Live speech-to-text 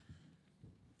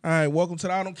All right, welcome to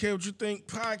the I Don't Care What You Think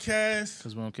podcast.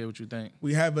 Because we don't care what you think.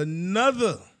 We have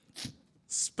another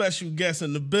special guest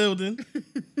in the building.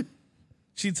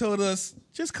 She told us,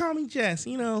 just call me Jess,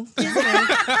 you know. As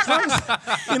long as,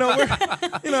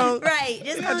 Right.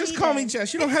 Just call me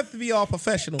Jess. You don't have to be all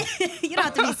professional. You don't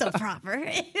have to be so proper.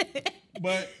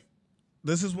 But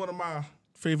this is one of my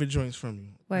favorite joints from you.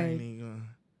 Word.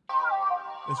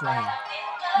 It's right here.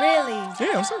 Really?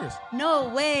 Yeah, I'm serious. No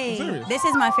way. I'm serious. This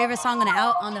is my favorite song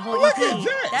on the whole Look EP. at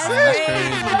that. That's That's crazy.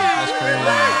 That's crazy.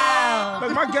 Wow.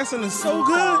 Like, my guessing is so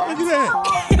good. Look at that.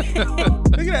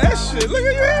 Look at that shit. Look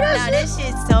at that Nah, shit. this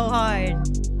shit's so hard.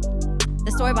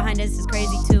 The story behind this is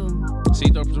crazy too.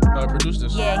 Cito produced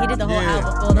this. Yeah, he did the whole Yeah.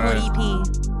 album, well, the Right. whole EP.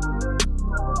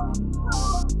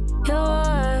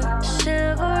 Your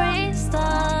chivalry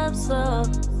stops so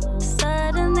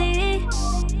suddenly.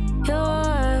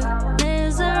 Your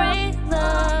misery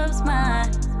loves my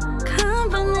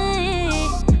company.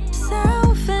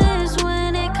 Selfish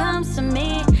when it comes to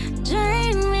me.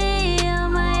 Drain me of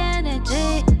my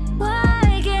energy.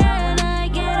 Why can't I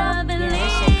get up and Yeah,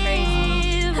 this shit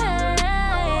leave?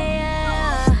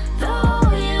 Though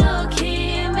you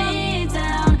keep me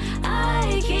down,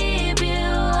 I keep you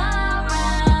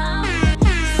around.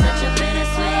 Such a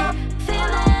bittersweet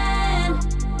feeling.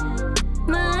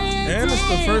 My And it's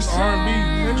the first R&B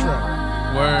intro.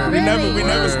 Word. We never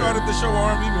Word. started the show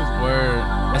R&B music. Word.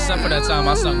 Except for that time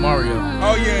I sung Mario.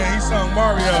 Oh yeah, he sung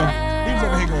Mario. He was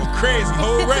over here going crazy,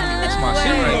 whole record. That's my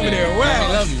shit right over there. there. Wow.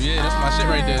 I love you. Yeah, that's my shit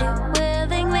right there.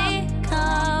 willingly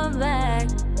come back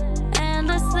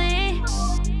endlessly.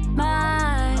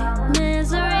 My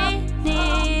misery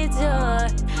needs your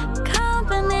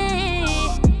company.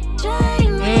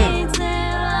 Drain me till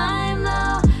I'm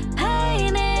low.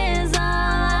 Pain is all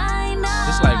I know.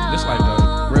 This like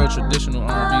a real traditional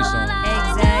R&B song.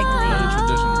 Exactly. Very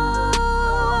traditional.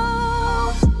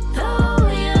 Though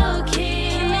you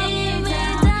keep me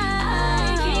down,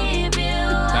 I keep you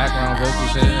Background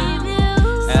vocals hitting.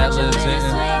 Ad-libs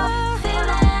hitting.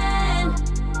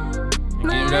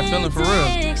 Give you that feeling for real.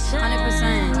 100%.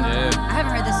 Yeah. I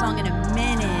haven't heard this song in a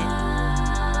minute.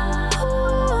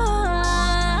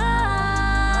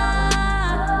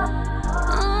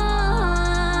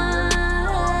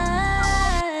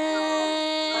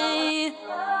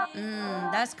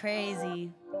 That's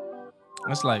crazy.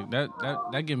 It's like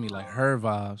that give me like her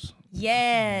vibes.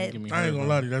 Yeah. Give me I her ain't gonna vibes.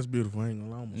 lie to you, that's beautiful. I ain't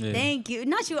gonna lie. Yeah. Thank you.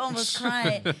 Not you almost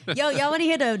crying. Yo, y'all want to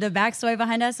hear the backstory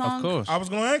behind that song? Of course. I was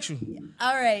gonna ask you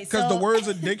All right. because So, the words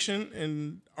addiction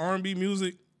and R&B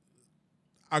music,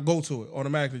 I go to it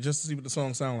automatically just to see what the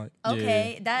song sound like.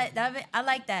 okay, that I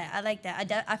like that. I like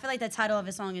that. I feel like the title of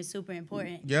a song is super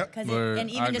important. Yep. 'Cause Word, and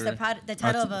I even just agree. the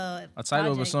title of a title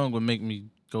of a project. song would make me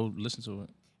go listen to it.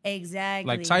 Exactly.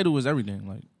 Like title is everything.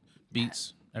 Like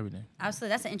beats, everything. Absolutely,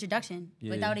 that's an introduction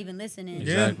Yeah. without even listening.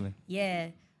 Yeah. Exactly. Yeah.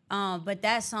 But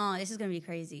that song, this is gonna be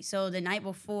crazy. So the night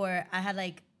before, I had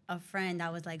like a friend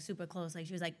that was like super close. Like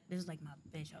she was like, this was like my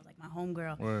bitch. I was like my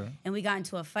homegirl. Word. And we got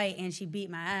into a fight and she beat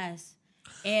my ass.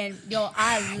 And yo,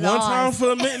 I One lost. time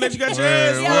for admitting that you got your Word,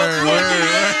 ass whooped.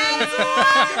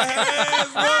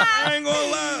 word, I ain't gonna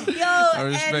lie. Yo, I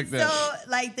respect and that. so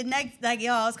like the next, like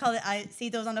yo, I was calling. I see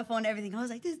those on the phone and everything. I was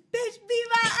like, this bitch beat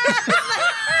my ass.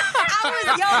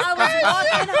 Like,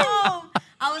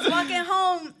 I was walking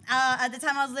home. At the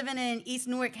time, I was living in East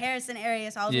Newark, Harrison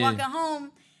area. So I was Yeah. walking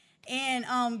home.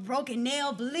 And broken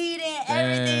nail, bleeding,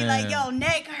 everything, like yo, Damn.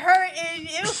 neck hurting.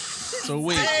 It was So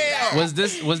wait, was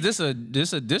this a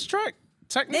diss track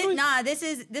technically?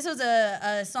 this was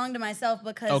a song to myself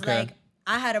because Okay. like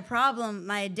I had a problem.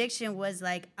 My addiction was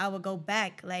like I would go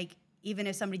back, like even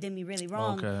if somebody did me really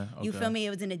wrong. Okay, You okay. feel me? It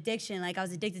was an addiction. Like I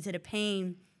was addicted to the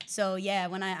pain. So yeah,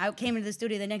 when I came into the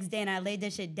studio the next day and I laid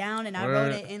this shit down and I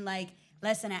wrote Word. it in like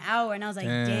less than an hour and I was like,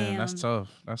 damn. That's tough.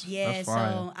 That's Yeah,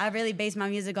 fire. so I really based my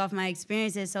music off my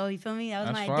experiences. So you feel me? That was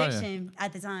That's my fire. addiction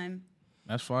at the time.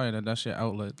 That's fire. That's your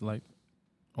outlet. Like,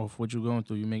 off what you're going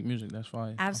through, you make music. That's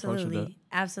fire. I fucks with Absolutely, that.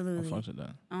 I absolutely. fucks with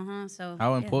that. So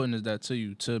How yeah. important is that to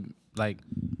you to like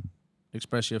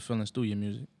express your feelings through your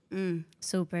music?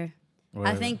 Super. I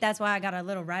Word. think that's why I got a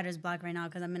little writer's block right now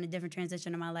because I'm in a different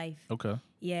transition in my life. Okay.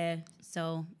 Yeah,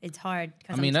 so it's hard.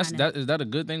 'cause I mean, I'm trying to- is that a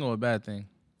good thing or a bad thing?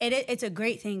 It's a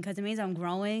great thing because it means I'm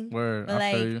growing. Word, But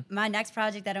I feel like you. my next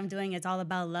project that I'm doing is all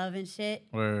about love and shit.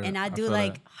 Word, And I I do feel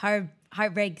like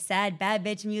heartbreak, sad, bad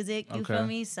bitch music. You Okay. feel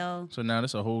me? So So now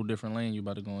that's a whole different lane you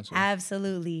about to go into.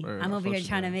 absolutely, Word, I'm I over fucks here with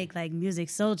trying to that. make like music,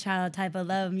 soul child type of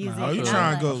love music. Oh, you and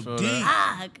trying I'm to like, go I feel deep.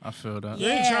 fuck. I feel that. You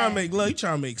ain't Yeah. trying to make love. You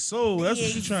trying to make soul. That's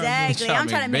what you trying to do. Exactly. I'm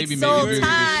trying to make baby soul music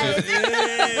and ties. shit.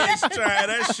 Yeah, she trying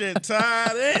that shit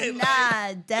tied in.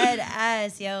 Nah, dead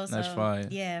ass, yo. So, That's fire.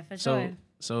 Yeah, for So, sure.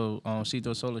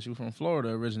 Cito Solis, you from Florida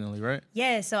originally, right?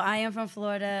 Yeah, so I am from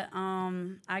Florida.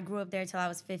 I grew up there till I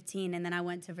was 15, and then I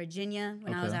went to Virginia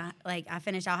when I was Okay. I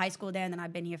finished out high school there, and then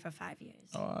I've been here for 5 years.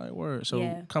 All right, word. So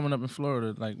Yeah. coming up in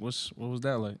Florida, like, what was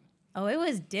that like? Oh, it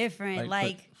was different.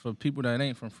 Like, for people that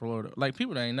ain't from Florida, like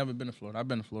people that ain't never been to Florida. I've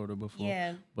been to Florida before.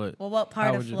 yeah. But Well, what part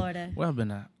how of would you- Florida? Where I've been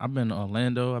at? I've been to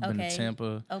Orlando. I've been to Okay.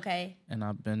 Tampa, Okay. and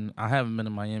I haven't been to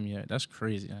Miami yet. That's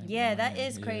crazy. I ain't Yeah, been to that Miami.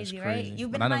 is Yeah, crazy, it's right? crazy.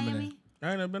 You've But been to I never Miami? I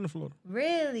ain't never been to Florida.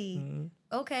 Really? Mm-hmm.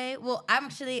 Okay. Well, I'm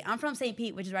from St.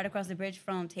 Pete, which is right across the bridge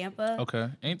from Tampa. Okay,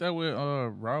 ain't that where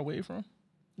Rod Wave from?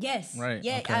 Yes. Right,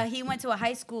 Yeah. okay. He went to a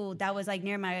high school that was like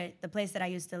near the place that I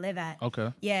used to live at.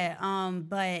 Okay. Yeah.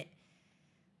 But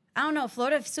I don't know.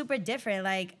 Florida's super different.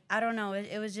 Like, I don't know.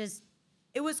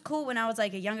 It was cool when I was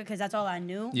like a younger because that's all I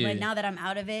knew. Yeah. But now that I'm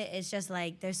out of it, it's just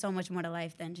like there's so much more to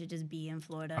life than to just be in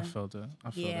Florida. I felt that. I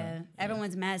feel yeah. that.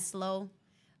 Everyone's mad slow.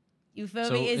 You feel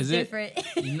So me? It's is it- different.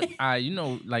 you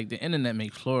know, like the internet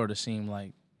make Florida seem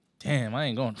like, damn, I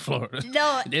ain't going to Florida.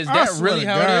 No, Is I that swear really to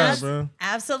how God, it is? bro.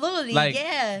 absolutely. Like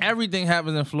yeah. everything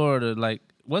happens in Florida. Like,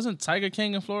 wasn't Tiger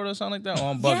King in Florida or something like that?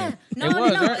 Oh, I'm bugging. Yeah. No,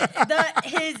 it was, no.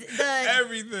 right?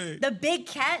 Everything. The big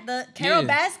cat, the Carol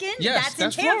Yeah. Baskin. Yes,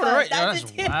 that's in Tampa. Florida, right? That's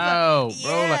That's in Tampa. wow,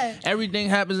 bro. Yeah. Mm-hmm. Like everything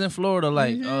happens in Florida.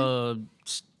 Like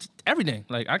everything.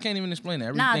 Like I can't even explain it.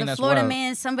 Everything Nah, the that's Florida wild.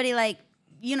 man, somebody like,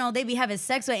 they be having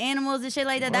sex with animals and shit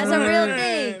like that. That's a real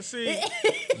thing. See,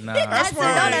 Nah, that's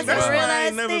why, that's a real I ass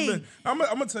ain't never thing. been. I'm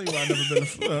gonna tell you why I never been to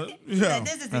Florida. Yeah.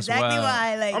 This is That's exactly wild.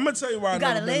 why. Like, I'm gonna tell you why I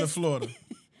got never a been to list? Florida.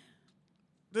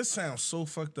 This sounds so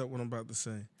fucked up what I'm about to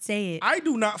say. say it. I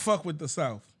do not fuck with the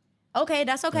South. Okay,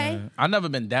 that's okay. Yeah. I never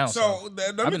been down. So south.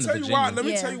 let I've me been to tell you why. Virginia. Let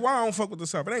me Yeah. tell you why I don't fuck with the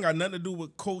South. It ain't got nothing to do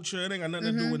with culture. It ain't got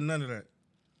nothing to do with none of that.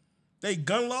 They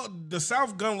gun law. The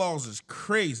South gun laws is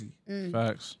crazy.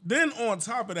 Facts. Then on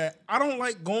top of that, I don't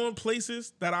like going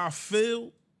places that I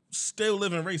feel still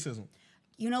live in racism.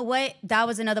 You know what? That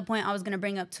was another point I was gonna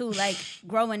bring up too. Like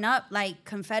growing up, like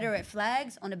Confederate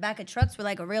flags on the back of trucks were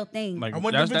like a real thing. Like I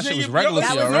went to that shit was Virginia- regular That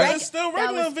to was y'all, reg- right? It's still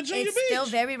regular in Virginia it's Beach. still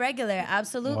very regular,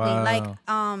 absolutely. Wow. Like,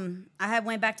 I had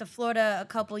went back to Florida a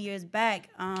couple years back,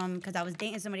 because I was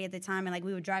dating somebody at the time, and like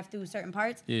we would drive through certain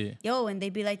parts. Yeah. Yo, and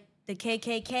they'd be like the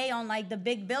KKK on like the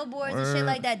big billboards and shit Word.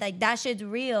 like that. Like that shit's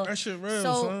real. That shit real,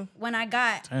 So son. when I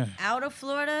got Damn. out of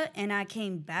Florida and I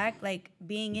came back, like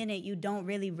being in it, you don't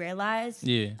really realize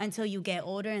Yeah. until you get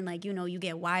older and like you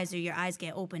get wiser, your eyes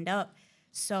get opened up.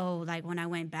 So like when I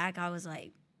went back, I was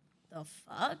like, the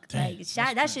fuck? Like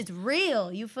that shit's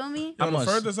real. You feel me? I The must-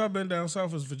 furthest I've been down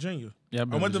south is Virginia. Yeah, I've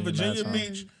I been went to Virginia Virginia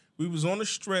mad Beach. We was on the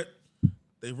strip.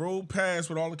 They rolled past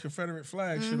with all the Confederate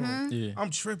flag shit on. Yeah. I'm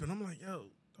tripping. I'm like, yo,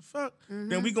 the fuck?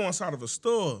 Then we go inside of a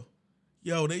store.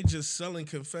 Yo, they just selling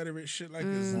Confederate shit like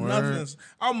it's nothing.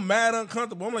 I'm mad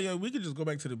uncomfortable. I'm like, yo, we could just go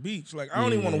back to the beach. Like, I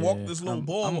don't even want to walk this little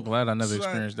ball. I'm glad I never It's like,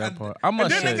 experienced that part. I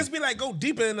must and then say, niggas be like, go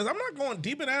deeper in this. I'm not going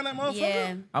deeper down that motherfucker.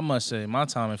 Yeah. I must say, my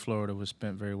time in Florida was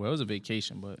spent very well. It was a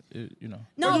vacation, but No,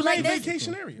 But it like ain't there's,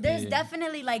 vacation area. there's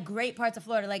definitely like great parts of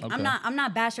Florida. Like Okay. I'm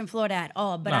not bashing Florida at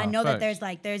all, but I Nah, know that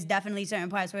facts. there's definitely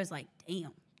certain parts where it's like, damn,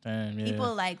 Damn, yeah.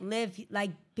 people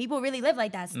people really live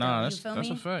like that still. Nah, you feel that's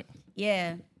me? a fact.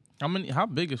 Yeah. How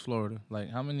big is Florida?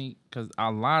 Like how many? Because a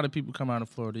lot of people come out of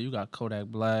Florida. You got Kodak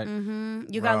Black.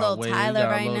 You got Rod Lil Wave, Tyler you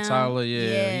got right Lil now. Tyler,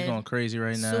 yeah. You going crazy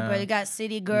right now. Super. You got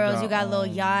City Girls. You got Lil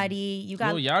got, Yachty. You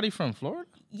got Lil Yachty from Florida?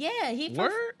 yeah. He from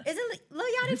Word? isn't Lil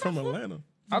Yachty He from from Florida? Atlanta.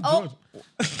 Oh,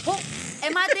 who,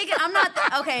 am I thinking? I'm not.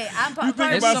 Okay, I'm part.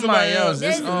 think It's about somebody somebody else. else.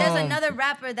 There's, It's, there's another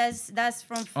rapper that's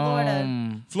from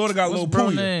Florida. Florida got What's Lil bro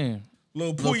Puya. name?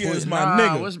 Lil Lil Puya is Puya. my Nah,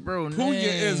 nigga. What's bro name?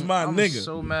 Puya is my I'm nigga.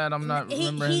 so mad I'm not He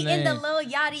remembering his name. in the Lil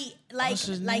Yachty What's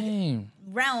his like name?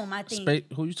 realm, I think.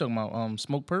 Who you talking about?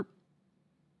 Smoke Perp?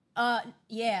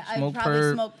 Yeah, I Smoke probably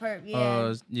Perp. Smoke Perp.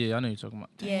 Yeah, Yeah, I know you're talking about.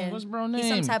 Damn, yeah. What's bro name? He's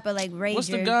some type of like rager. What's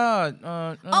the god?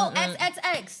 Oh,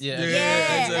 XXX.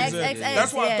 Yeah. XXX.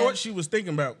 That's what I yeah. thought she was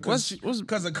thinking about. What's-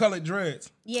 Because of colored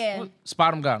dreads. Yeah.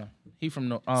 Spot him got him. He from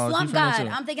no. he Slump from there God. too.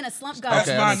 I'm thinking of Slump God. That's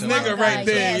Okay, my I know nigga Slump right God.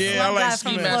 there. Yeah, I Slump like God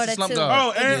Ski from Mask, Florida Slump too. God. Oh,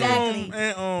 exactly.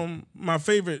 and my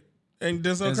favorite, and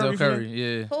Denzel Denzel Curry. Curry.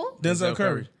 Yeah. Who? Denzel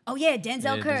Curry. Oh yeah,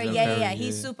 Denzel Yeah, Curry. Denzel Yeah, Curry, yeah.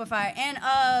 He's yeah. super fire. And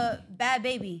Bad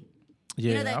Baby.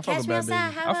 Yeah, know that I fuck Catch with Me Bad Baby.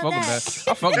 Outside, how I fuck about with that?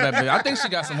 that. I fuck with Bad Baby. I think she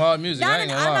got some hard music. I ain't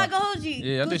gonna I'm lie. not gonna hold you.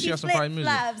 Yeah, I think she got some Gucci fire music.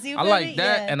 flip-flops, you I feel like me?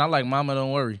 that, Yeah. and I like Mama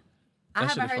Don't Worry. I That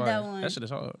shit haven't is heard fire. that one. That shit is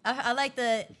hard. I like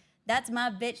the That's My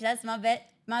Bitch, That's My Bet.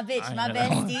 My bitch, I my ain't heard that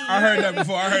one. bestie. I heard that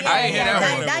before. I heard that. I ain't hear that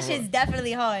I one. That before. shit's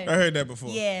definitely hard. I heard that before.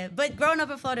 Yeah, but growing up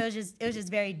in Florida it was just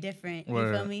very different. You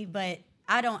Word. feel me? But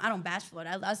I don't bash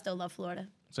Florida. I still love Florida.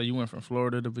 So you went from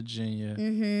Florida to Virginia.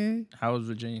 Mm-hmm. How was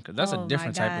Virginia? Because that's Oh a my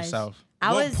different type of gosh. South.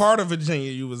 What part of Virginia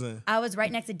you was in? I was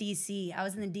right next to DC. I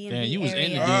was in the DMV Damn, you was area.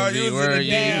 in the Oh, DMV. you was in word, the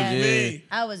yeah, DMV. yeah.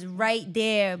 I was right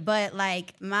there, but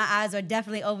like my eyes are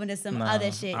definitely open to some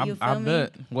other shit. You feel I me?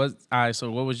 bet. All right.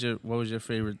 So what was your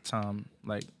favorite time?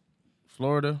 Like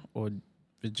Florida or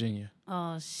Virginia?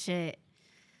 Oh shit.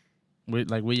 Where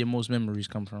your most memories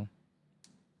come from?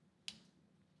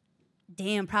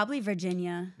 Damn, probably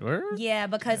Virginia. Where? Yeah,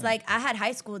 because like I had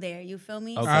high school there. You feel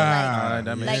me? Okay. So All like, right,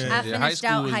 that makes like, sense. I Yeah, high finished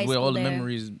out school is high where all school the there.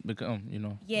 memories become. You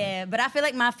know. yeah, but I feel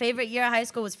like my favorite year of high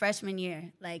school was freshman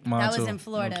year. Like Mine that was too. in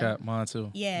Florida. No cap, mine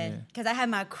too. Yeah, because I had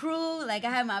my crew, like I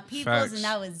had my peoples, Facts. and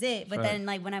that was it. But Facts. then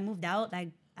like when I moved out, like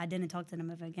I didn't talk to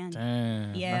them ever again.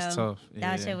 Damn. Yeah, That's tough.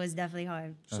 That Yeah. shit was definitely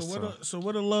hard. That's tough. So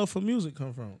where the love for music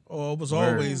come from? Oh, it was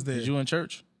Word. always there. Did you in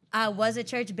church? I was a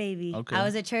church baby. Okay. I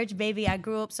was a church baby. I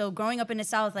grew up. So growing up in the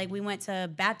South, like we went to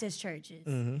Baptist churches.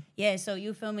 Yeah. So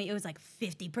you feel me? It was like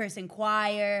 50-person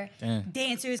choir, Damn.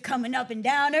 dancers coming up and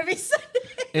down every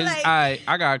Sunday. Like,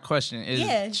 I got a question. Is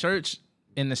Yeah. church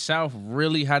in the South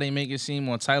really how they make it seem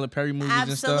on Tyler Perry movies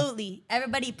and stuff? absolutely.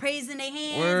 Everybody praising their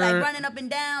hands, Word. like running up and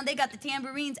down. They got the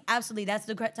tambourines. Absolutely. That's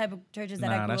the type of churches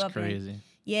that I Nah, grew that's up crazy. in.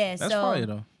 Yeah. That's so fire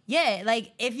though. yeah,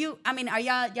 like if you, I mean, are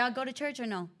y'all go to church or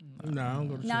no? Nah, I don't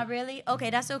go to Not church. really.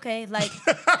 Okay, that's okay. Like.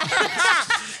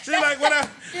 She's like,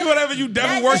 whatever you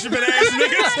devil worshiping ass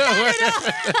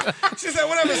niggas. She said,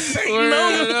 whatever Satan Word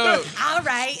knows. up. All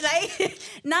right, like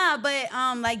nah, but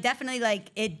like definitely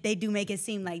like they do make it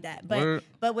seem like that. But Word.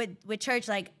 but with church,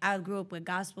 like I grew up with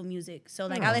gospel music, so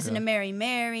like I listen to Mary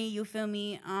Mary, you feel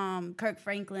me? Kirk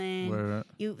Franklin. Word.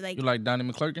 You like You like Donnie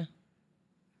McClurkin?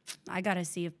 I gotta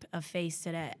see a face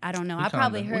to that. I don't know. He I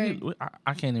probably kinda- heard.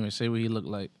 I can't even say what he looked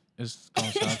like. It's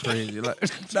gonna sound crazy. Like,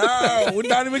 No, what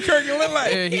Donnie McKirkin look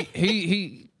like? yeah,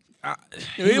 he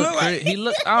He look like- he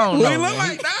look. I don't Who know. he look man.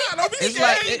 like? Nah, don't be It's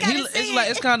scared. like gotta see it's like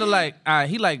it. it's kind of like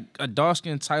he like a dark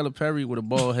skinned Tyler Perry with a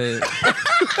bald head.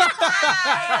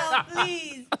 Oh,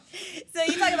 please. So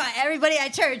you talking about everybody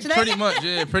at church? Like, Pretty much,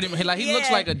 yeah. Pretty much. Like he looks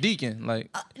Yeah. like a deacon, like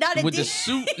not a with the deacon.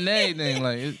 suit and everything.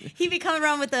 Like He be coming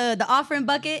around with the offering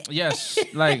bucket. yes,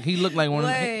 like he looked like one of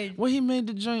Word. them. Well, he made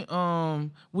the joint.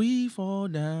 We fall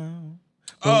down.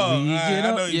 Oh, we I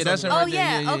know who Yeah, you're that's him talking right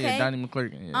there. Oh, yeah, Yeah, okay. Donnie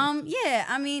McClurkin. Yeah. Yeah,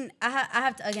 I mean, I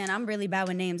have to, again, I'm really bad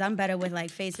with names. I'm better with like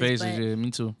faces. Faces, but, yeah,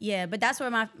 me too. Yeah, but that's where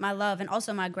my love, and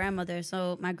also my grandmother.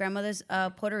 So my grandmother's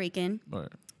Puerto Rican,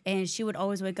 But, and she would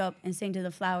always wake up and sing to the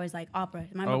flowers like opera.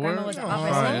 My oh, grandma word? was an Oh,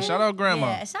 opera fine. singer. Shout out grandma.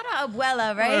 Yeah, shout out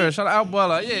Abuela, right? Yeah, shout out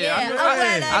Abuela. Yeah, Yeah, I knew-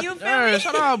 Abuela, you feel me?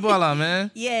 Shout out Abuela, man.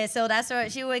 Yeah, so that's where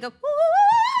she would wake up, woo,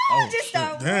 woo, woo, woo, just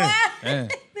start Damn. wilding Damn.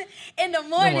 in the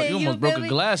morning. You almost broke feel a me?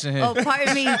 glass in here. Oh,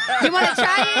 pardon me. You want to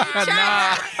try it? Try it.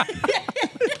 Nah.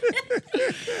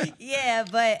 Yeah,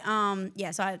 but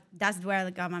yeah. So that's where I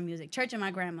got my music. Church and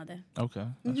my grandmother. Okay,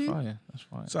 that's fire. That's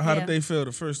fire. So how Yeah. did they feel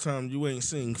the first time you ain't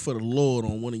sing For the Lord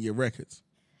on one of your records?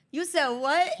 You said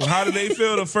what? Well, how did they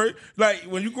feel the first, like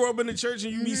when you grow up in the church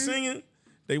and you be singing,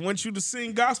 they want you to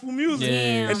sing gospel music.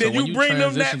 Yeah, And so then when you bring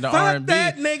them that, transition to fuck R&B,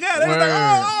 that nigga. They was word. like,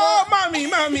 oh,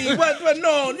 mommy, what,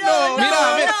 no, No,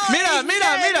 Mira.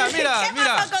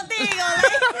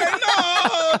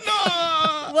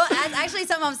 Well, that's actually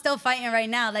something I'm still fighting right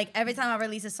now. Like every time I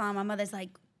release a song, my mother's like,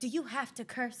 "Do you have to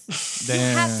curse? You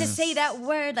have to say that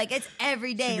word? Like it's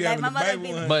every day." be Like having my the mother Bible be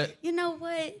in like, her. But "You know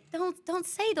what? Don't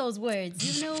say those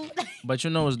words. You know." But you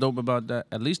know what's dope about that?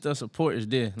 At least the support is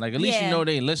there. Like at least you Yeah. know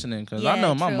they listening. Cause I Yeah,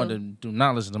 know my true. mother do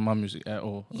not listen to my music at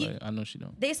all. Ye- Like, I know she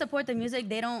don't. They support the music.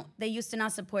 They don't. They used to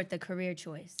not support the career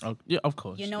choice. Oh, yeah, of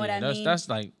course. You know what Yeah, I mean? That's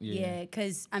like Yeah,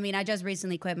 because I mean, I just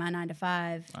recently quit my 9 to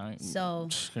 5. I- So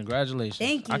Congratulations.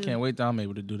 Thank I you. can't wait till I'm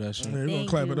able to do that shit. Yeah, we're gonna Thank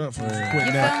clap you. it up for You quitting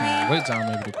feel that. me? Wait till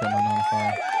I'm able to quit my 9 to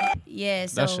 5. Yeah.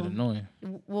 So That shit annoying.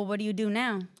 well, what do you do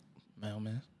now,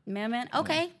 Man. man?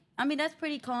 Okay. I mean, that's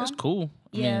pretty calm. That's cool.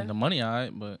 I Yeah. mean, the money all right,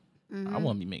 but I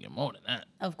want to be making more than that.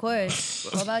 Of course.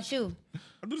 What about you?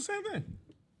 I do the same thing.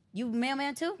 You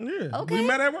mailman too? Yeah. Okay. We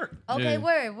met at work. Okay,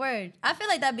 Yeah. word. I feel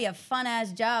like that'd be a fun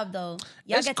ass job though.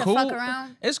 Y'all It's get cool. to fuck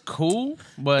around. It's cool,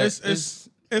 but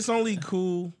It's only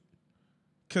cool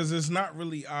because it's not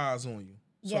really eyes on you.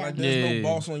 So Yeah. like there's Yeah. no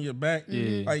boss on your back.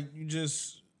 Yeah. Like you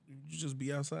just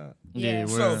be outside. Yeah,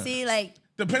 So word. see, like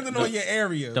Depending on your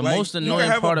area. The Like, most you can annoying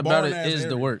have a part about it barn-ass is the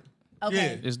area. work.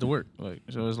 Okay. It's the work. Like,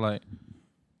 so it's like,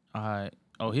 all right,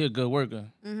 oh, he a good worker.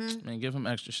 Man, give him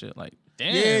extra shit. Like,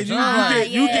 damn. Yeah, you,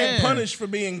 son, you yeah. get punished for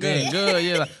being good. Being good,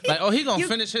 yeah. Like, oh, he gonna You-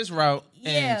 finish his route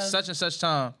Yeah. in such and such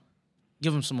time.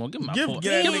 Give him some more. Give him about Give- four.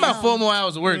 give Give him that about 4 more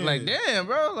hours of work. Yeah. Like, damn,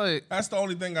 bro. Like, That's the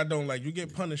only thing I don't like. You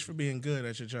get punished for being good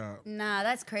at your job. Nah,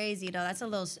 that's crazy though. That's a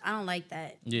little. I don't like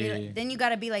that. Yeah. Then you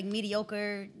gotta be like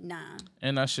mediocre. Nah.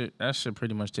 and that should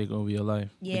pretty much take over your life.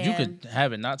 But you Yeah. could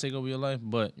have it not take over your life,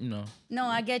 but you know, No,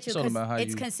 I get you. It's all 'Cause about how it's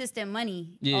you- consistent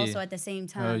money. Yeah. Also at the same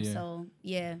time. yeah. So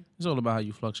yeah. it's all about how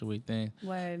you fluctuate things.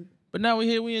 Word. But now we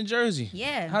here, we in Jersey.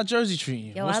 Yeah. How Jersey treating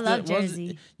you? Yo, I love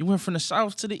Jersey. You went from the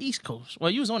South to the East Coast. Well,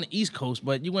 you was on the East Coast,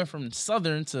 but you went from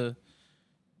Southern to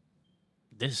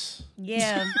this.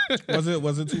 Yeah.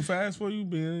 Was it too fast for you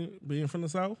being from the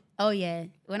South? Oh yeah.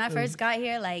 When I first got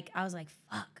here, like I was like,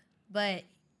 fuck. But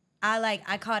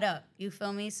I caught up. You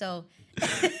feel me? So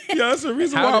Yeah, that's the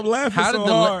reason why I'm laughing so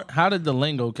hard. How did the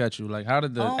lingo catch you? Like, how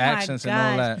did the oh accents my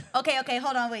and all gosh. that? Okay,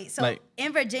 hold on, wait. So Like-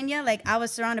 in Virginia, like I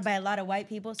was surrounded by a lot of white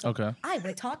people. So Okay. I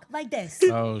would talk like this.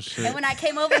 Oh shit! And when I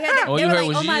came over here, they, All they you were heard like,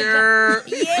 was "Oh my yeah. god,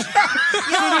 yeah." As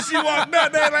soon as she walked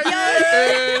out there, like,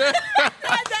 yeah,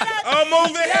 I'm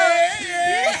over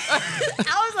here.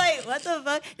 I was like, "What the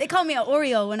fuck?" They called me an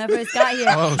Oreo when I first got here.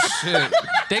 Oh shit!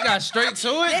 They got straight to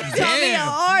it. They called me an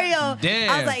Oreo. Damn.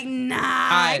 I was like, "Nah,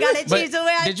 I Alright, gotta but change the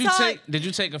way I did you talk." Did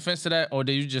you take offense to that, or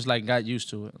did you just like got used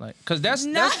to it? Like, cause that's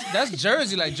Nah. that's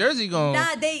Jersey. Like Jersey going.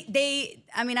 Nah, they.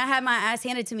 I mean, I had my ass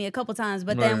handed to me a couple times,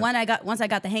 but Right. then once I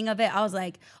got the hang of it, I was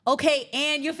like, okay,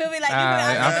 and you feel me? Like,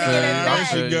 Alright, I'm I gonna feel get you, it I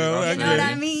back. feel you, Go, I I You know feel what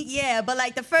you. I mean? Yeah, but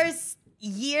like the first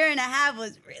year and a half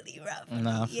was really rough.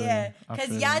 Nah, I feel Yeah, you. I because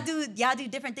feel y'all do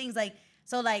different things. Like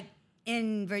so, like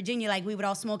in Virginia, like we would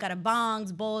all smoke out of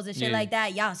bongs, bowls, and shit Yeah. like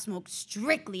that. Y'all smoke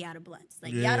strictly out of blunts.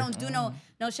 Like Yeah. y'all don't do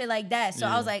no shit like that. So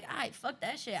I Yeah. was like, all right, fuck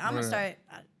that shit. I'm gonna Right.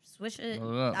 start. Switch it.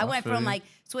 Well, I went feel from you. like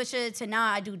switch it to now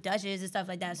I do Dutches and stuff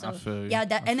like that. So I feel you. yeah,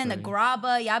 I and then the feel you.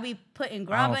 grabba, y'all be putting I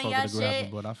grabba don't in fuck y'all with the grabber,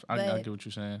 shit. but I but- get what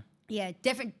you're saying. Yeah,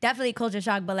 definitely culture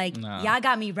shock, but like Nah. y'all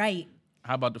got me right.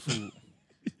 How about the food?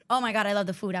 Oh my god, I love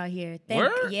the food out here.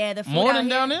 Word? Yeah, the food More out than here,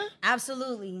 down there?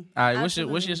 Absolutely. All right,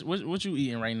 Absolutely. what you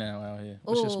eating right now out here?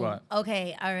 What's your Ooh, spot?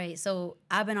 Okay, all right. So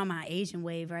I've been on my Asian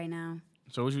wave right now.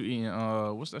 So what you eating?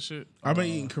 What's that shit? I've been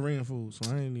eating Korean food, so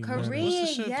I ain't even. mad at it. Korean, What's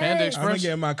the shit? yes. Panda I've Express? been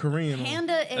getting my Korean on.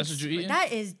 Panda That's what you eating?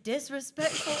 That is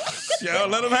disrespectful. Yo,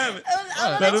 let him have it.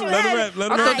 I'm Let gonna him have it.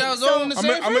 Let I him thought have that it. was all in the I'm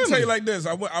same gonna tell family. you like this.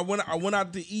 I went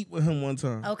out to eat with him one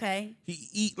time. Okay. He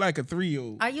eat like a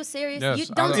 3-year-old. Are you serious? Yes, You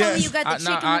I don't love- tell me Yes. you got the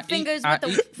Nah, chicken I fingers eat- I with the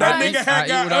eat- That fries. nigga I had eat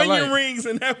got what I onion like. rings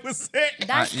and that was it.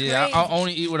 That's Yeah, crazy. I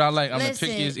only eat what I like. I'm Listen.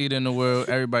 the pickiest eater in the world.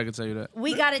 Everybody can tell you that.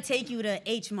 We gotta take you to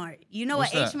H Mart. You know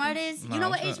What's what that? H Mart is? Nah, You know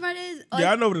what what's H Mart is?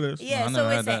 Yeah, I know what it is. Yeah, No, I so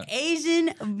never it's had an that. Asian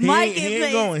He marketplace.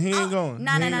 ain't going. He ain't going.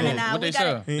 Nah, He nah, ain't nah, nah, going. nah. What We they gotta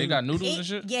sell? They got noodles and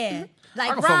shit? Yeah,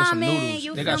 like can fuck with some ramen. noodles.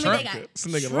 You They feel got me? shrimp? They got This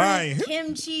nigga shrimp, lying.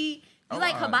 kimchi. You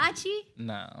like Alright. hibachi?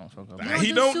 Nah, I don't fuck with You that. don't He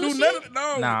do don't do sushi? none of it.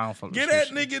 No. Nah, I don't fuck Get with that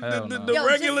sushi. nigga Hell the no. Yo,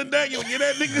 regular just- nigga. Get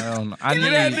that nigga. Hell no. I Get need.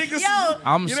 that nigga. Yo,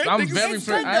 I'm Get that nigga very.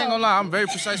 some- I ain't gonna lie. I'm very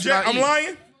precise. Jack, what I I'm eat.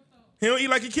 lying. He don't eat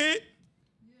like a kid.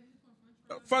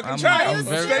 Fucking I'm child.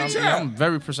 very, Straight I'm child.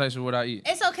 very precise with what I eat.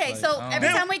 It's okay. So I every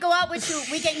don't- time we go out with you,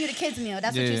 we get you the kids meal.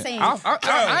 That's what you're saying.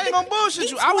 I ain't gonna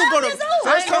bullshit you. I will go 12 to years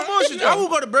old. first time bullshit you. I will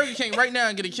go to Burger King right now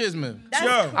and get a kids meal. That's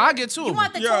Yo. cool. I'll get two. You of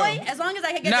want them. the Yo. toy? As long as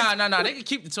I can get Nah. They can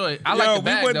keep the toy. I Yo, like the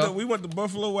bag though. we went to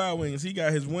Buffalo Wild Wings. He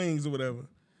got his wings or whatever.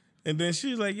 And then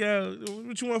she's like, yo,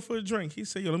 what you want for a drink? He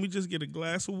said, yo, let me just get a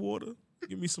glass of water.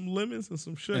 Give me some lemons and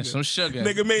some sugar. And some sugar.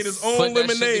 Nigga made his own Put that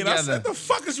shit lemonade. I together. said, the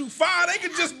fuck is you fine? They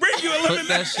could just bring you a lemonade. Put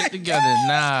that shit together.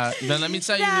 Nah. Then let me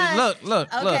tell you. Nah.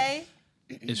 Look. Okay.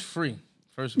 It's free.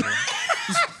 First of all.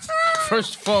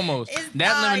 First and foremost, It's-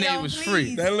 that oh, lemonade yo, was please.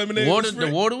 free. That lemonade water, was free.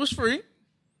 The water was free.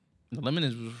 The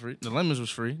lemonade was free. The lemons was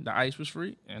free. The ice was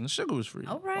free. And the sugar was free.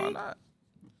 All Why right. not?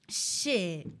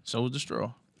 Shit. So was the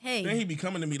straw. Hey. Then he be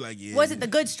coming to me like, yeah. Was it the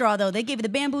good straw though? They gave you the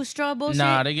bamboo straw bullshit.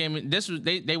 Nah, they gave me this was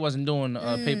they wasn't doing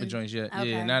paper joints yet.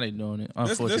 okay. Yeah, now they doing it. This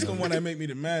Unfortunately, the one that make me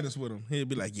the maddest with him. He'd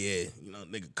be like, yeah, you know,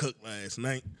 nigga cooked last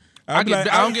night. I I'd be get-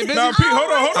 like, I don't get busy. Nah, Pete,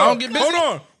 hold on. I don't get busy. Hold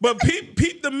on. But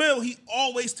peep the meal. He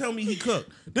always tell me he cooked.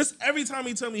 This every time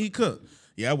he tell me he cooked.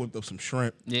 Yeah, I whipped up some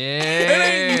shrimp. yeah,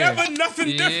 It ain't never nothing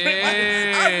different. Like,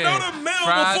 I know the meal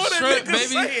Fried before the shrimp, nigga baby.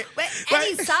 say it. But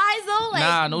any Like- size though? Like,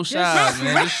 Nah, no just size,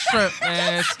 man. Just shrimp,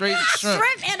 man. Straight shrimp.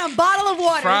 Shrimp and a bottle of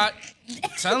water. Fried,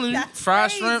 telling you, That's fried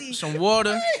crazy. shrimp, some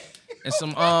water, and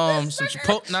some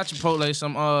chipotle, not chipotle,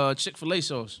 some Chick-fil-A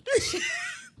sauce.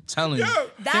 telling you. Yo,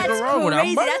 That's go wrong with it.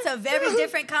 crazy. I'm- That's a very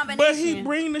different combination. But he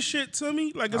bring the shit to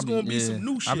me like it's gonna be some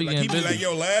new I shit. be Like he getting be like, busy.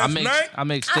 yo, last night, I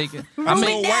make steak. so I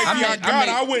make wifey,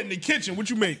 I make went in the kitchen. What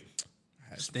you make?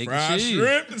 steak and Fried cheese.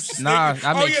 shrimp. And steak. Nah,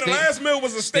 I oh make yeah, steak, the last meal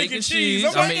was a steak and cheese.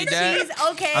 I'm I like, made that. cheese,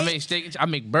 okay. I make steak. I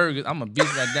make burgers. I'm a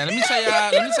beast like that. Let me tell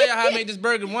y'all how I made this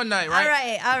burger one night.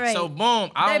 Right. All right. So boom,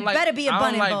 I don't There better be a I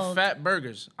bun don't like involved. fat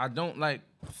burgers. I don't like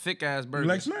thick ass burgers. you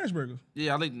like smash burgers?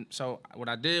 Yeah, I like. So what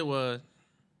I did was,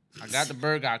 I got the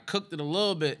burger. I cooked it a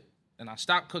little bit, and I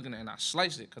stopped cooking it, and I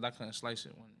sliced it because I couldn't slice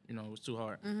it when it was too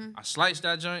hard. I sliced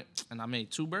that joint, and I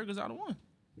made 2 burgers out of one.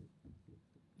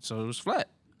 So it was flat.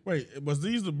 Wait, was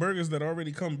these the burgers that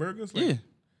already come burgers? Like, Yeah.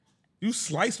 You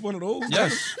sliced one of those?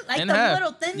 Yes. Like in the half.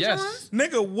 little thin yes. ones?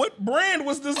 Nigga, what brand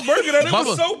was this burger that it was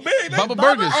Bubba. so big? That- Bubba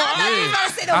Burgers. I thought you were gonna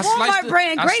say the I sliced Walmart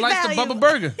brand, I great sliced value. the Bubba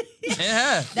Burger in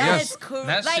half. That's yes. cool.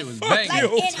 That Like- shit was Like banging.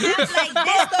 you. in half like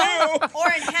this though, or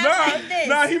in half like this.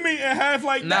 Nah, he mean in half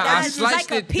like Nah, that. I That's just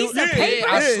sliced like a it piece through, of yeah, paper?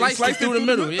 I Yeah, sliced it sliced through it the through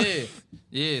middle. the- Yeah.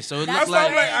 Yeah. So it That's looked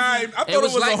I'm like like, I thought it it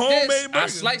was was like a homemade this. burger. I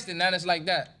sliced it. Now it's like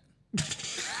that.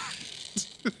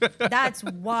 That's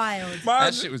wild.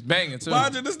 That shit was banging too.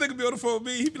 Roger, this nigga be on the phone with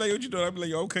me. He be like, what you doing? I be like,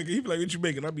 yo, okay. He be like, what you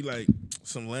making? I be like,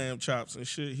 some lamb chops and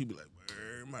shit. He be like,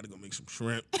 I'm about to go make some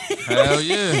shrimp. Hell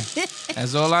yeah.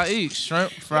 That's all I eat.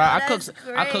 Shrimp, fried. Yo, I cook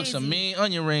that's some crazy. mean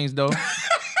onion rings though.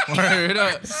 Word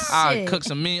up. I Shit. cook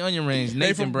some mean onion rings. They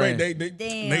Nathan from brand.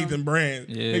 Damn. Nathan brand.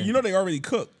 Yeah. Hey, you know they already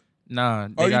cooked. Nah,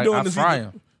 All you doing I is fry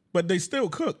eating- them. But they still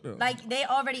cook though. Like they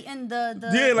already in the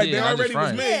yeah, like Yeah, they I just already fry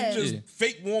was 'em. made. Yeah. You just Yeah.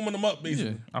 fake warming them up,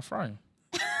 basically. Yeah, I fry them.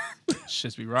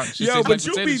 Shits be rocking. Shit Yo, taste but like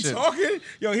you potato be chips. talking.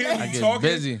 Yo, he'll I be get talking.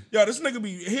 busy. Yo, this nigga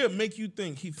he'll make you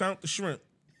think he found the shrimp,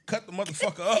 cut the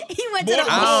motherfucker up. He went to boil the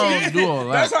it I up. don't do all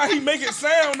that. That's how he make it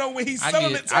sound though when he's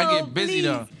selling it to I him. get busy please.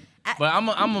 though. But I'm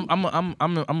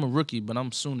a rookie, but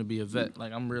I'm soon to be a vet.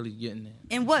 Like I'm really getting there.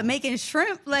 And what, making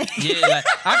shrimp? Like Yeah, like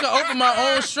I could open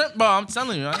my own shrimp bar. I'm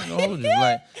telling you, I ain't gonna hold you.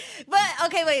 Like, But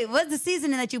okay, wait, what's the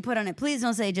seasoning that you put on it? Please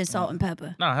don't say just salt and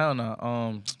pepper. nah, hell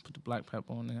no. Put the black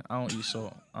pepper on there. I don't eat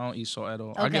salt. I don't eat salt at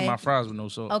all. I get Okay. my fries with no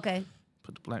salt. Okay.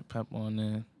 Put the black pepper on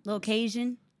there. Little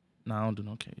Cajun. Nah, I don't do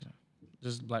no Cajun.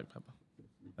 Just black pepper.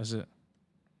 That's it.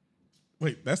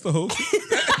 Wait, that's the whole.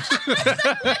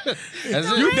 That's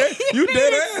it. You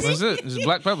dead ass. That's it. Just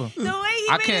black pepper. The way he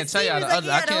I made can't it tell seem you is the like other.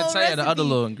 he I had a can't whole tell you the other recipe.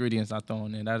 little ingredients I throw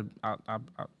in there. That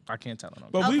I can't tell them.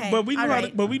 But Okay, we knew all how to,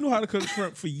 right. but we knew how to cook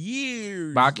shrimp for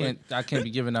years. But I can't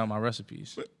be giving out my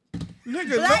recipes.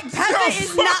 Nigga, Black look- pepper yo,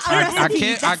 is not a fuck you.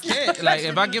 recipe. I can't. Like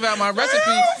if I give out my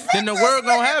recipe, then the world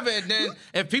gonna have it. Then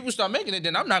if people start making it,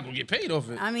 then I'm not gonna get paid off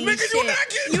it. I mean, Nigga, shit. you not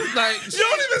getting. Like You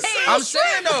don't even sell I'm shrimp.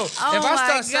 saying though, Oh if I my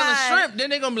start selling God. shrimp, then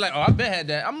they gonna be like, oh, I bet had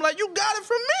that. I'm like, you got it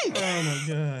from me. Oh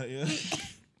my god, yeah.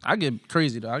 I get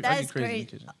crazy though. I That's get crazy in the great.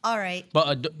 kitchen. All right.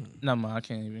 But no, man, I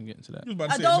can't even get into that. You was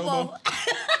about to say adobo.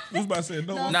 Adobo. You was about to say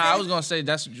adobo. Nah, I was gonna say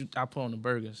that's what I put on the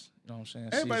burgers. You know what I'm saying?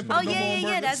 Everybody Seasoning. put Oh, adobo yeah, on yeah,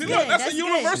 burgers. that's See, good, look, that's that's a good.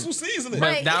 universal seasoning. But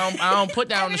Right. I don't put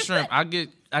down the shrimp. I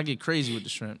get crazy with the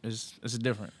shrimp. It's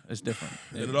different. It's different.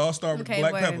 And it all started with Okay,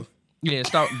 black word. pepper. Yeah,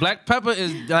 black pepper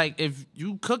is like if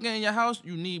you cooking in your house,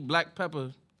 you need black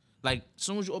pepper. Like as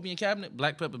soon as you open your cabinet,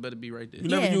 black pepper better be right there. You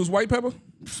never Yeah. use white pepper?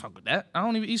 Fuck with that. I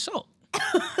don't even eat salt.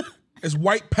 It's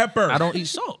white pepper. I don't eat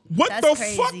salt. What That's the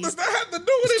crazy. fuck does that have to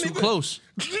do with It's too anything? close.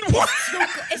 What?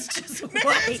 It's just Nigga,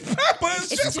 white. it's pepper. It's It's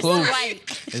just just close. white.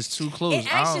 It's too close.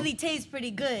 It actually tastes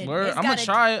pretty good. Word, It's I'm gonna gotta-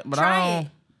 try it, but try I don't.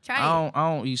 it. Try it. I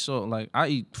don't eat salt. Like I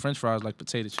eat French fries like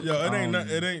potato chips. Yo, I it ain't. don't-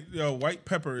 It ain't. Yo, white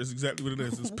pepper is exactly what it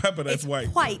is. It's pepper that's It's white.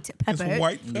 white pepper. It's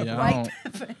white pepper. Yeah, I White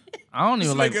don't- pepper. I don't even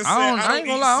This like. nigga I said, ain't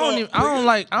gonna eat lie. salt,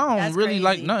 I don't That's really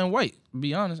like crazy. nothing white. To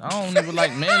be honest, I don't even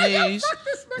like mayonnaise.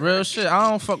 Real shit. I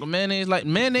don't fuck with mayonnaise. Like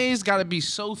mayonnaise gotta be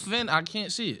so thin I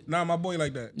can't see it. Nah, my boy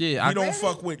like that. Yeah, he I- don't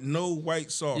fuck with no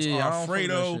white sauce. Yeah, I don't fuck with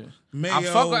that Alfredo, shit. mayo. I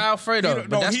fuck with Alfredo, He don't-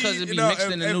 but that's he- 'cause it be you know, mixed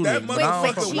in the if noodles, That but I don't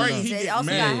With fuck motherfucker with white, that. he cheese. It get also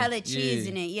mad. got hella cheese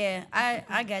Yeah. in it. Yeah,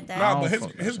 I get that. Nah, don't but fuck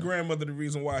with his that. grandmother, the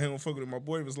reason why he don't fuck with it, my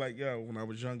boy was like, yo, when I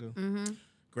was younger,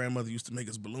 grandmother used to make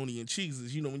us bologna and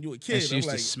cheeses. You know, when you were a kid, And she I'm used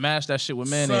like, to smash that shit with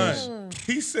mayonnaise. son,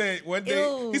 he said one day,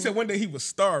 Ew. he was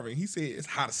starving. He said it's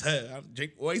hot as hell.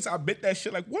 He said, I bet that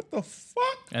shit. Like, what the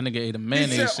fuck? That nigga ate a He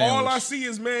mayonnaise said, all I sandwich. see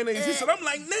is mayonnaise. He said, I'm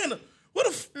like, Nana, what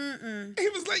the He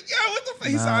was like, yo, what the fuck?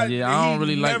 He Nah, said, yeah, I don't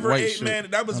really like never white ate shit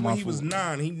mayonnaise. That was on when my he was food.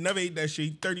 9. He never ate that shit.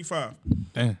 He 35.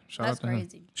 Damn, shout That's out to him.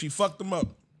 crazy. She fucked him up.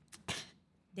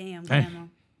 Damn, Hey. grandma.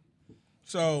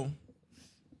 So,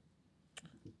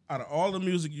 out of all the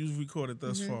music you've recorded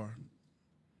thus Mm-hmm. far,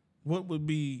 what would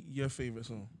be your favorite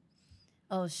song?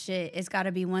 Oh shit, it's got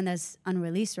to be one that's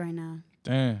unreleased right now.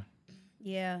 Damn.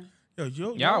 Yeah.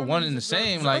 Y'all one in the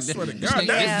same. Like swear to this, God,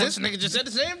 this nigga just said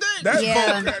the same thing. That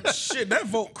Yeah. vote, that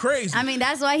vote crazy. I mean,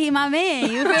 that's why he my man.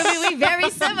 You feel me? We very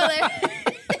similar.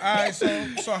 All right,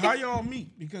 so how y'all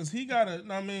meet? Because he he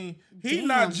Damn.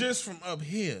 not just from up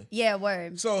here. Yeah,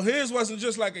 word. So his wasn't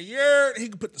just like a year. He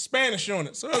could put the Spanish on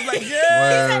it. So it was like,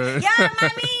 yeah. Word. Yeah,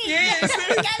 mami. Yeah,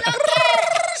 see? ¿Qué lo que?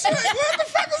 She's like, what the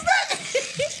fuck was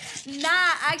that?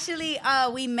 Nah, actually,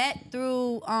 we met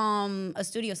through a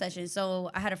studio session. So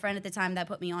I had a friend at the time that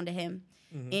put me onto him,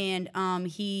 and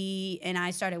he and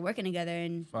I started working together.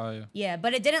 And Fire. yeah,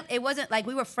 but it wasn't like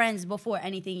we were friends before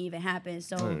anything even happened.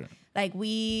 So Right. like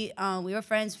we were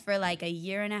friends for like a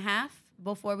year and a half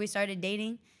before we started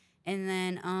dating, and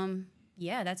then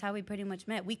yeah, that's how we pretty much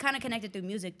met. We kind of connected through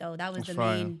music though. That was That's the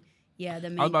fire. main. Yeah, the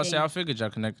main. I was about to thing. say I figured y'all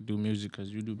connected through music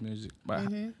because you do music, but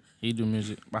he do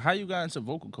music. But how you got into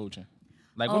vocal coaching?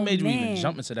 Like, what Oh, made you even man.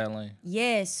 jump into that lane?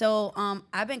 Yeah, so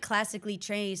I've been classically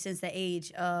trained since the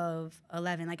age of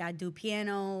 11. Like I do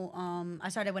piano. I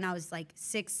started when I was like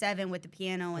 6, 7 with the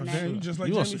piano, and Damn, you then just like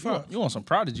you on Jamie some, Foxx. you on some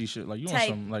prodigy shit? Like you on Type.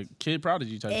 some like kid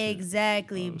prodigy type shit?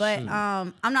 exactly. Oh, but shit.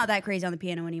 I'm not that crazy on the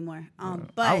piano anymore.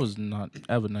 But I was not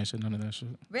ever nice at none of that shit.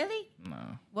 really. Nah.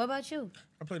 What about you?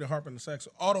 I played the harp and the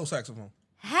auto saxophone.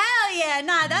 Hell yeah,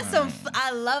 nah, that's some.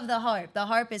 I love the harp. The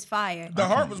harp is fire. The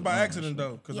harp was by accident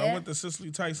though, because I Yeah. went to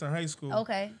Cicely Tyson High School.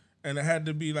 Okay. And it had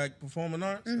to be like performing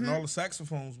arts, and all the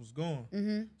saxophones was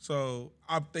gone. So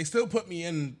they still put me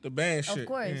in the band shit.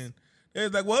 course. And it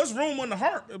was like, well, it's room on the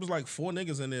harp. It was like 4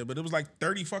 niggas in there, but it was like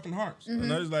 30 fucking harps.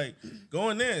 And I was like,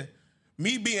 go in there.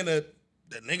 Me being the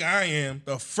nigga I am,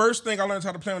 the first thing I learned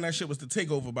how to play on that shit was The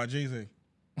Takeover by Jay-Z.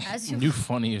 That's You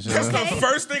funny as That's hell. the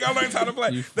first thing I learned how to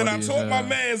play. You Then I funny as taught my hell.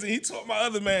 mans, and he taught my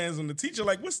other mans, and the teacher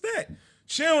like, what's that?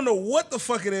 She don't know what the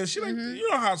fuck it is. She like, you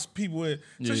know how people is.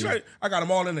 So she Yeah. like, I got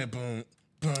them all in there. Boom,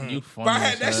 boom. You But I funny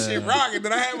had that as shit hell. rocking.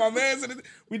 Then I had my mans in it.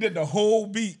 We did the whole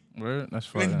beat. Word? That's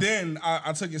fire. And then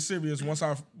I took it serious once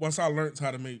I learned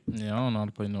how to make. Yeah, I don't know how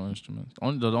to play no instruments.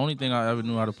 The only thing I ever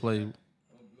knew how to play.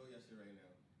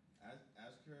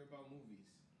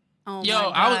 Oh Yo,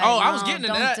 my I was God, getting into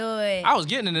don't that. Do it. I was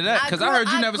getting into that because I heard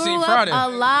you never grew seen up Friday.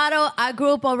 I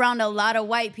grew up around a lot of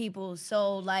white people,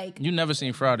 so like. You never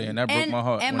seen Friday, and that broke my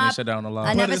heart when they said that on the I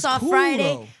live. never it's saw cool, Friday,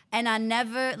 though. and I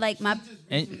never like my.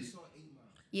 And,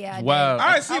 Yeah. I wow. All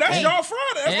right, see, that's Okay. y'all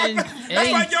Friday. That's, And- like, that's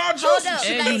and- like y'all Hold juicy up.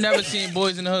 shit. and you never seen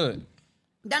Boys in the Hood.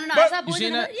 No. But I saw you Boys seen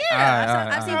in the that? Hood. Yeah,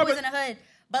 Alright, I've seen alright. Boys in the Hood.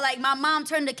 But like my mom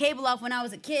turned the cable off when I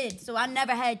was a kid, so I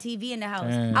never had TV in the house.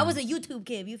 Damn. I was a YouTube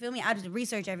kid. You feel me? I just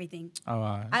research everything. Oh, all right.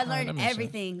 I All right, that learned makes sense.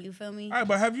 everything. You feel me? All right,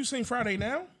 but have you seen Friday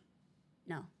now?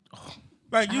 No.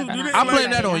 Like you didn't. I like,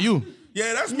 blame that on you.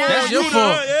 Yeah, that's Nah. more That's on your you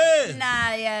fault. than her, yeah.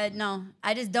 Nah, yeah, no.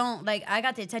 I just don't like. I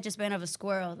got the attention span of a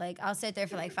squirrel. Like I'll sit there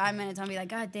for like 5 minutes. I'll be like,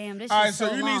 God damn, this All right, is so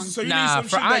so you long. need some Nah,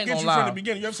 shit I that ain't gets you gonna from lie. the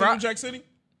beginning. You ever seen New Jack City?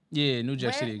 Yeah, New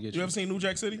Jack Where? City will get You you. ever seen New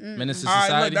Jack City? Menace to All right,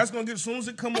 Society. look, that's gonna get as soon as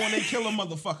it come on, they kill a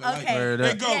motherfucker. Like, Okay. Word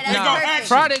they up. go, Yeah, they that's go perfect. action.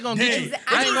 Friday gonna get Yeah. you.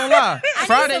 I ain't gonna lie. I need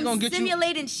Friday some gonna get you.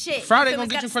 stimulating shit. Friday You feel gonna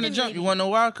me? get It's you from the gotta jump. You stimulate wanna know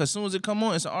why? Cause as soon as it come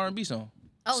on, it's an R&B song.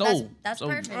 Oh, Soul. that's So,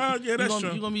 perfect. Yeah, You that's gonna,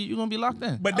 true. you gonna be locked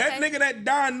in. But that Okay. nigga that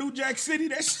died in New Jack City,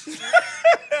 that shit,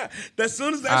 as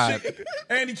soon as that Alright. shit,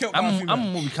 and he killed I'm my a female.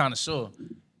 movie connoisseur.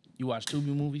 You watch Tubi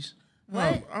movies?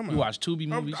 What? You watch Tubi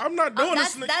movies? I'm not doing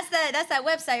That's this. that's that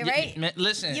website, right? Man,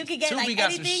 listen, You can get, Tubi like,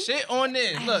 got anything? some shit on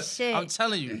there. Look, shit. I'm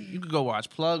telling you, you could go watch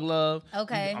Plug Love.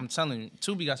 Okay. I'm telling you,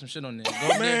 Tubi got some shit on there. Go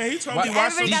Man, there. he told Wa- me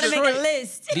watch some Everybody gotta shit. make a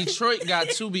list. Detroit got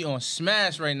Tubi on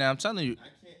Smash right now. I'm telling you. I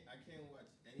can't watch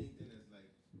anything that's like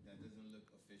that doesn't look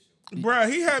official. Bruh,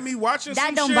 he had me watching That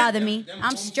some don't shit. bother me.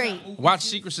 I'm straight. Watch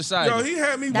Secret Society. Yo, he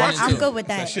had me That- watching. I'm good with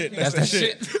that. That's that shit. That's that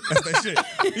shit. That's that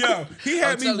shit. Yo, he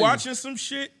had me telling you. watching some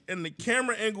shit, and the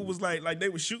camera angle was like they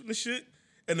were shooting the shit,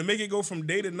 and to make it go from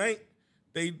day to night,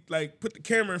 they like put the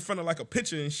camera in front of like a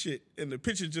picture and shit, and the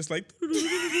picture just like.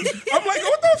 I'm like,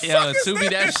 what the Yo, fuck is Tubi,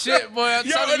 that shit, boy. I'm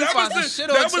Yo, telling you, you that find some was shit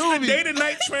the, on that was Tubi. the day to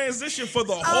night transition for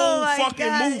the whole my fucking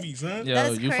God. movies, huh? Yo,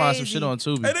 That's you find some crazy. shit on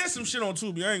Tubi. Hey, there's some shit on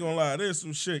Tubi. I ain't gonna lie. There's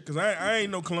some shit because I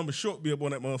ain't no Columbus Short be up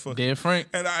on that motherfucker. Dead Frank.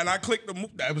 And I clicked the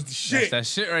that was the shit.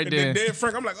 That's that shit right and there. then Dead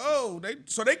Frank, I'm like, oh,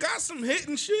 they got some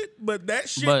hitting shit, but that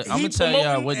shit. But I'm he gonna tell y'all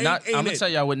promoting what ain't- not. ain't I'm gonna it. tell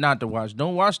y'all what not to watch.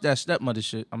 Don't watch that stepmother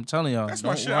shit. I'm telling y'all. That's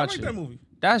don't my shit. I watch like it. that movie.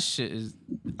 That shit is.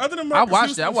 Other than I Marcus watched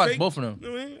Houston it. I watched fake- both of them. You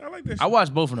know what I mean? I like that shit. I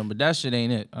watched both of them, but that shit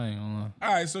ain't it. I ain't gonna lie.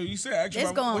 All right, so you said actually,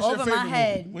 This going what's your over my favorite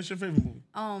head. Movie? What's your favorite movie?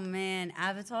 Oh man,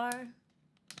 Avatar.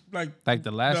 Like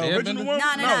the last the original Airbender? one?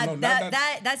 No, not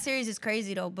that series is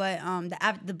crazy though. But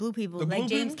the blue people, The like Blue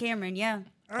James People? Cameron, yeah.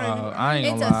 I ain't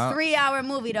It's gonna lie. a 3-hour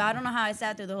movie though. I don't know how I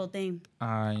sat through the whole thing.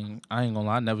 I ain't gonna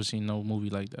lie. I never seen no movie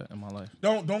like that in my life.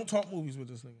 Don't talk movies with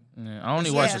this nigga. Yeah, I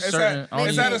only watch a It's certain. I only,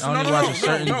 it's at I only watch a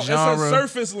certain It's a genre.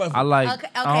 surface level. I like. Okay,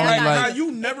 I okay, only I got Now like.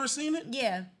 you never seen it.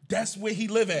 Yeah. That's where he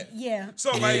live at. Yeah.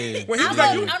 So like Yeah. when he I'm was like,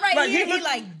 like- you, I'm right here, he look-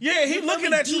 like, yeah, he you feel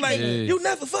looking me, at you deep like in it. you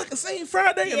never fucking seen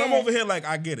Friday, and I'm Yeah. over here like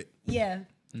I get it. Yeah.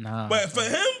 Nah. But for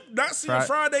him, not seeing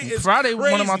Friday is Friday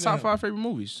one of my crazy to top him. 5 favorite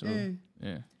movies. So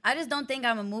yeah, I just don't think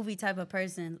I'm a movie type of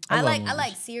person. I I love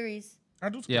like movies. series. I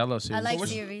do. yeah, I love series. I like which-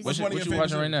 series. which one of What your you watching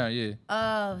favorite right now? Yeah.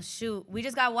 Oh shoot, we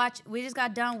just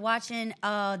got done watching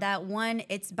that one.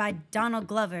 It's by Donald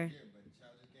Glover.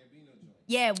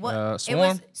 Yeah, what? It was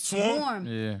Swarm? Swarm.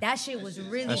 Yeah. That shit was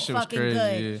really That shit was fucking crazy,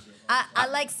 good. yeah. I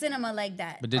like cinema like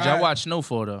that. But did y'all Alright. watch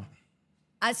Snowfall though?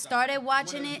 I started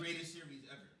watching it. Greatest series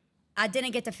ever. I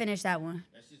didn't get to finish that one.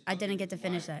 I didn't get to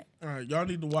finish that. All right, y'all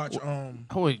need to watch. Oh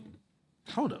wait,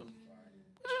 hold up.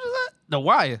 What was that? The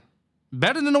Wire.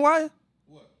 Better than The Wire?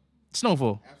 What?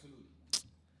 Snowfall. Absolutely.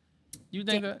 You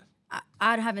think that?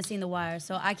 I haven't seen The Wire,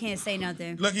 so I can't say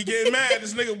nothing. look, he getting mad.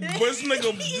 This nigga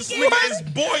is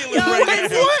boiling right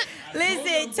now.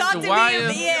 Listen, talk The to Wire.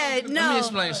 me. Yeah, no. Let me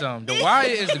explain something. The Wire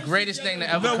is the greatest thing to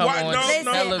ever The come Wire- on no, Listen,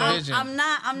 television.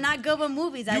 I'm not good with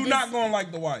movies. I You're just, not gonna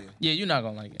like The Wire Yeah, you're not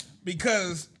gonna like it.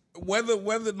 because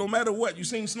whether no matter what, you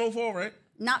seen Snowfall, right?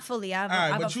 not fully. I've All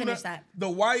right, I've but you finished not, that. The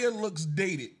Wire looks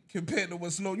dated compared to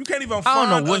what Snow. You can't even. I Find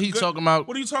don't know what a he good- talking about.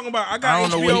 What are you talking about? I got I don't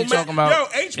know HBO what he Max. talking about.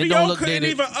 Yo, It don't HBO look couldn't dated.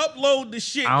 even upload the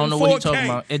shit. I don't know in what he 4K. talking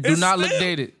about. It do It's not look still-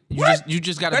 dated. What? You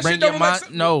just gotta That bring shit your don't mind.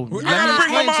 make No, sense. let I gotta me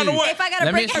bring my explain mind to to you. what? If I gotta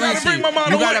Let me break your explain mind- to you. bring my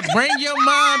mind You to gotta what? bring your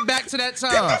mind back to that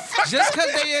time. Just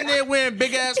because they in there wearing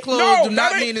big ass clothes No, do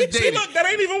not that mean ain't- it's see, dated. look, that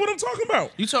ain't even what I'm talking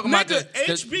about. You talking about Nigga,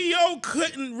 the- HBO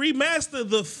couldn't remaster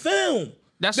the film.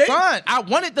 That's They- fine. I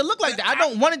want it to look like that. I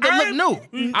don't want it to look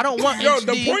new. I don't want Yo, HD.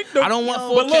 the point- I don't want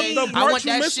but look, 4K. the I part want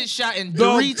you that missing- shit shot in The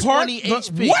 320 part-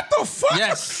 HP. What the fuck?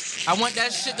 Yes. I want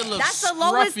that shit to look That's the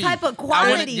lowest scruffy. type of I want it,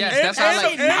 quality. yes, And- that's how I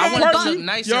like. and I the want it to part look you-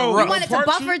 nice yo, and You rough. want it to part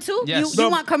buffer you- too? Yes. You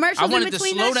want I commercials in wanted to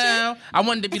between slow that down. I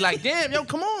wanted to be like, damn, yo,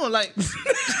 come on, like.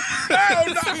 Hell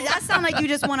no. shit? That sound like you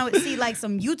just want to see like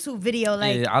some YouTube video.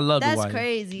 Like, Yeah, I love that's The Wire.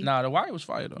 crazy. Nah, The Wire was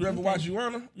fire though. You ever watch Your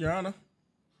Honor? Your Honor?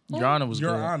 Your Honor was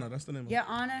Your good. Honor. That's the name of it. Your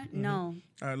Honor, no.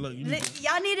 All right, look.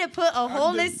 Y'all need to put a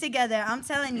whole do. list together. I'm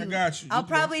telling you. I got you. I'll You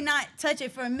do. probably not touch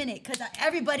it for a minute because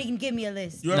everybody can give me a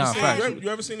list. You ever, Nah, seen, facts. you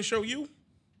ever seen the show You?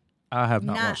 I have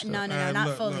not watched No, that. no, All right, not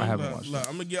look, fully. look, I haven't look, watched look,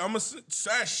 I'm gonna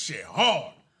that shit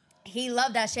hard. He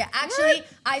loved that shit. Actually,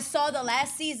 I saw the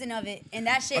last season of it, and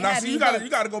that shit But now, had see, me you gotta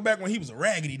hooked. go back when he was a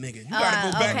raggedy nigga. You gotta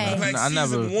go back okay. to like I never-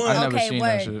 season 1. I never Okay, seen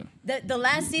that word. shit. The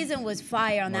last season was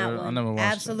fire on that Word, one. I never watched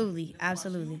that. Absolutely,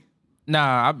 absolutely.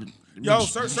 Nah, I've been. Yo, you-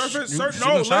 Surface, you no, been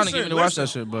listen, trying to get me to watch listen. that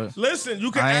shit, but Listen,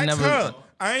 you can I ain't ask never- her.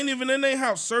 I ain't even in their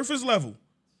house. Surface level.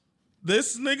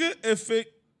 This nigga,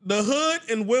 the Hood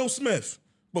and Will Smith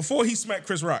before he smacked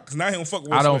Chris Rock, because now he don't fuck with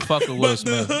Will I don't Smith. fuck with Will But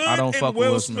Smith. The Hood I don't and fuck with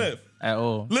Will Smith at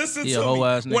all. Listen He a to whole me.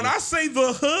 ass nigga. When I say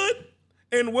the Hood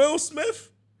and Will Smith,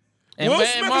 and, Will and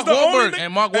Smith Mark is the only Wahlberg nigga,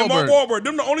 and Mark Wahlberg. Wahlberg.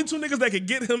 Them the only two niggas that could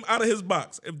get him out of his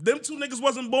box. If them two niggas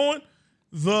wasn't born,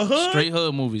 the Hood. Straight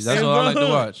hood movies. That's And all I the like to Hood.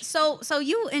 watch. So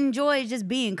you enjoy just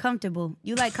being comfortable.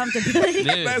 You like comfortability.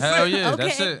 Yeah, That's hell it. yeah, Okay.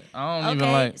 that's it. I don't even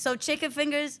Okay, like. so chicken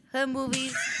fingers, hood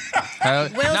movies. Hell,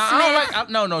 Will nah, I Smith.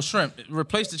 don't like. No, shrimp.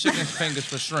 Replace the chicken fingers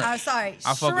for shrimp. I'm sorry,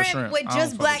 I fuck with shrimp. with I don't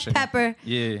just fuck black with chicken. pepper,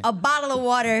 Yeah. a bottle of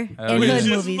water, Hell and yeah. hood Just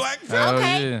movies. black Hell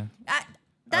Okay, yeah. that's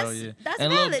Hell yeah. that's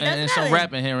and valid. Little, That's and valid. some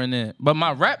rapping here and there. But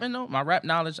my rapping though, my rap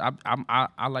knowledge,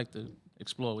 I like to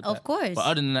explore with that. Of course. But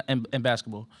other than that, and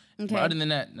basketball. Okay. But other than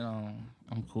that, no,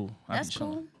 I'm cool. I be That's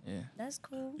chilling. cool. Yeah. That's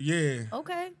cool. Yeah.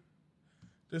 Okay.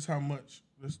 This how much.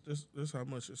 This how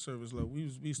much at service level. We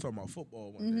was talking about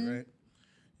football one Mm-hmm. day, right?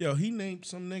 Yo, he named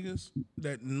some niggas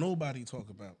that nobody talk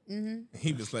about. Mm-hmm. And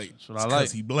he was like, what it's I like.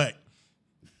 because he black.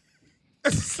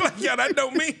 It's like, yo, that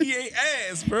don't mean he ain't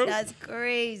ass, bro. That's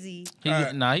crazy. He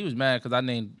was mad because I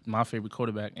named my favorite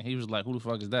quarterback, and he was like, "Who the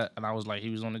fuck is that?" And I was like,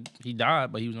 he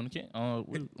died, but he was on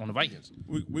the Vikings."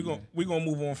 we gonna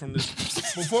move on from this.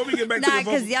 Before we get back to Nah, the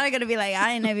because vote, y'all are gonna be like,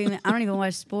 I don't even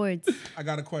watch sports. I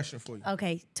got a question for you.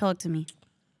 Okay, talk to me.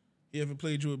 You ever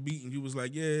played you a beat and you was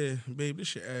like, yeah, babe, this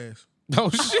shit ass. Oh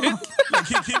shit! Like,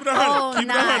 keep it 100. Oh, keep it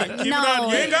nah, 100. Keep no. it 100.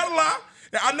 You ain't gotta lie.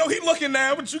 I know he looking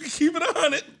now, but you can keep it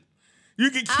 100. You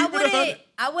can keep it 100.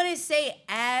 I wouldn't say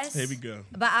ass. Here we go.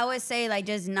 But I would say like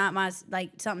just not my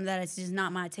something that is just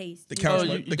not my taste. The couch,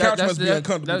 the couch must be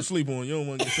uncomfortable to sleep on. You don't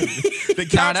want to get sleepy. The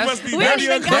couch must be we don't very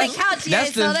even got a uncomfortable. couch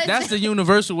yet. That's the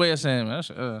universal way of saying that's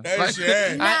That shit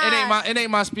ass. it ain't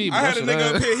my speed. I had a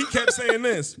nigga up here. He kept saying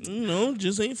this.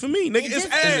 Just ain't for me. Nigga, it's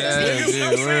ass.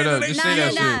 Nigga, word up. Just say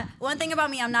that shit. One thing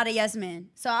about me, I'm not a yes man.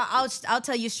 So I'll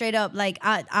tell you straight up, like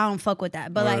I don't fuck with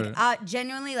that. But like I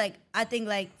genuinely like I think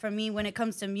like for me when it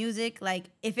comes to music, like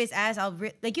if it's ass,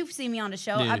 like you've seen me on the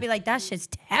show, I'd be like that shit's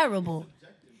terrible.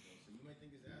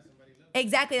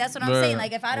 Exactly, that's what I'm saying.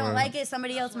 Like if I don't like it,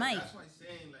 somebody else might. That's why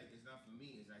saying like it's not for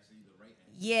me is actually the right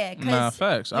answer. Yeah, cause Nah,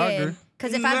 facts. I agree.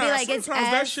 Because if I be like it's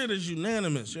sometimes that ass, shit is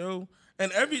unanimous, yo.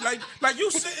 And every like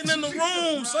you sitting in the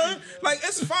room, son. Like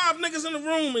it's 5 niggas in the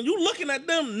room, and you looking at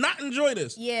them not enjoy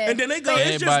this. Yeah. And then they go,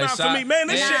 it's just not for me, man.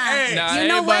 This shit ass. Nah, you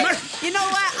know what? everybody- You know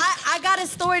what? I got a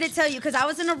story to tell you because I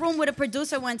was in a room with a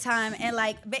producer one time and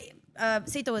like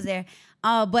Sito was there.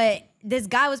 But this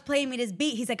guy was playing me this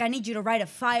beat. He's like, I need you to write a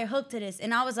fire hook to this.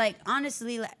 And I was like,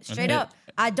 honestly, like, straight up,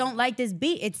 I don't like this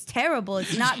beat. It's terrible.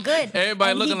 It's not good.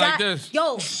 Everybody And looking he like got- this.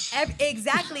 Yo,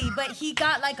 exactly. But he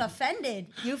got like offended.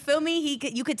 You feel me?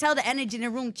 You could tell the energy in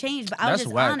the room changed. But I was That's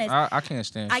just whack. honest. I can't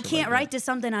stand. I shit can't like write to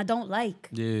something I don't like.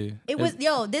 that. Yeah. It was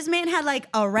this man had like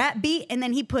a rap beat and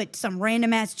then he put some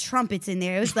random ass trumpets in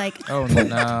there. It was like Oh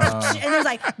nah. and it was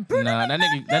like Nah, that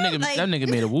nigga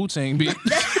made a Wu-Tang beat.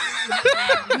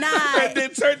 nah. And then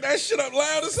turn that shit up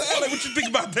loud as hell. Like, what you think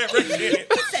about that right there?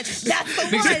 He said, that's the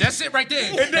Nigga one. said, that's it right there.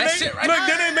 And then That's they, it right look, there.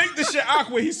 then they make the shit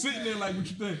awkward. He's sitting there like, what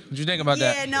you think? What you think about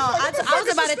Yeah, that? no. I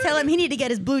was about to tell him he need to get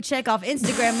his blue check off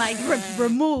Instagram like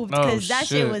removed because that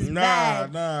shit was bad.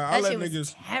 Nah. That I let shit was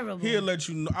niggas. terrible. He'll let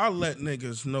you know. I'll let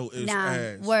niggas know it's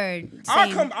ass. Word.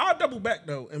 Same. I'll double back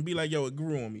though and be like, yo, it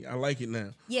grew on me. I like it now.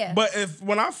 Yeah. But if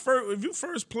you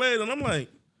first played and I'm like,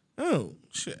 oh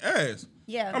shit, ass.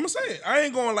 Yeah. I'm gonna say it. I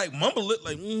ain't gonna like mumble it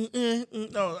like,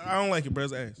 no, I don't like it, bro.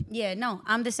 It's ass. Yeah, no,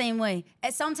 I'm the same way.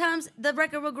 And sometimes the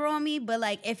record will grow on me, but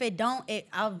like if it don't,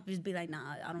 I'll just be like, nah,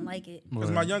 I don't like it.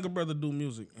 Cause my younger brother do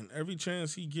music, and every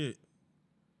chance he get,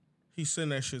 he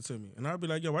send that shit to me, and I'll be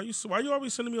like, yo, why you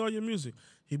always sending me all your music?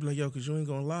 He be like, yo, cause you ain't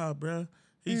gonna lie, bro.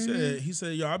 He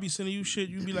said, yo, I'll be sending you shit.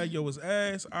 You be like, yo, it's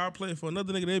ass. I'll play it for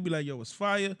another nigga. They be like, yo, it's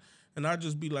fire. And I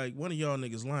just be like, one of y'all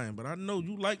niggas lying, but I know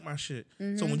you like my shit.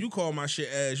 So when you call my shit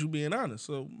ass, you being honest.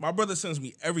 So my brother sends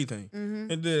me everything.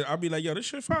 And then I'll be like, yo, this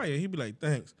shit fire. He be like,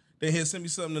 thanks. Then he'll send me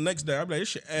something the next day. I'll be like, this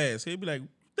shit ass. He'll be like,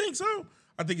 think so?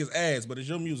 I think it's ass, but it's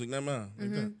your music, not mine.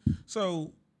 Like that.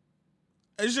 So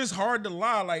it's just hard to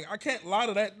lie. Like, I can't lie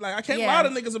to that. Like, I can't lie to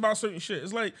niggas about certain shit.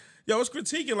 It's like, yo, it's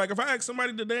critiquing. Like, if I ask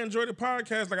somebody, did they enjoy the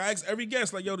podcast? Like, I ask every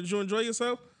guest, like, yo, did you enjoy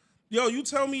yourself? Yo, you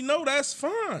tell me no, that's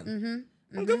fine.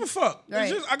 I don't give a fuck. Right.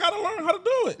 It's just, I gotta learn how to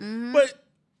do it. But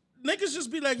niggas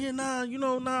just be like, yeah, nah,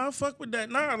 I fuck with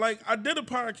that. Nah, like, I did a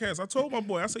podcast. I told my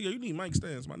boy, I said, yo, you need mic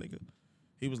stands, my nigga.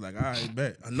 He was like, all right,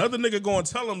 bet. Another nigga go and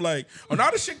tell him, like, oh, now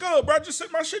this shit good, bro. Just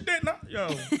sit my shit there. Nah,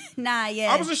 yo. Nah,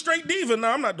 yeah. I was a straight diva.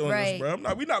 Nah, I'm not doing Right. this,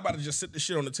 bro. We not about to just sit this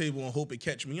shit on the table and hope it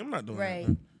catch me. I'm not doing that, Right.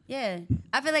 man. Yeah.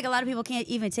 I feel like a lot of people can't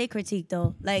even take critique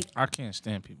though. Like, I can't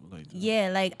stand people like that. yeah,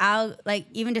 like I'll like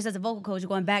even just as a vocal coach,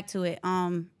 going back to it,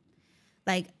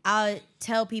 like I'll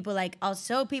tell people like I'll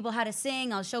show people how to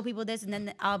sing, I'll show people this, and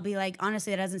then I'll be like,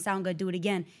 honestly, that doesn't sound good, do it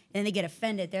again. And then they get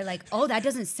offended. They're like, oh, that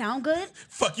doesn't sound good?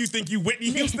 Fuck you think you Whitney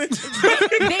Houston?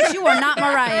 Bitch, you are not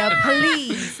Mariah,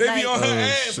 please. They Like, be on her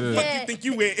ass. shit. Fuck yeah. you think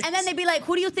you is? And then they be like,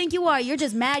 who do you think you are? You're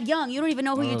just mad young. You don't even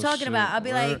know who you're talking shit. about. I'll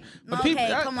be like, Word. But okay,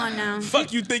 people- come on now.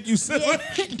 Fuck you think you silly?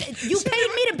 Yeah. You paid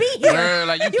me to be here. Word,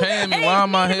 like, you paying me. paid Why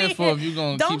am I me to here be for if you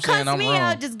gonna Don't keep saying cuss I'm me wrong?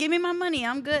 out. Just give me my money.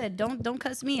 I'm good. Don't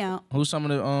cuss me out. Who's some of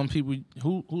the people?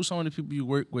 Who's some of the people you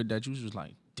work with that you was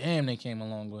like, damn, they came a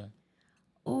long way?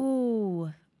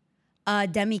 Ooh,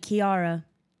 Demi Kiara.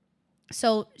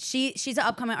 So she's an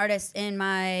upcoming artist in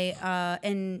my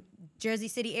in Jersey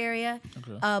City area.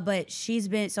 Okay. But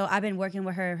I've been working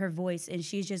with her voice, and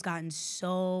she's just gotten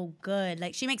so good.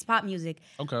 Like, she makes pop music.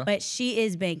 Okay. But she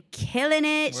has been killing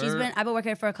it. Word. I've been working with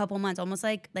her for a couple months, almost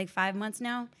like 5 months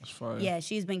now. That's fire. Yeah,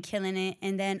 she's been killing it.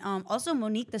 And then also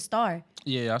Monique the Star.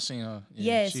 Yeah, I seen her.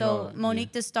 Yeah, she so hard.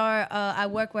 Monique the Star, I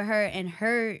work with her, and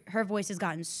her voice has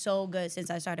gotten so good since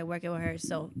I started working with her.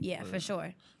 So yeah, for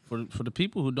sure. For the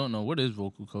people who don't know, what is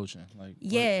vocal coaching? Like,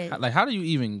 Yeah. how do you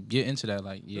even get into that?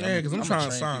 Like, Yeah, because I'm trying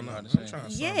to sign up. I'm trying to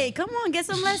sign Yeah, come on, get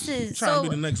some lessons. trying to So be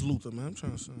the next Luther, man. I'm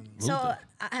trying to sign up. so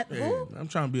Yeah, who? I'm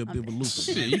trying to be up there with Luther.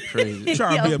 Shit, you crazy. I'm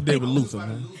trying to be Yo, up there with Luther,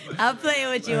 man. I'm playing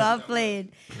with you. I'm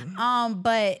playing.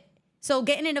 But so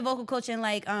getting into vocal coaching,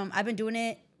 like I've been doing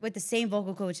it with the same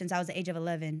vocal coach since I was the age of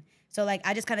 11. So like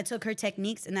I just kind of took her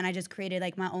techniques and then I just created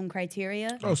like my own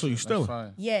criteria. Oh, so you still?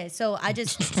 Fine. Yeah, so I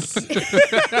just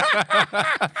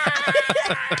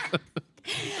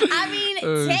I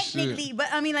mean, technically, but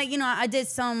I mean, like, you know, I did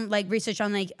some like research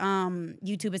on like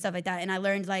YouTube and stuff like that, and I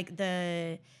learned like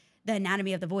the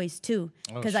anatomy of the voice too,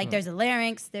 because like there's the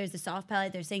larynx, there's the soft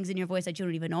palate, there's things in your voice that you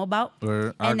don't even know about,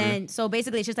 and then so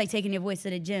basically it's just like taking your voice to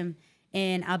the gym.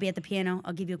 And I'll be at the piano.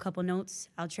 I'll give you a couple notes.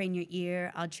 I'll train your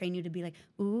ear. I'll train you to be like,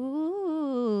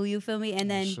 ooh, you feel me? And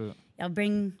then I'll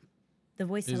bring the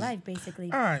voice to life,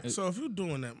 basically. All right, so if you're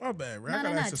doing that, my bad, right?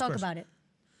 No. Talk about it.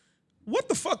 What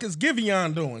the fuck is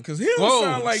Giveon doing? Because he don't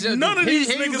sound like none of these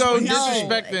niggas go when he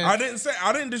disrespecting. sing.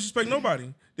 I didn't disrespect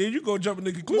nobody. Then you go jumping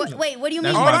to conclusion. Wait, what do you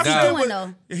mean? That's What's my he guy. doing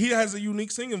though? He has a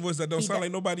unique singing voice that don't sound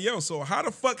like nobody else. So how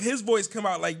the fuck his voice come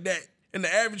out like that? And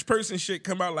the average person shit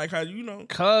come out like how you know.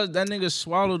 Cause that nigga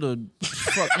swallowed a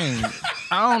fucking.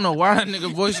 I don't know why that nigga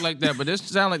voice like that, but it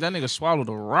sound like that nigga swallowed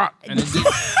a rock, and it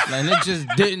just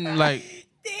didn't like.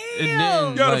 It didn't.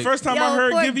 Yo, like, the first time Yo, I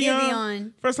heard poor Giveon,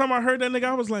 Giveon. first time I heard that nigga,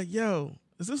 I was like, yo,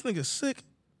 is this nigga sick?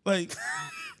 Like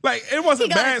it wasn't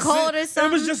He got a bad. cold or sick. It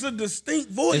something? was just a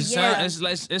distinct voice.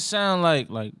 it sound like.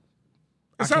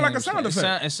 It sound like a sound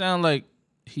effect. It sound like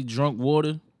he drunk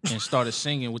water and started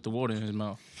singing with the water in his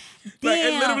mouth. Like it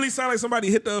Damn. literally sounded like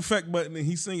somebody hit the effect button and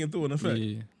he's singing through an effect.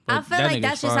 Yeah, I but feel that like nigga's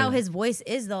that's just how fire. his voice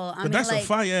is, though. I But mean, that's like, a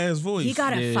fire ass voice. he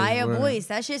got a Yeah, fire word. voice.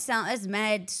 That shit that's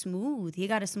mad smooth. He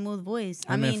got a smooth voice.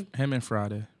 I mean, him and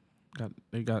Friday,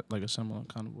 they got like a similar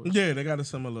kind of voice. Yeah, they got a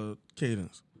similar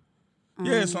cadence.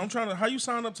 Yeah, so I'm trying to. How you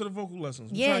sign up to the vocal lessons?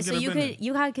 I'm yeah. trying to So get you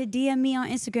up in could DM me on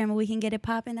Instagram and we can get it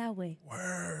popping that way.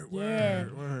 there.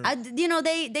 Yeah, you know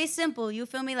they simple. You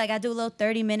feel me? Like I do a little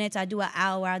 30 minutes. I do an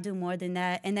hour. I do more than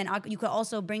that, and then you could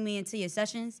also bring me into your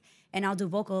sessions, and I'll do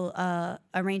vocal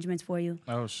arrangements for you.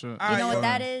 Oh shit! You know what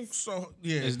that is? So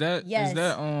yeah,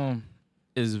 Yes.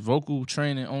 Is vocal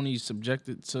training only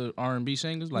subjected to R&B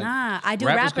singers? Like Nah, I do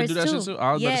rappers rappers can do that too. shit too?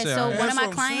 I was about Yeah, to say, so alright. one of my That's what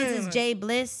I'm clients saying. is Jay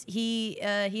Bliss.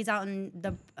 He's out in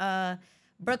the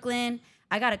Brooklyn.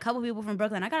 I got a couple people from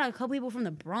Brooklyn. I got a couple people from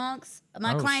the Bronx.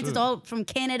 My Oh, clients shit. is all from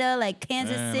Canada, like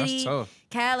Kansas Man, that's City, tough.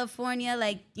 California.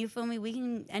 Like, you feel me? We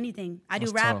can anything. I do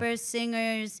That's tough. rappers,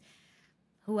 singers,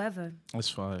 whoever. That's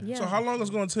fine. Yeah. So how long is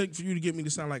it gonna take for you to get me to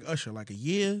sound like Usher? Like a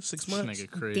year, 6 This months? nigga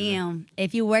crazy. Damn.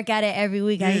 If you work at it every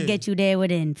week, I Yeah. can get you there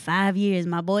within 5 years,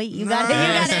 my boy. You Nah, gotta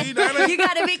see, that ain't- you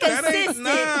gotta be That ain't, consistent.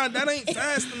 that ain't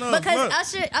fast enough.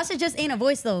 Because Look. Usher just ain't a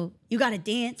voice though. You gotta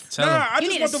dance. Tell Nah, him. I You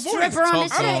just need want a the voice. stripper on Talk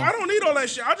this to him. shit. I don't need all that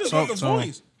shit. I just want the Talk to him.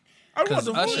 voice. I want Cause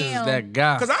the Usher's voice. Damn. that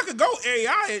guy. Because I could go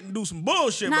AI it and do some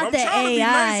bullshit, Not but I'm the trying to be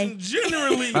AI. nice and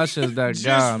generally Usher's that just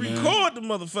guy, man. record the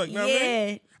motherfucker. You know what I mean?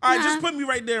 Yeah. All right, Nah. just put me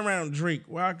right there around Drake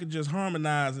where I could just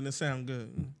harmonize and it sound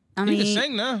good. I He mean, can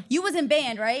sing now. you was in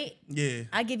band, right? Yeah.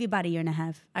 I give you about a year and a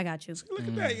half. I got you. Look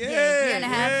at that. Yeah. year and a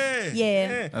half.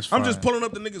 Yeah. That's I'm just fine. pulling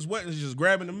up the niggas' weapons, just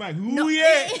grabbing the mic. Ooh, No.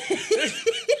 yeah.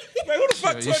 Like, who the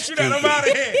fuck Yo, you taught you that? I'm out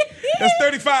of here. That's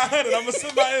 3,500. I'm going to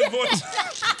send my invoice.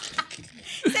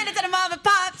 Send it to the mom and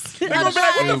pops. They gonna be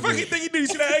like, what the fuck you think you do? You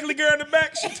see that ugly girl in the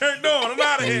back? She turned on. I'm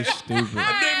out of here. Stupid.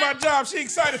 I did my job. She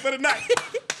excited for the night.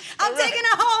 I'm taking it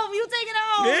home. You taking it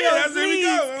home. Yeah, Yo, that's it. We please.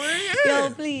 go. I mean, yeah.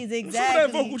 Yo, please, Some of that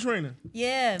exactly. vocal training.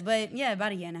 Yeah, but yeah,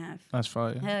 about a year and a half. That's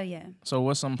fire. Hell yeah. So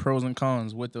what's some pros and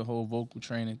cons with the whole vocal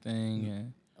training thing?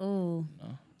 And Ooh.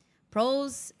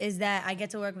 Pros is that I get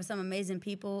to work with some amazing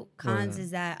people. Cons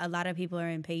is that a lot of people are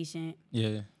impatient.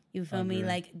 yeah, You feel me? agree.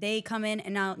 Like they come in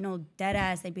and now, no, dead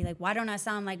ass. They'd be like, "Why don't I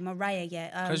sound like Mariah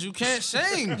yet?" cause you can't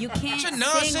sing. You can't Get your sing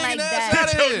non-singing like ass that.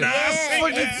 out of here. Yeah, Fuck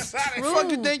you- it's Fuck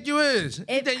you true. think you is? You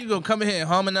If- think you gonna come in here and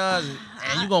harmonize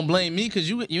and you gonna blame me cause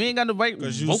you ain't got the right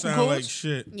Because you vocal sound cords? like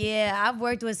shit. Yeah, I've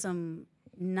worked with some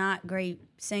not great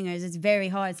singers. It's very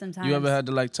hard sometimes. You ever had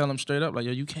to like tell them straight up like,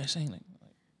 yo, you can't sing. Like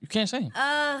you can't sing.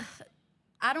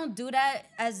 I don't do that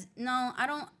I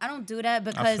don't do that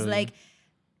because feel you. like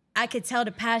I could tell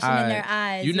the passion in their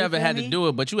eyes. You never feel had me? to do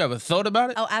it, but you ever thought about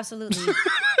it? Oh, absolutely.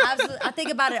 Absolutely. I think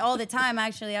about it all the time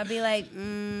actually. I'll be like,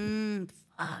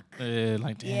 fuck. Yeah,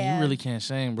 like damn, Yeah. you really can't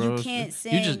sing, bro. You can't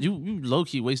You just sing. you low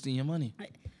key wasting your money.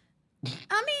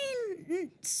 I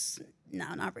mean,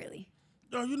 no, not really.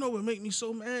 Yo, you know what make me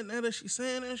so mad now that she's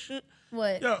saying that shit?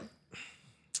 What? Yo,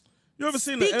 you ever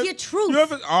seen Speak the your truth. You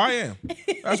ever? Oh, I am.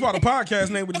 That's why the podcast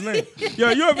name with his name. Yo,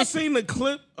 you ever seen the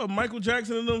clip of Michael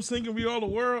Jackson and them singing "We All the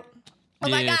World"? Oh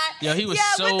my God. Yo, he was Yeah,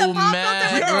 so with the pop mad,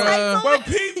 filter with the bro. lights on. But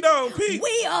Pete, though, Pete.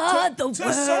 We are the world.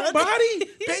 To somebody,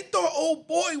 they thought old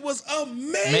boy was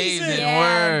amazing. Amazing Yeah.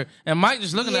 word. And Mike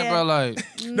just looking at Yeah. bro like,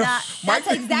 Nah, Mike-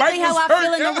 that's exactly Mike how was I hurt,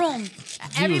 feel in the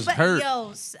yeah. room. was hurt.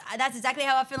 Yo, that's exactly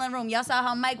how I feel in the room. Y'all saw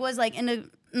how Mike was like in the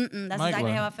That's Mike exactly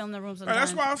was. how I feel in the room Like, sometimes.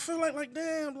 that's why I feel like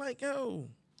damn, like yo.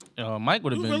 Mike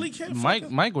would have You been. really can't Mike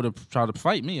fucking- Mike would have tried to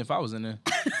fight me if I was in there.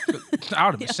 I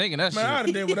would have been singing that Man, I'd have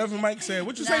shit. did whatever Mike said.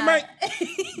 What you say, Nah. Mike?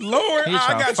 Lord, He I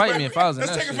tried to got you. fight me if I was in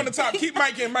Let's that take it from the shit. top. Keep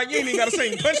Mike in. Mike, you ain't even got to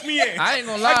sing. Punch me in. I ain't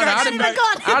gonna lie. got I'd you, have Mike. been in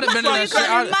that You call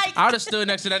him shit. Mike. I'd have stood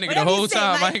next to that nigga the Whatever you whole say,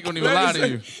 time. I Mike. ain't gonna even Let me lie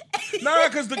to you. Nah,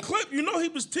 because the clip, you know, he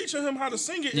was teaching him how to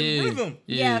sing it in Yeah. rhythm.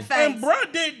 Yeah, Yeah. facts. And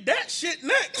bruh did that shit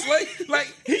next.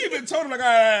 Like he even told him, like, all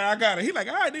right, I got it. He like,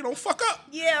 all right, they don't fuck up.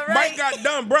 Yeah, right. Mike got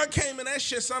done. Bruh came in, that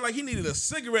shit sounded like he needed a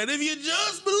cigarette. If you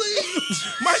just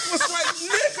believe. Mike was like,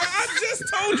 nigga, I just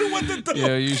told you what to do.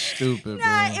 Yeah, you stupid,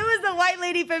 Nah, bro. it was the white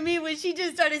lady for me when she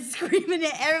just started screaming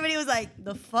and everybody was like,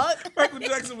 the fuck? Michael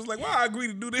Jackson was like, well, I agree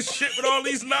to do this shit with all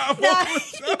these non Nah,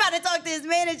 he about to talk to his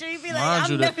manager. He'd be like,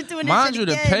 I'm never doing this mind shit you,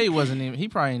 the again. pay wasn't even. He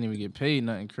probably didn't even get paid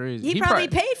nothing crazy. He probably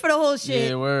paid for the whole shit.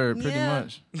 Yeah, word, pretty Yeah.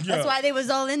 much. That's Yeah. why they was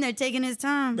all in there taking his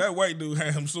time. That white dude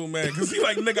had him so mad because he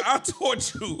like, nigga, I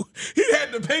taught you. He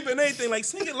had the paper and everything, like,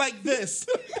 sing it like this.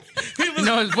 He was You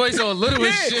know his voice all little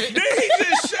as yeah, shit. then he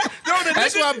just shut. Yo, the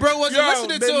That's nigga, why bro wasn't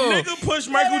listening the to him. nigga pushed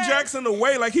Michael Jackson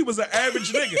away like he was an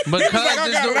average nigga. He was Because like,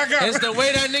 I got it's it. the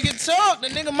way that nigga talk. The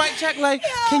nigga Mike Jack like,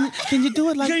 can you do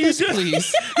it like Can you this, just-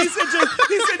 please?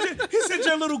 he said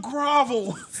your little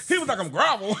grovel. He was like, I'm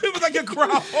grovel. He was like, your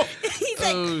grovel. He's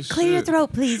like, Oh, clear your shit.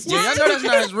 throat, please. Yeah, y'all know that's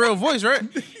not his real voice, right?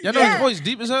 Y'all know Yeah. his voice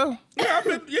deep as hell.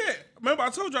 Yeah. Remember I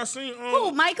told you I seen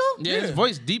Who, Michael? Yeah, his Yeah.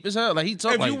 voice deep as hell. Like he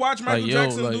talk if like you watch Michael like, yo,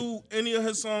 Jackson like, do any of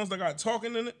his songs that got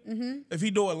talking in it, if he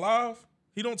do it live,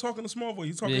 he don't talk in a small voice.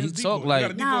 He talk Yeah, in he his deep talk voice. like- He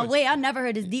got a deep Nah, voice. wait, I never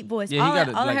heard his deep voice. yeah, he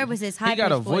got all I like, heard was his high he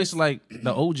got a pitched voice like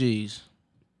the OGs.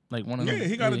 Like one of them. Yeah,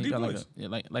 he got a deep like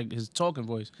voice. like his talking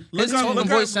voice. Look His up- talking look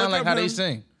voice up- sound look like up how they him.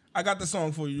 sing. I got the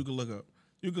song for you. You can look up.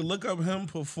 You can look up him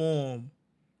perform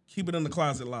 "Keep It in the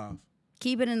Closet" live.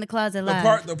 Keep it in the closet The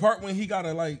live. the part when he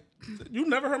gotta like. You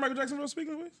never heard Michael Jackson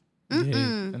speaking voice? Yeah,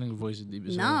 that nigga voice is deep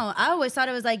as hell. No, I always thought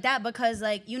it was like that because,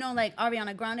 like, you know, like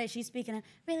Ariana Grande, she's speaking a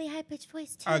really high pitched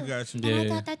voice too. I got you. And I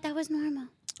Yeah. thought that was normal.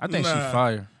 I think she Nah.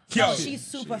 fire. Yo, Oh, she's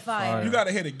super fire. you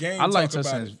gotta hear the game. I liked talk her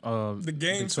about since it. The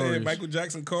game said Victorious. Michael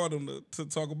Jackson called him to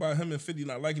talk about him and 50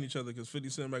 not liking each other because 50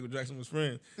 said Michael Jackson was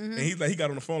friends. Mm-hmm. And he's like, he got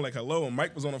on the phone like, hello. And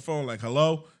Mike was on the phone like,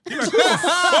 hello. He like, who the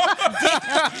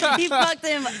fuck? He fucked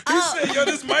him He up. said, yo,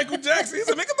 this Michael Jackson. He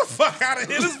said, man, get the fuck out of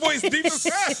here. This voice deep as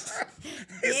hell.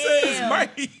 He said, it's Damn.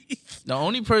 Mike. The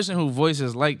only person who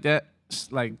voices like that,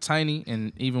 like tiny,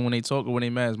 and even when they talk or when they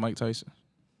mad, is Mike Tyson.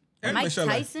 Mike Michelle,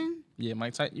 like, Tyson? Yeah,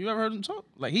 Mike Tyson. You ever heard him talk?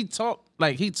 Like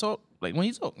when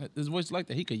he talk, his voice like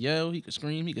that. He could yell, he could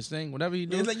scream, he could sing, whatever he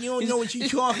do. He's like, you don't know what you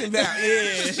talking about.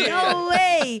 Yeah. No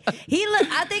way.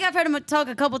 I think I've heard him talk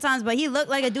a couple times, but he looked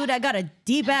like a dude that got a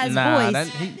deep ass Nah, voice.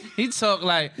 he talk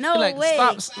like No he like way.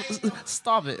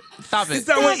 Stop it. He said,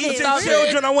 I want to eat your Stop it.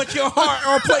 children. I want your heart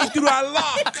on place through our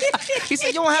law. He said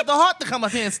you don't have the heart to come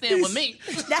up here and stand with me.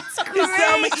 That's He said,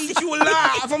 I'm going to crazy. eat you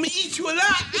alive. I'm going to eat you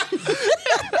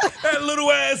alive. That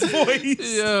little ass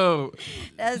voice. Yo,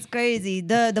 That's crazy.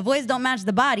 The voice don't match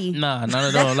the body. nah,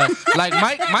 not at all. Like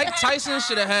Mike Tyson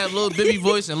should have had Lil Bibby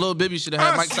voice, and Lil Bibby should have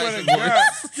had I Mike swear Tyson to God.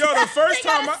 voice. Yo, the first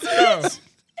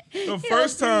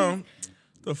time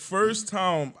Yo, the first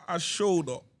time I showed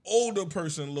an older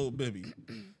person Lil Bibby,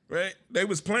 right? They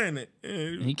was playing it.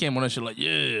 And- He came on that shit like,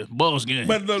 yeah, balls game.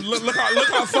 But look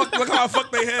how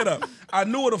fucked they head up. I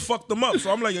knew it to fuck them up.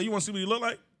 So I'm like, yo, you want to see what he look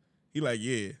like? He like,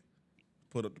 yeah.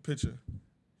 Put up the picture.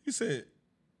 He said,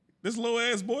 this little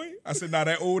ass boy? I said, nah,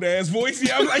 that old ass voice.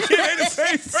 Yeah, I'm like, yeah, they the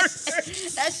same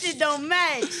person. That shit don't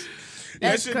match. That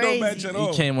That's shit crazy. don't match at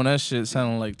all. He came on that shit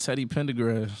sounding like Teddy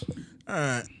Pendergrass. All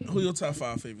right, who your top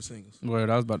 5 favorite singers? Word,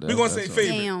 I was about to. We're ask gonna that, say so.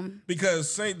 favorite Damn.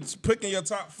 because picking your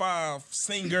top 5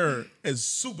 singer is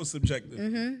super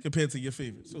subjective compared to your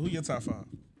favorite. So who your top 5?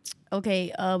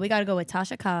 Okay, we gotta go with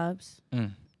Tasha Cobbs.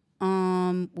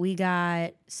 We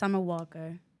got Summer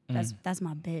Walker. That's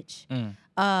my bitch. I'm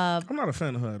not a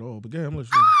fan of her at all, but yeah, I'm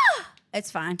listening. It's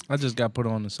fine. I just got put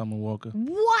on to Summer Walker.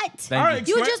 What? Thank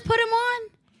you. You just put him on?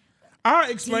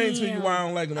 I'll explain to you Damn. why I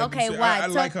don't like him. Like Okay, you said. why? I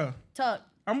like her. Talk.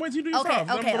 I'm waiting to do your Okay, 5.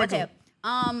 Let me okay, go back okay. up.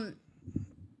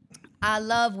 I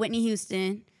love Whitney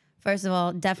Houston. First of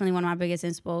all, definitely one of my biggest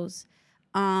inspos.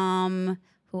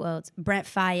 Who else? Brent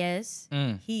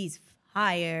Faiyaz. He's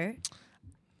fire.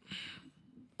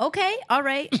 Okay, all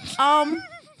right. Who I'm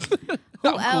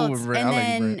cool else? with Brent. And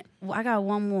I like then I got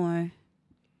one more.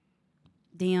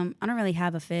 Damn, I don't really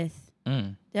have a fifth.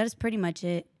 That is pretty much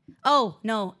it. Oh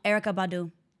no, Erykah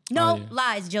Badu. No Oh, yeah.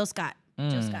 lies, Jill Scott.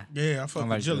 Jill Scott. Yeah, I fuck I with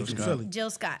like Jill Jill from Scott. Philly. Jill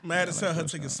Scott. Mad as hell, her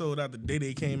tickets sold out the day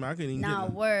they came out. I couldn't even Nah, get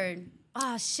them. word.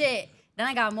 Oh shit. Then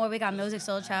I got more. We got Music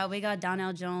Soul Child. We got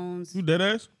Donnell Jones. You dead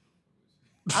ass?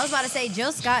 I was about to say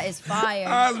Jill Scott is fire.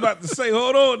 I was about to say,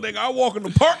 hold on, nigga. I walk in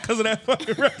the park because of that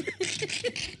fucking record.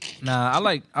 Nah, I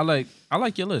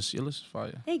like your list. Your list is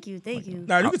fire. Thank you.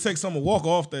 Now you can take Summer Walker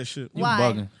off that shit. You Why?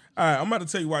 bugging. All right, I'm about to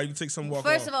tell you why you can take Summer Walker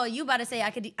First off. of all, you about to say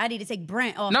I need to take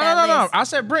Brent off No. that list. I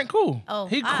said Brent cool. Oh,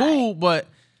 he all cool, but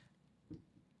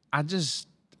he's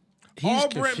all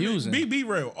confusing. Brent, be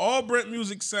real. All Brent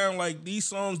music sound like these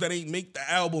songs that ain't make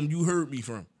the album you heard me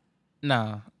from.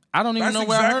 Nah, I don't even That's know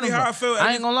where I heard exactly him how from. I feel.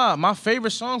 I ain't gonna lie. My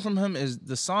favorite song from him is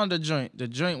the Sonda joint. The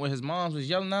joint where his mom was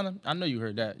yelling at him. I know you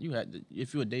heard that. You had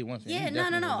if you a day one fan. Yeah, you no.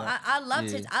 definitely heard that. I loved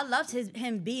Yeah. I loved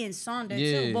him being Sonder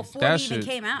Yeah, too before that he even shit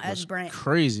came out as was Brent.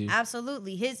 crazy.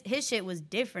 Absolutely, his shit was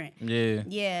different. Yeah.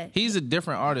 Yeah. He's a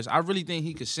different artist. I really think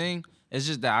he could sing. It's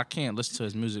just that I can't listen to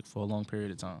his music for a long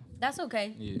period of time. That's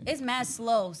okay. Yeah. It's mad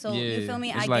slow, so you Yeah, feel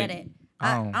me? it's I like, get it.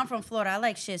 I don't- I'm from Florida. I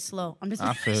like shit slow. I'm just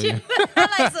I feel you. I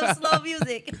like some slow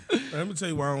music. Let me tell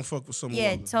you why I don't fuck with Summer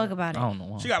Yeah, Walker. talk about I it. don't know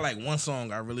why. She got like one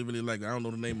song I really, really like. I don't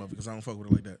know the name of it because I don't fuck with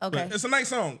it like that. Okay. But it's a nice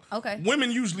song. Okay.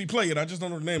 Women usually play it. I just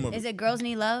don't know the name of Is it. it Girls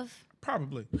Need Love?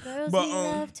 Probably. Girls But, Need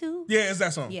Love too? Yeah, it's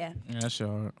that song. Yeah. Yeah, that's your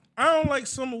art. I don't like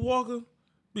Summer Walker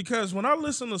because when I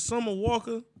listen to Summer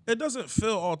Walker, it doesn't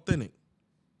feel authentic.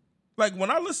 Like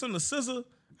when I listen to SZA,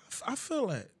 I feel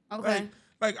that. Okay.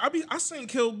 Like I sing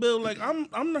Kill Bill. Like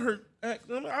I'm the hurt.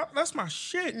 That's my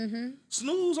shit.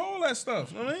 Snooze, all that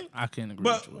stuff. You know what I mean? I can't agree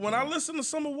But with you. when I listen to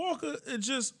Summer Walker, it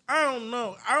just I don't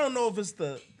know. I don't know if it's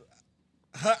her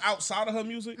outside of her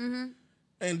music,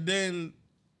 and then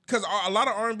because a lot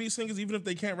of R&B singers, even if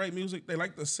they can't write music, they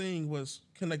like to sing what's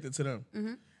connected to them.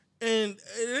 And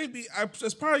it ain't be.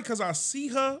 It's probably because I see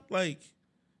her like,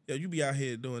 yo, you be out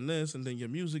here doing this, and then your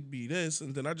music be this,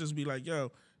 and then I just be like,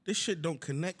 yo, this shit don't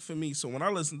connect for me. So when I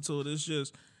listen to it, it's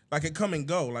just like it come and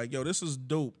go. Like, yo, this is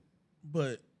dope,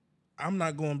 but I'm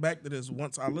not going back to this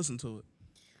once I listen to it.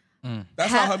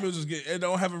 That's how her music get. It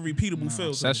don't have a repeatable feel. to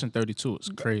me. Session 32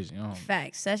 is crazy.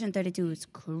 Facts. Session 32 is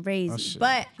crazy. shit.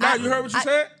 But Now you heard what you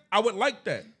said? I would like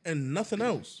that and nothing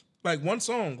else. Like one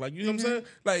song, like you know what I'm saying?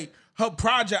 Like her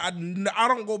project, I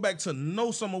don't go back to no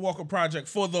Summer Walker project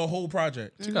for the whole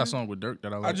project. She got a song with Dirk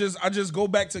that I like. I just go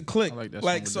back to Click. I like that song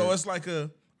Like with so, Dirk. it's like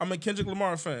I'm a Kendrick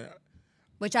Lamar fan.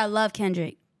 Which I love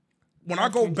Kendrick. When I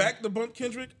go back to bump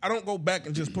Kendrick, I don't go back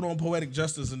and just put on Poetic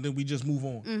Justice and then we just move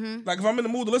on. Like if I'm in the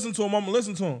mood to listen to him, I'm gonna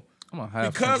listen to him. I'm gonna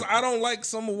have Because Kendrick. I don't like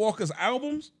Summer Walker's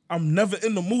albums, I'm never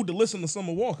in the mood to listen to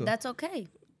Summer Walker. That's okay.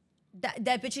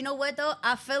 But you know what though?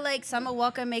 I feel like Summer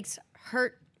Walker makes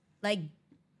hurt like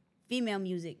female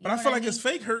music. You But know I feel what like mean? it's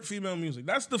fake hurt female music.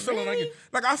 That's the feeling I Really? get.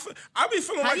 Like I be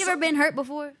feeling Have like you ever been hurt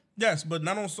before? Yes, but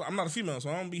not on. I'm not a female, so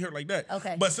I don't be hurt like that.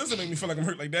 Okay. But SZA make me feel like I'm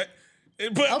hurt like that.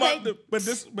 Okay. But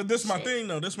this my thing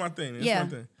though. This my thing. This Yeah. my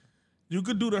thing. You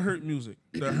could do the hurt music.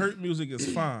 The hurt music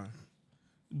is fine,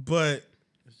 but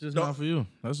It's just not for you.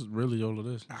 That's really all it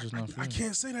is. It's just not for I you.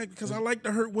 can't say that because I like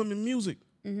the hurt women music.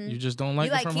 You just don't like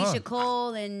You it like from Keisha her.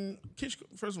 Cole and Keisha,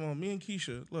 first of all, me and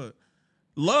Keisha, look,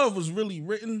 Love was really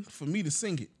written for me to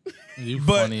sing it, You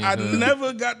but funny I as hell.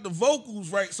 never got the vocals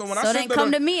right. So when I so sent then her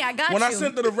come the- to me. I got when you. I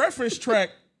sent her the reference track,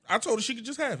 I told her she could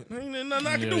just have it. Ain't nothing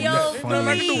I can do with Yo, that. Ain't nothing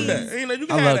I can do with that. please. Ain't nothing you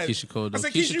can I have love that. Keisha Cole though. I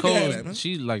said, Keisha you Cole, can have that, man.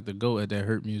 she like the goat at that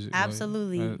hurt music. like,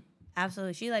 Absolutely.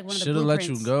 Absolutely. She like one of the should have let you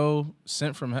blueprints. go.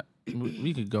 Sent from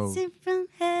we could go. Sent from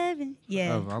heaven.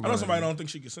 Yeah. I I know somebody don't think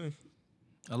she can sing.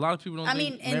 A lot of people don't. I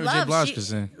mean, think in Mary J. Love, Blige could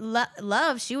sing.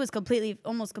 Love, she was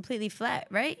almost completely flat,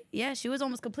 right? Yeah, she was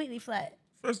almost completely flat.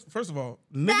 First of all,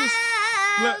 niggas.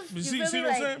 Love. Look, You see feel what me? I'm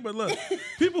Like- saying? But look,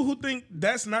 people who think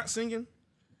that's not singing,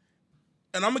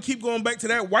 and I'm gonna keep going back to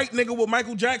that white nigga with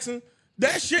Michael Jackson.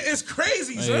 That shit is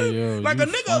crazy, son. yo, like you a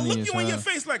nigga funny look as you in your hell.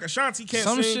 face like Ashanti can't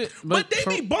Some sing, shit, but but they for-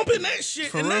 be bumping that shit,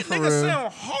 for and real, that for nigga real.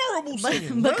 sound horrible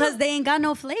singing. Because bruh. they ain't got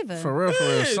no flavor. For real, for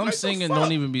real. Yeah, Some like the singing fuck?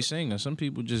 don't even be singing. Some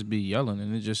people just be yelling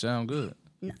and it just sound good.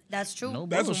 No, that's true. No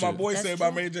That's what my bullshit. boy That's said about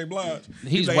true. Mary J. Blige.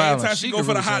 He's like, wildin'. anytime She she go could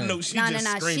for the really high sing. note, she No, just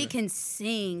she screaming. can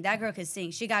sing. That girl can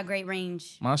sing. She got great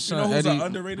range. My son who's an Eddie,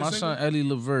 underrated my singer? son Eddie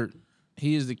Levert,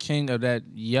 he is the king of that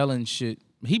yelling shit.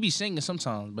 He be singing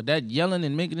sometimes, but that yelling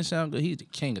and making it sound good, he's the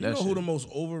king of You that know who shit. the most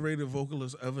overrated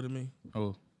vocalist ever to me?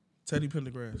 Oh, Teddy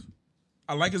Pendergrass.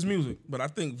 I like his music, but I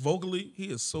think vocally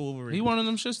he is so overrated. he one of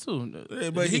them shits too.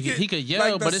 Yeah, but he could yell,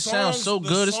 like, the but it sounds songs- so the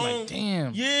good. It's song- like,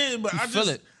 damn. Yeah, but You I feel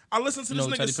just it. I listen to You know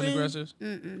this who nigga Teddy Pendergrass sing. is?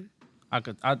 I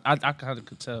kind of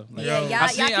could tell. Like, Yeah, Yo. y'all, I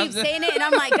see- y'all keep saying it, and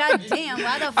I'm like, God damn,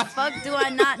 why the fuck do I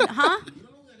not? Huh?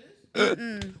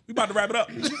 We about to wrap it up.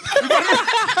 We Hold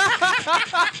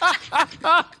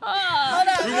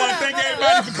up. want to thank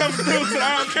everybody for coming through to the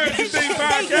I Don't Care What You Think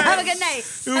Thank you. podcast. Have a good night. Have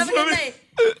a feel good me? night.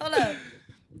 Hold up.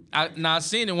 I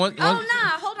seen it one. Oh, nah.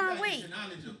 Hold on. Wait.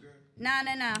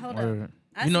 Nah. Hold up. Word.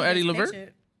 I You know see Eddie this Levert?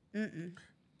 picture.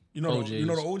 You know OJs. you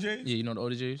know the OJs? Yeah, you know the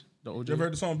OJs? The OJs? You ever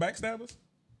heard the song Backstabbers?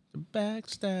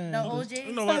 Backstab. The OJ.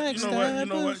 You know what? You know what? You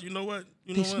know what? You know what?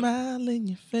 You They know what? smile in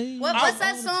your face. What's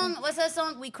that song? What's that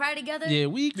song? We Cry Together? Yeah,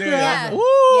 we cry. Yeah. Ooh,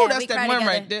 Yeah, that's we that cry one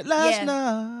together. right there. Last Yeah.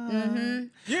 night.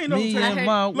 Yeah, you know Me what I'm and saying?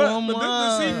 my Look, but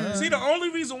woman. see, the only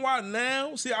reason why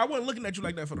now, see, I wasn't looking at you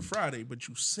like that for the Friday, but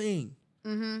you sing,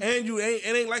 and it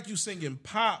ain't like you singing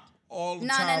pop all the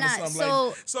Nah, time nah, or nah. something So-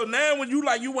 like. So now when you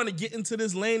want to get into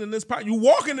this lane and this pop, you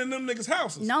walking in them niggas'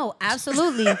 houses. No,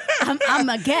 absolutely. I'm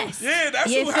a guest. Yeah,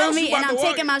 that's you who feel house me. you And about I'm to walk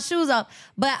taking in. my shoes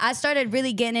off. But I started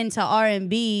really getting into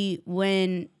R&B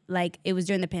when like it was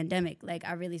during the pandemic. Like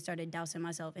I really started dousing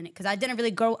myself in it because I didn't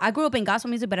really grow. I grew up in gospel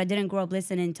music, but I didn't grow up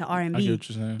listening to R&B. I get what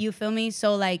you're saying. You feel me?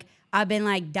 So like I've been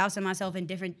like dousing myself in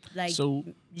different like So,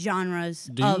 genres.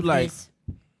 do you of like- this.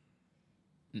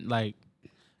 Like,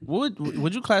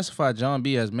 would you classify John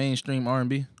B as mainstream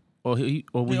R&B? Or would he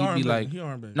R&B. be like... He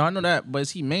R&B. No, I know that, but is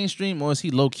he mainstream or is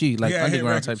he low-key, like Yeah, hit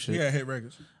underground type records. shit? Yeah, hit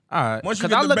records. All right. Once you 'Cause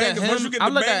get I the look at bangers, once you him- get I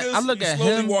the look at- bangers, I look you at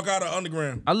slowly him- walk out of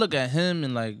underground. I look at him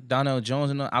and like Donnell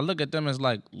Jones and I look at them as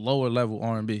like lower level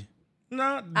R&B.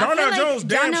 Nah, I feel Darnell like Jones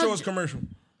damn Darnell sure is J- commercial.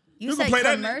 You can said play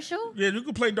that- commercial? Yeah, you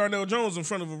can play Darnell Jones in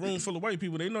front of a room full of white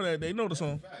people. They know that. They know the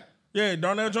song. Yeah,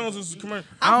 Darnell Jones is commercial.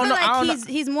 I don't feel know- I like don't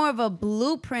he's more of a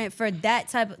blueprint for that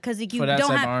type of because like, you For that don't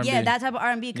type of have R&B. that type of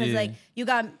R&B because Yeah. like you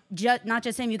got not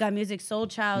just him, you got Music Soul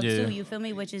Child Yeah. too. You feel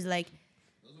me? Which is like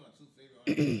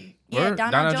Word?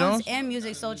 Donnell Donnell Jones, Jones? and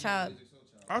Music Soul Child.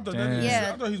 I thought Damn. that.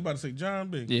 Yeah. I thought he was about to say John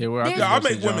B. Yeah, where There's- Yeah, I I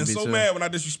make women so mad when I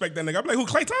disrespect that nigga. I'm like, who,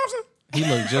 Klay Thompson? He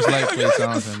looked just like Klay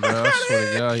Thompson, bro. I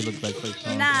swear to God, he looked like Klay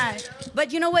Thompson. Nah,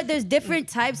 but you know what? There's different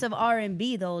types of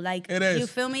R&B though. Like It is. you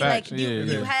feel me? Facts, Like you, yeah, it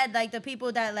you is. had like the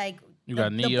people that like You the,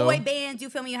 got the Neo. boy bands. You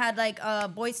feel me? You had like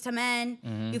Boyz II Men.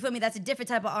 Mm-hmm. You feel me? That's a different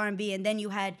type of R&B. And then you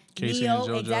had Casey Neo,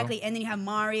 and JoJo. exactly. And then you had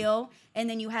Mario. And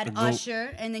then you had The GOAT.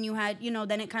 Usher. And then you had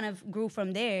then it kind of grew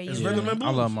from there. You It's feel rhythm me? and I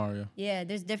blues. love Mario. Yeah,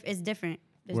 it's different.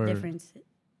 There's Word. difference.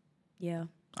 Yeah,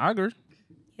 I agree.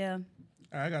 yeah,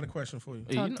 I got a question for you.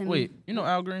 Hey, Talk you to know, me. wait, you know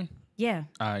Al Green? yeah.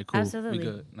 All right, cool. Absolutely. We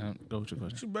good. Now go with your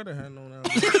question. You better have known Al.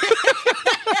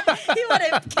 He would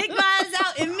have kicked my ass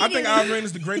out immediately. I think Al Green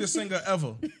is the greatest singer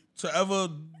ever to ever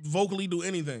vocally do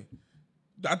anything.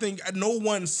 I think no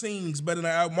one sings better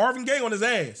than Al. Marvin Gaye on his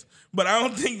ass, but I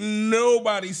don't think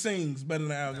nobody sings better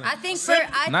than Al Green. I think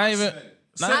Not even,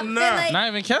 I feel like- not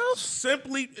even Kels?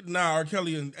 Simply, R.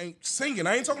 Kelly ain't singing.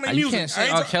 I ain't talking that You music. can't say I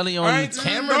ain't R. Kelly on I ain't-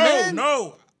 camera, no, man.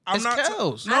 No, I'm It's not.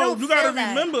 Kels. I No, don't you gotta feel that.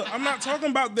 remember. I'm not talking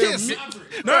about their. Yes.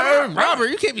 No, Robert,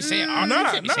 you can't be saying you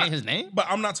can't be nah. saying his name. But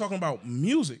I'm not talking about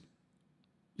music.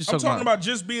 You're I'm talking about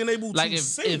just being able like to if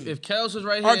sing. if Kels was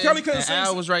right here R. Kelly couldn't and sing-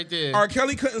 Al was right there. R.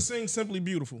 Kelly couldn't sing "Simply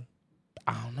Beautiful."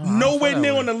 I don't know. I don't Nowhere feel that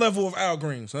near way. on the level of Al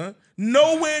Green, son.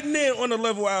 Nowhere near on the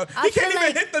level of Al. I He can't feel even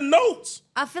like- hit the notes.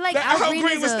 I feel like That Al Green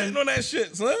is was a. sitting on that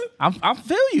shit, son. I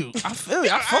feel you. I feel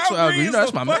you. I fucks with Al Green. You know,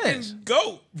 that's my man.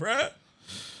 Goat, bruh.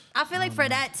 I feel like for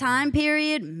that time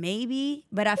period, maybe,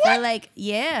 but I feel like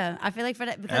I feel like for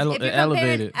that because if you're comparing,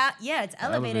 Elevated. it's elevated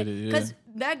Elevated, yeah. because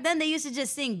back then they used to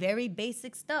just sing very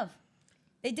basic stuff.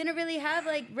 They didn't really have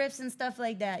like riffs and stuff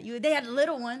like that. They had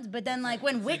little ones, but then like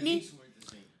when Whitney,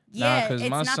 it's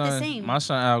my not son, the same. My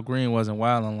son Al Green wasn't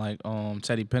wilding like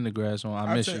Teddy Pendergrass on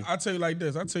I Miss You. I tell you like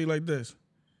this.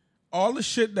 All the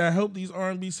shit that helped these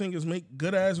R&B singers make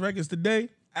good ass records today,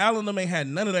 Al and them ain't had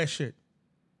none of that shit.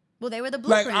 Well, they were the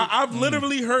Like blueprint. I've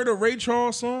literally heard a Ray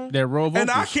Charles song, They're raw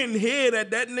and I vocals. can hear that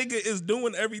nigga is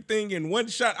doing everything in one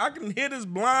shot. I can hear this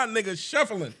blind nigga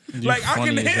shuffling. Like I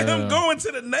can funny as hear him hell. going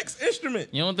to the next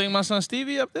instrument. You don't think my son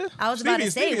Stevie up there? I was about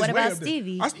to say, Stevie what is way about up there.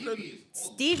 Stevie?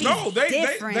 Stevie's No,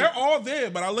 different. they're all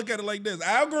there, but I look at it like this: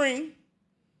 Al Green,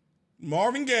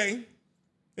 Marvin Gaye,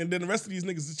 and then the rest of these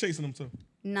niggas is chasing them too.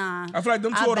 Nah, I feel like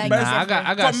them two are the beg best. to Nah, I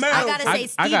differ. got For male, I gotta say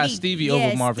Stevie. I got Stevie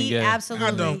over Marvin Gaye. Absolutely.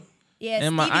 I don't. Yeah,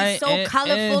 And my- Stevie's so and-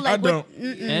 colorful. and- like I don't.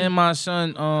 And my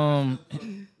son,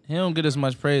 he don't get as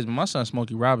much praise, but my son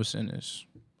Smokey Robinson is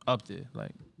up there,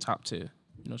 like top tier.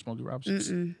 You know Smokey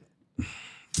Robinson?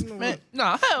 Man,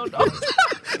 nah, hell no.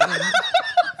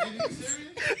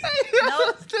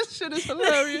 No. This shit is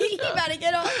hilarious. he about to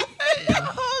get off. Hey,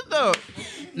 hold up.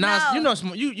 Nah, No. you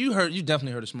know, you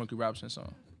definitely heard a Smokey Robinson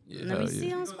song. Yeah, Let hell me yeah.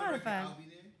 see on Spotify.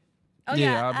 Oh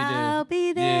Yeah, yeah, I'll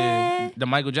be there. there. Yeah, the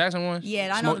Michael Jackson one.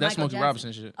 Yeah, I know That's Michael Smokey Jackson.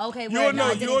 Robinson shit. Okay, You'll word. No, I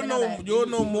know. didn't You'll even know know. that. You'll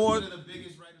know more.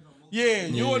 Yeah,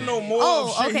 you'll know more. Oh,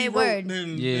 of shit okay, he wrote word.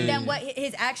 Than, Yeah. Then what?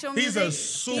 His actual He's music. a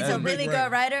super He's a big really writer.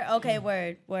 good writer. Okay,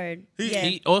 word. Yeah.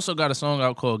 He also got a song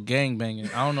out called Gang Banging.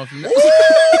 I don't know if you know.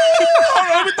 Hold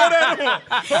let me throw that on.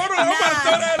 Hold on, I'm about to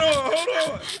throw that on.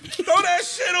 Hold on. Throw that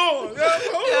shit on. Yo,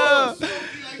 hold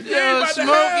on. Yo, about to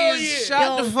Smokey hell is yeah.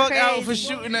 shot Yo, the fuck out for crazy.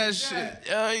 shooting that shit.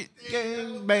 Yo, he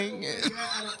gang banging.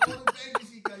 Out of all the babies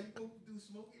he got, you go do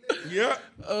Smokey like that? Yeah.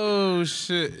 Oh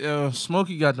shit, yo,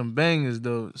 Smokey got them bangers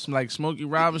though. It's like Smokey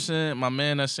Robinson, my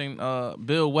man that sing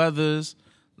Bill Weathers.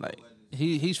 Like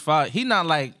he's fine. He not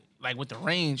like with the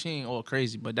range, he ain't all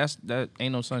crazy, but that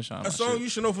ain't no sunshine. A song you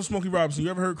should know from Smokey Robinson.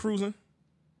 You ever heard Cruising?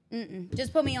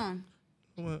 Just put me on.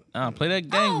 What? Play that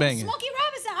gang banging. Smokey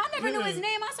Robinson. I never knew his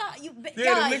name. I saw you.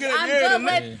 Yeah, the nigga, I'm yeah, good the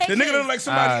with nigga, pictures. the nigga look like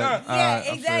somebody. Alright, Yeah, I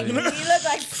feel exactly. you. He look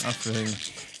like I feel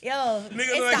you. yo. Nigga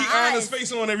it's look like the he iron his eyes.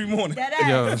 face on every morning. That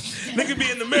Yo, ass. Nigga be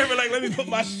in the mirror like, let me put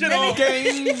my shit on.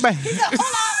 gang bang. Hold on.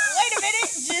 Wait a minute.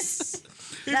 Just.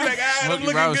 He be like, I'm Smokey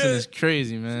looking Robinson good. is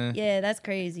crazy, man. Yeah, that's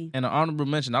crazy. And an honorable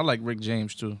mention, I like Rick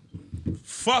James too.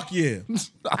 Fuck yeah.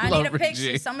 I love need a Rick picture.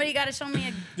 James. Somebody got to show me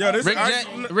a. Yo, this Rick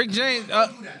James,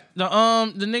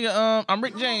 the nigga, I'm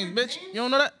Rick James, bitch. You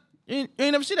don't know that? You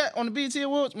ain't never see that on the BET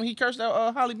Awards when he cursed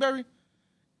out Holly Berry?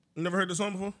 Never heard this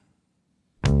song before?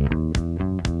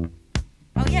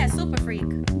 Oh yeah, Super Freak.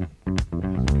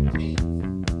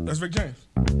 That's Rick James.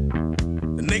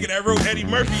 The nigga that wrote Eddie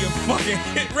Murphy a fucking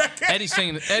hit record.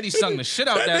 Eddie sung the shit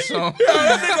out that song. Yo,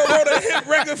 that nigga wrote a hit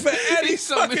record for Eddie He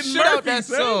sung the fucking shit out Murphy, that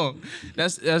son. song.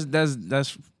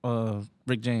 That's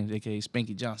Rick James, aka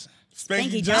Spanky Johnson.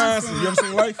 Spanky Spanky Johnson. Johnson. You ever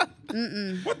seen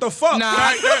Life? What the fuck? Nah.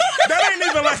 Like, that ain't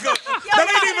even like a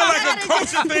I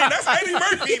culture thing. That's Eddie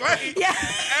Murphy. Like, Yeah.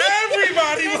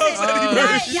 everybody loves Eddie Y'all,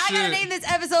 Murphy. y'all gotta shit. name this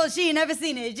episode. She ain't never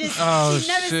seen it. Just Oh, she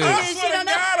never shit. seen I it. She swear to don't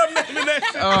know. God, I'm naming that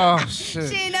shit. Oh shit.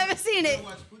 She ain't never seen it.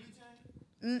 Watch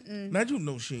Pootie Tang? Now you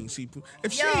know she ain't see Pooh.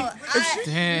 If she, Yo, if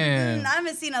she, Damn. I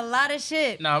haven't seen a lot of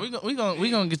shit. Nah, we gonna get We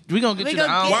you gonna the I don't get- care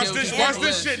watch what this, you Yeah. watch want.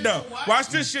 this shit though. Watch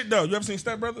this shit though. You ever seen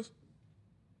Step Brothers?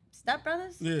 Step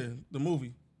Brothers? Yeah, the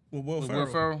movie with Will With Ferrell.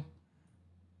 Will Ferrell?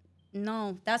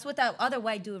 No, that's what that other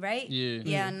white dude, right? Yeah.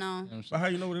 Yeah, no. But how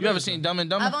you know what it is? You ever seen Dumb and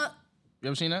Dumber? I've on, You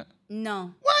ever seen that?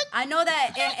 no. What? I know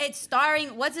that it's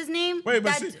starring. What's his name? Wait,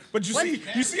 but, That- see, but you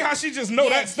what- see how she just know Yeah,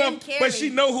 that stuff, Jim but she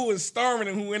Carrey. know who is starring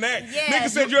and who in that. Yeah. Nigga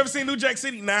said, you ever seen New Jack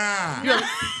City? Nah.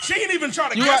 She ain't even try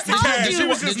to You guess watch, the cast. did She you,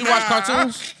 was just, did you watch nah.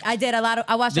 cartoons? I did a lot of.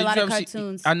 I watched Did a lot you of ever see-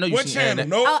 cartoons. I know you What seen channel? Ed.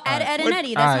 No. Oh, Ed and What-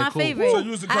 Eddie. That's Alright, my cool. favorite. So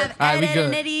you was the I have correct- Alright, Ed we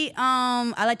and good. Eddie.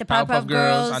 I like the Powerpuff Powerpuff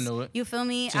Girls, Girls. I knew it. You feel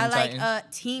me? Teen I like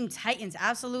Titans. Teen Titans.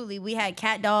 Absolutely. We had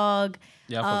Cat Dog.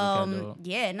 Yeah, I fuck with Cat Dog.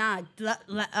 Yeah,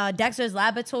 nah. Dexter's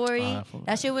Laboratory. I fuck with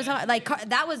That shit was hard. Like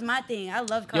that was my thing. I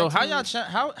love Yo, cartoons.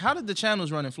 how did the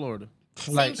channels run in Florida?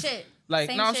 Same shit. Like,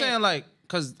 Same no, I'm shit. saying like,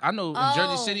 cause I know in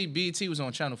Jersey Oh. City, BET was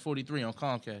on channel 43 on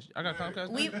Comcast. I got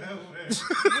Comcast. We now?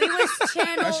 was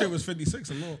channel. That shit was 56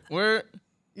 and more. Where?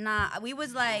 Nah, we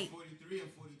was like 43 and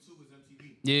 42 was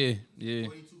MTV. Yeah, yeah.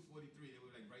 42, 43, they were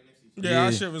like right next to each other. Yeah,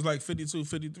 our Yeah. shit was like 52,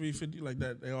 53, 50, like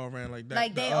that. They all ran like that.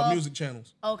 Like, The, they all- music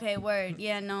channels. okay, word.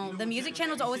 Yeah, no. The music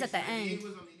channel's always at the end. It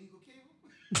was on illegal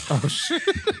cable. Oh shit.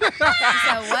 You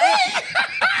said what?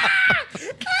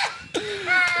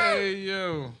 Hey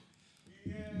yo.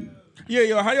 Yeah,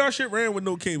 yo, how y'all shit ran with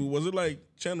no cable? Was it like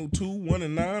channel 2, 1,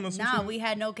 and 9 or something? Nah, we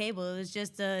had no cable. It was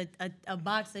just a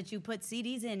box that you put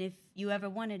CDs in if you ever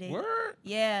wanted it. Word.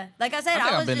 Yeah, like I said, I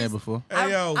think was I've been there just- before. I,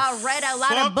 Hey, yo, I read a lot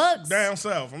fuck of books. down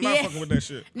south. I'm not Yeah. fucking with that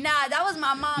shit. Nah, that was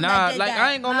my mom Nah, that did like, that.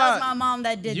 I ain't gonna that was lie. my mom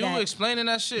that did You that. explaining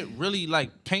that shit really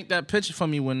like paint that picture for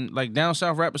me when like down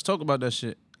south rappers talk about that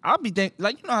shit. I'll be think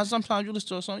like you know how sometimes you listen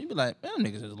to a song, you be like, man, them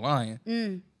niggas is lying.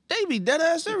 They be dead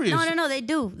ass serious. No, they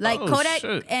do. Like Oh, Kodak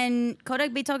shit. and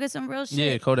Kodak be talking some real shit.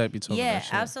 Yeah, Kodak be talking Yeah, that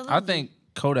shit. absolutely. I think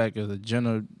Kodak is a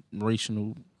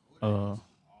generational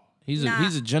he's Nah. a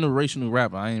generational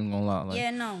rapper. I ain't even gonna lie. Like,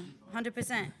 Yeah, no,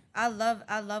 100%. I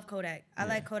love Kodak. I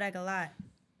like Kodak a lot.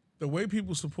 The way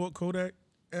people support Kodak,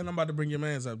 and I'm about to bring your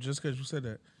mans up just because you said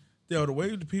that. Yo, the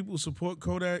way the people support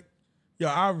Kodak, yo,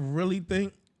 I really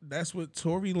think that's what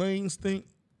Tory Lanez think.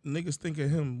 Niggas think of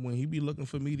him when he be looking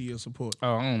for media support.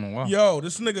 Oh, I don't know why. Yo,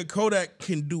 this nigga Kodak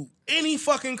can do any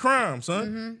fucking crime, son.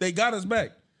 Mm-hmm. They got his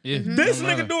back. Yeah. This Don't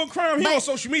nigga matter. do a crime, he But- on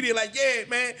social media like, yeah,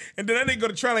 man. And then that nigga go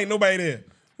to trial, ain't nobody there.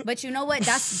 But you know what?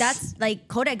 That's like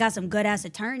Kodak got some good ass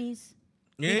attorneys.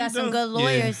 Yeah, He got some done. good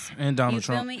lawyers. and Donald you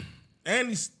feel Trump. me? And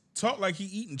he's talk like he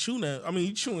eating tuna. I mean,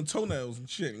 he chewing toenails and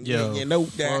shit. Yo, you know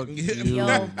fuck that. you, Yo,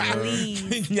 bro.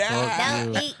 please. yeah.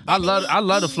 Don't eat I that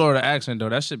love the eat. Florida accent though.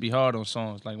 That should be hard on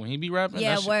songs. Like when he be rapping,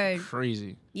 Yeah, that shit word.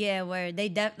 crazy. Yeah, where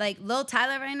they like Lil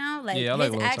Tyler right now, like Yeah, I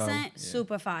like his Lil Tyler. accent, Yeah.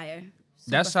 super fire.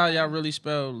 That's how y'all really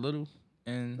spell little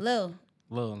and Lil.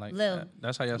 Lil, like Lil.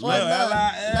 that's how y'all Or spell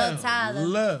it. Lil Tyler.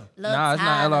 Lil. Lil Nah, it's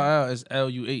not Tyler. LOL. It's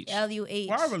LUH. LUH.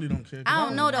 Well, I really don't care. 'Cause I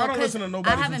don't know though, I don't because listen to I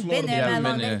nobody from haven't Florida. been there Yeah, I that haven't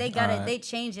long. been They there. got it. Alright. They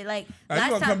changed it. Like Like, you last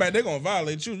gonna time. come back, they gonna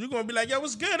violate you. You gonna be like, yo,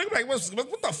 what's good? They gonna be like,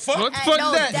 what the fuck? What the fuck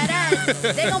No, is that? ass.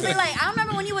 They gonna be like, I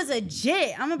remember when you was a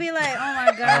jit. I'm gonna be like, oh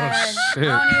my god. shit.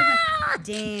 I don't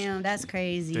even. Damn, that's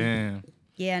crazy. Damn.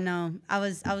 Yeah, no, I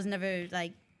was never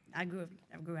like, I grew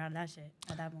out of that shit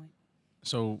at that point.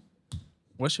 So,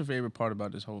 what's your favorite part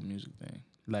about this whole music thing?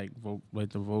 Like, with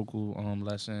the vocal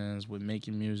lessons, with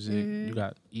making music. Mm-hmm. You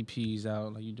got EPs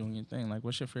out, like you doing your thing. Like,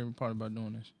 what's your favorite part about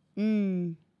doing this?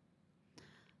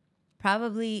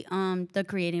 Probably the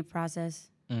creating process.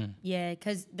 Mm. Yeah,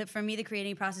 because for me the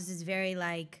creating process is very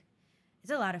like,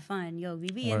 it's a lot of fun. Yo, we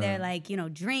be in there Right. like, you know,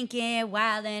 drinking,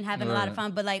 wilding, having a lot of Right.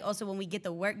 fun. But like also when we get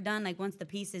the work done, like once the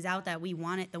piece is out that we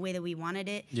want it, the way that we wanted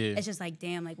it, Yeah. it's just like,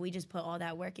 damn, like we just put all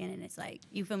that work in and it's like,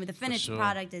 you feel me? The finished sure.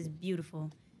 product is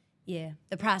beautiful. Yeah,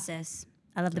 the process.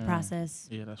 I love the process.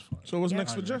 Yeah, that's fun. So what's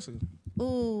next for Jessica?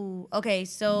 Ooh, okay,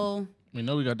 so We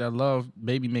know we got that Love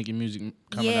Baby making music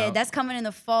coming yeah, out. that's coming in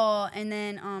the fall. And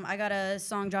then I got a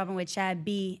song dropping with Chad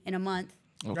B in a month.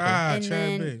 Okay. Ah, And Chad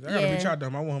then, Biggs. I gotta yeah. reach out to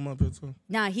him. I want him up here too.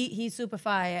 Nah, he's super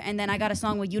fire. And then I got a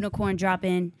song with Unicorn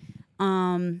dropping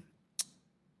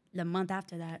the month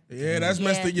after that. Yeah, that's Yeah.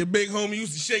 messed up. Your big homie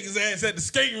used to shake his ass at the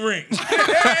skating rink. That's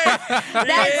crazy.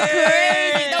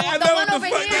 I The know one what the over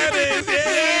fuck here. that is.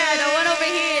 Yeah, the one over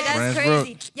here. That's Friendsbrook.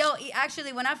 crazy. Yo,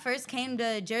 actually, when I first came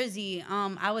to Jersey,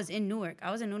 I was in Newark. I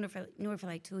was in Newark for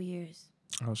like 2 years.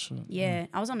 Oh, shit. Yeah,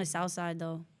 I was on the south side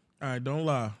though. All right, don't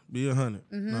lie. Be 100.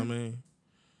 Mm-hmm. Know what I mean?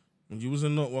 When you was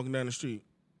in North walking down the street,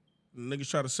 niggas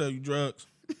try to sell you drugs.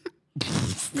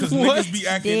 Because niggas be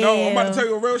acting. No, I'm about to tell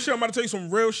you a real shit. I'm about to tell you some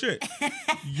real shit.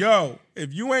 Yo,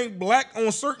 if you ain't black on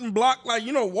a certain block, like,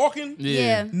 you know, walking,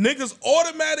 Yeah. niggas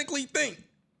automatically think,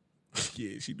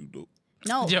 yeah, she do dope.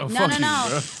 No, Yo, no, fuck no, you,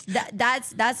 no. bro.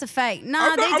 That's a fact. Nah,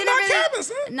 I'm they not didn't really. capping,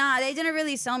 son. Nah, they didn't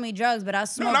really sell me drugs, but I No,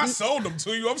 smoked. not sold them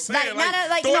to you. I'm saying, like,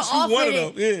 not you know, thought you wanted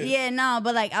offered them. it. Yeah. No,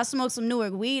 but like I smoked some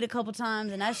Newark weed a couple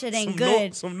times, and that shit ain't Some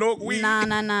good. Some North weed.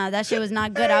 Nah. That shit was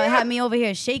not good. I had me over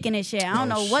here shaking and shit. I don't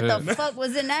know what the shit. fuck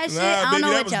was in that shit. Nah, I don't baby, know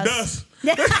that what was y'all. dust.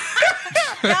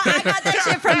 Yo, I got that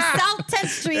shit from South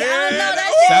 10th Street. I don't know that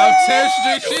South shit.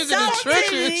 10th Street, she's in the South 10th trenches.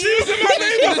 Street. She was in my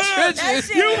neighborhood. That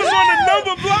shit You was on the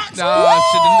number blocks. Nah,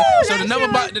 shit, so that the number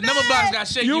shit block, was the number blocks got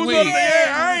shaky You was weed. on the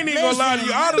I ain't even gonna lie to you.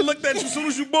 Listen. I'd have looked at you as soon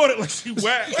as you bought it like she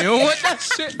whack. You don't want that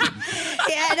shit.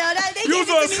 Yeah, no, they You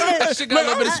gave was it on to me. South. That shit got a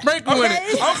little bit of sprinkle in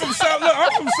it. I'm from South. Look,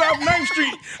 I'm from South 9th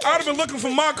Street. I'd have been looking for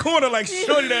my corner like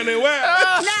shorty down there. Whack.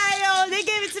 Nah, yo, they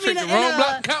gave it to me. Pick the in wrong a-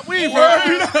 block, cop weed, Word,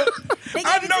 bro. you know? They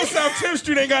I gave it know to- South 10th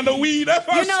Street ain't got no weed. That's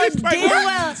why You know shit's like damn whack.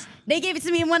 well. They gave it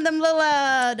to me in one of them little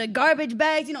the garbage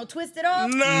bags, you know, twisted off.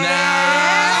 Nah.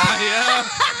 Yeah.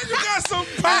 You got some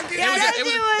pocket. Yeah, that it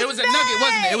was- shit it was a nugget,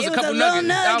 wasn't it? It was a couple little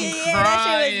nuggets. I'm nugget. Yeah, that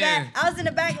shit was crying. bad. I was in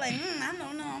the back like, I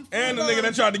don't know. I'm And the full nigga of-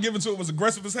 that tried to give it to it was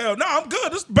aggressive as hell. No, I'm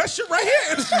good. This is the best shit right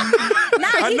here. Nah,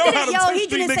 I he know how didn't, them yo, 10th he Street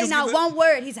didn't say niggas not get it. one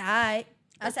word. He said, all right.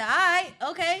 I said, all right,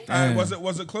 okay. All right,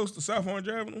 was it close to South Orange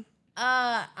Avenue?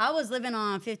 I was living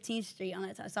on 15th Street on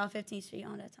that time. South 15th Street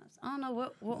on that time. So I don't know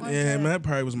what one. Yeah, man, that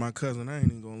probably was my cousin. I ain't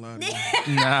even gonna lie to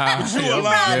you. Nah. You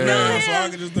alive knew now, him. so I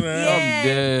can just do that. Yeah.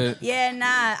 dead. Yeah, nah.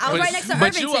 I was right next to But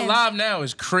Irvington. you alive now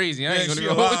is crazy. I Yeah, ain't gonna she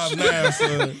go alive hold you. now,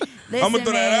 son. I'm Listen, gonna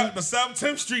throw that man. out. The South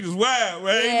 10th Street is wild,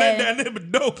 man. Yeah. Ain't nothing down there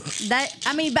but dope.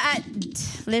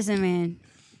 Listen, man.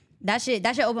 That shit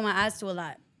opened my eyes to a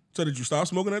lot. So did you stop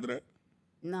smoking after that?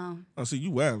 No. I see you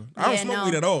wildin'. I don't Yeah, smoke no.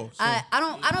 weed at all. So. I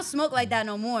don't smoke like that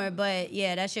no more, but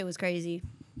yeah, that shit was crazy.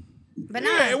 But nah,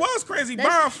 Yeah, it was crazy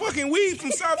buying fucking weed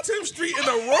from South 10th Street in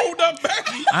a rolled up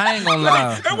baggie. I ain't gonna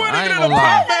lie. It wasn't I ain't even in a gonna pop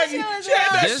lie. That baggie. shit was She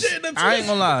had that This, shit in the I ain't twist.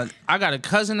 gonna lie. I got a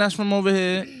cousin that's from over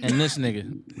here, and this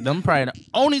nigga. Them probably the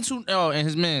only two. Oh, and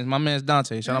his man, my man's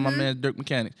Dante. Shout out my man Dirk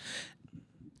Mechanics.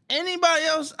 Anybody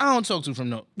else, I don't talk to from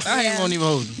no. I ain't Yeah. gonna even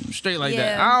hold you straight like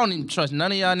that. Yeah. I don't even trust none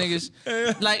of y'all niggas.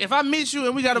 Like if I meet you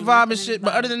and we got a vibe and shit,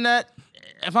 but other than that,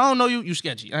 if I don't know you, you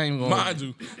sketchy. I ain't even gonna. Mind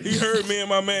you, he heard me and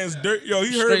my man's Dirk. Yo,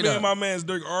 he heard Straight me up. and my man's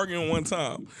Dirk arguing one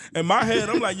time. In my head,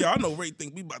 I'm like, yo, I know Ray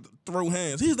think we about to throw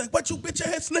hands. He's like, what you bitch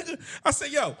ass nigga? I said,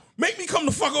 yo, make me come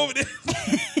the fuck over there.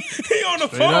 He on the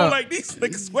phone up. like these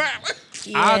niggas swag.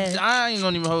 yeah. I ain't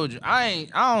gonna even hold you. I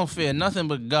don't fear nothing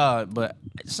but God. But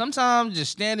sometimes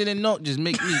just standing in note just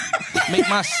make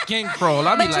my skin crawl.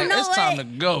 I be But like, you know it's what? time to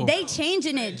go. They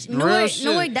changing it. Real shit.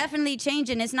 Newark definitely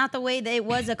changing. It's not the way that it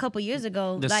was a couple years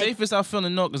ago. The like, safest I feel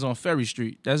in Newark is on Ferry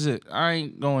Street. That's it. I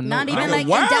ain't going Not no. even I, like in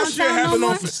wild downtown shit no happen more?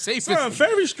 on Safest. Son,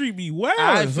 Ferry Street be wild.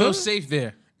 I feel huh? safe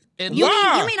there. And You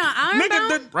Why? mean on Nigga,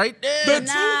 Ironbound? right there. the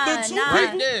Nah, two nah. Right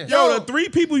people, there. yo, the 3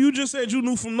 people you just said you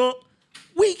knew from North,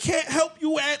 we can't help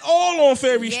you at all on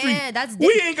Ferry Yeah, Street. that's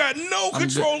we ain't got no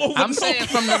control over. I'm saying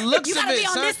from the looks You of gotta it, be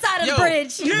on son, this side of the yo,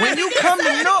 bridge.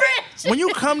 When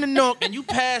you come to Newark, and you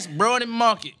pass Broad and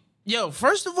Market, yo,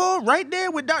 first of all, right there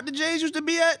where Dr. J's used to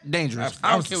be at, dangerous.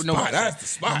 I don't care what nobody says. That's the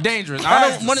spot. Dangerous. That's I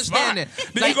don't the want to stand spot.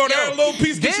 there. Then you go down a little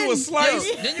piece, get you a then- slice.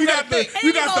 yo, then you got the think.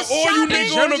 you got the all you shopping.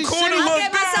 nigga on the Jersey corner. City. I'll Look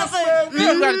get down, myself man.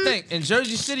 Then you gotta think. In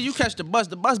Jersey City, you catch the bus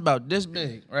about this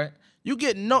big, right? You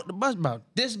get the bus about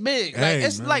this big. Like Hey,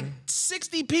 it's man. like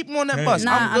 60 people on that Hey. bus.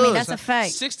 Nah, I'm I good. mean, that's son. a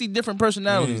fact. 60 different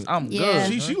personalities. I'm Yeah.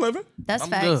 good. She living. That's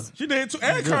I'm facts. good. She did too.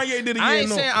 And Kanye did a I year ain't in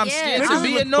North. saying I'm Yeah, scared I'm- to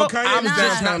be in But North. Kanye I'm is just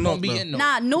downtown not gonna North, be though. in North.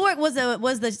 Nah, Newark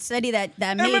was the city that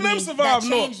made Eminem me, survived that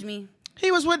North. changed me. He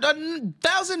was with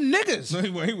 1,000 niggas.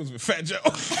 No, he was with Fat Joe.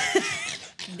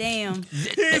 Damn. He's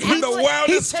with the He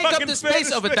wildest take up fucking the space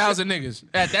Spanish of nigga. 1,000 niggas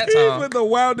at that He's time. with the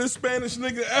wildest Spanish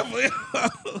nigga ever.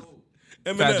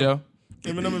 Eminem. Fat Joe.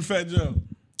 Eminem and Fat Joe.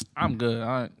 I'm good.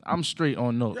 I'm straight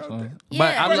on North. Yo, son. Yeah,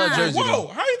 But I right. love Jersey. Whoa, Though.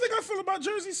 how you think I feel about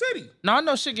Jersey City? No, I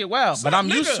know shit get wild, but I'm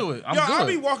used to it. I'm yo, I good.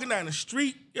 be walking down the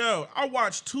street. Yo, I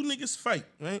watch 2 niggas fight,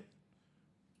 right?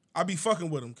 I be fucking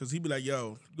with him because he be like,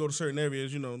 yo, go to certain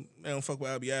areas, you know, they don't fuck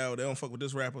with LBL, they don't fuck with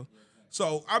this rapper.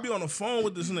 So I be on the phone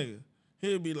with this nigga.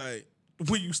 He'll be like,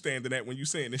 where you standing at when you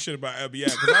saying this shit about LBL?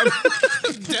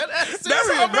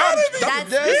 That's how bad it be. That's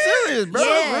dead serious, bro.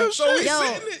 Yeah. Real So we shit. Yo.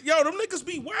 sitting there, yo, them niggas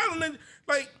be wild and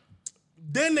like,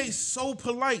 then they so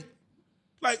polite.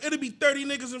 Like, it'll be 30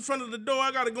 niggas in front of the door.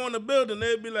 I gotta go in the building.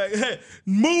 They'll be like, hey,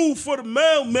 move for the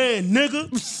mailman, nigga.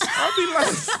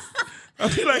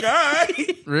 I'll be like, all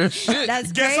right. Real shit.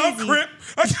 That's Guess crazy. I'm crip.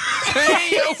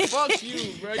 Hey, yo, fuck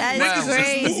you, bro. That You is wild.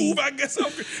 crazy. Move, I guess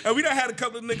I'm crip. And we done had a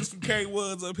couple of niggas from K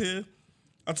Woods up here.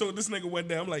 I told this nigga one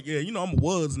day, I'm like, yeah, you know, I'm a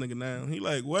Woods nigga now. He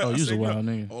like, what? Oh, I you's said, a wild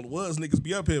 "Yo, nigga." all the Woods niggas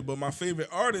be up here, but my favorite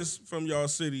artist from y'all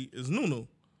city is Nunu.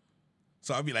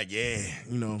 So I'll be like, yeah,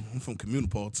 you know, I'm from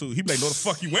Communipol too. He be like, no, the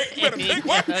fuck you ain't. You better pick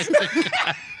one.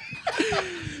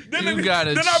 You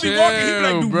gotta then I'll be walking, he be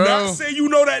like, chill, do bro. not say you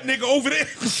know that nigga over there.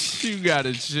 You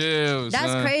gotta chill, That's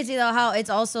son. crazy though, how it's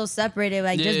also separated,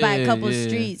 like just by a couple Yeah, yeah.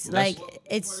 streets. Like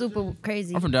it's super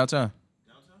crazy. I'm from downtown.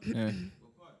 Yeah.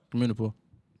 Communipol.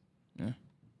 Yeah.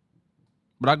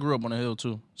 But I grew up on a hill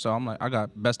too. So I'm like, I got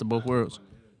best of both worlds.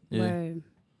 Yeah. Word.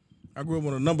 I grew up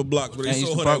on a number block where they And saw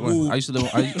Eastern her that Parkway. woo. I used to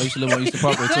live on Eastern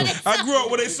Parkway too. I grew up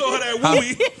where they saw her that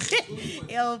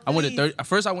wooey. Yo, I went to please. 30.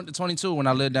 First, I went to 22 when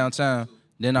I lived downtown.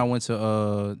 Then I went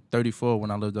to 34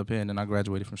 when I lived up here, and then I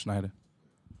graduated from Schneider.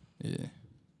 Yeah,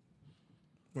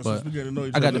 Once but we get to know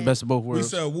each I got other, the best of both we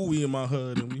worlds. sell wooey in my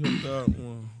hood and we hooked up.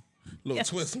 Little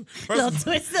twist. Little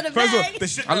twist to the First of all, bag. the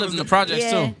shit I that lived was in the projects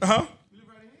Yeah. too. Huh?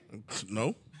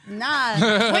 No. Nah,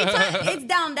 wait, it's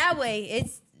down that way.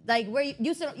 It's like where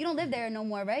you don't live there no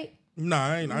more, right? Nah,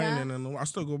 I ain't Nah. in there no more. I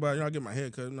still go by. You know, I get my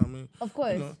hair cut. You know what I mean? Of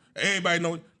course. You know, everybody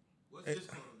know. What's this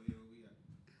one over here? We at?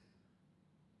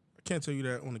 I can't tell you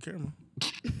that on the camera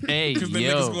Hey, because then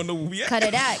niggas gonna know where we at. Cut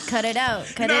it out. Cut it out.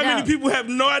 You Cut know it how many out. people have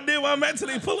no idea where I'm at till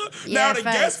they pull up? Yeah, Now the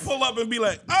facts. guests pull up and be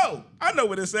like, oh, I know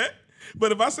where this at.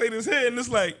 But if I say this here and it's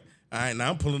like, all right, now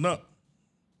I'm pulling up.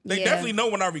 They Yeah. definitely know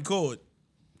when I record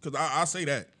because I say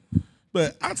that.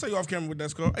 But I'll tell you off camera what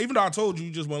that's called. Even though I told you,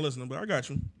 you just weren't listening, but I got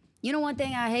you. You know one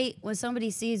thing I hate when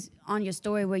somebody sees on your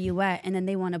story where you at, and then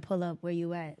they want to pull up where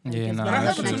you at. Like, Yeah, just nah, by that looking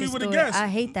happened at to me your with a story. guest. I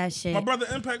hate that shit. My brother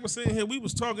Impact was sitting here. We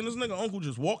was talking. This nigga uncle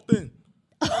just walked in.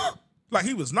 Like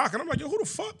he was knocking. I'm like, yo, who the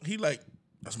fuck? He like,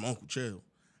 that's my Uncle Chill.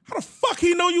 How the fuck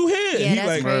he know you here? Yeah, he that's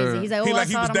like, crazy. He's like, oh, he I like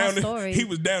he saw was it on down my story. he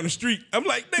was down the street. I'm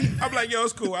like, nigga, I'm like, yo,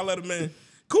 it's cool. I let him in.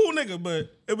 Cool nigga, but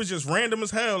it was just random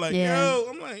as hell. Like, Yeah. yo,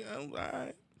 I'm like, all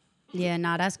right. Yeah,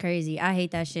 nah, that's crazy. I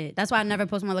hate that shit. That's why I never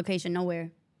post my location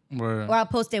nowhere. Word. Or I'll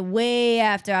post it way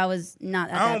after I was not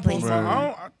at I that don't place. post.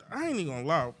 Right. I ain't even gonna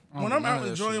lie. When do I'm none out of that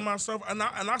enjoying shit. myself, and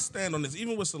I stand on this,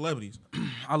 even with celebrities.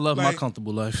 I love my Like-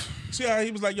 comfortable life. See how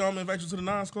he was like, yo, I'm gonna invite you to the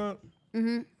Nines Club.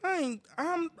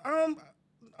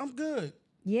 I'm good.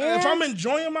 Yeah. If I'm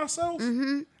enjoying myself,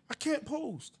 I can't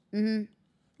post.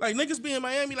 Like niggas be in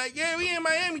Miami, like, yeah, we in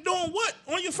Miami doing what?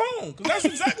 On your phone. Because that's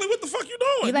exactly what the fuck you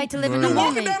doing. You like to live in Word. the You walking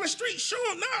moment. down the street,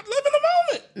 showing, not living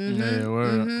the moment. Yeah,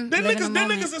 word. Then Live in the niggas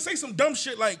moment. that say some dumb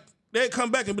shit like, they'd come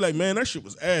back and be like, man, that shit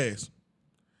was ass.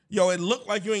 yo, it looked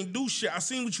like you ain't do shit. I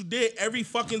seen what you did every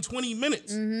fucking 20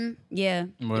 minutes. Yeah.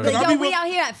 Word. Like, I yo, be we with- out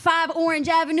here at 5 Orange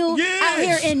Avenue, Yeah. out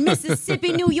here in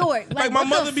Mississippi, New York. Like, my what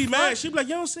mother the be fuck? mad. She be like,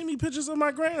 you don't send me pictures of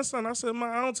my grandson. I said,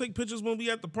 I don't take pictures when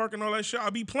we at the park and all that shit. I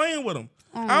be playing with him.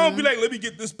 I don't be like, let me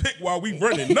get this pic while we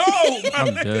running. No, my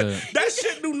nigga. dead. That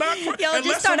shit do not. Yo, unless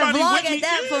just start a somebody vlog with me, at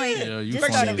that yeah. point. Yeah, you Just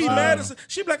Like, start she a be vlog. mad.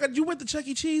 She be like, you went to Chuck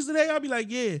E. Cheese today? I'll be like,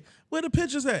 yeah. Where the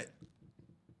pictures at?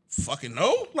 Fucking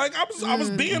no. Like, I was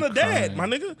being a dad, my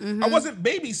nigga. I wasn't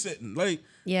babysitting. Like,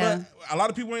 Yeah. but a lot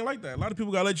of people ain't like that. A lot of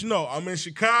people gotta let you know, I'm in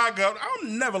Chicago.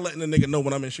 I'm never letting a nigga know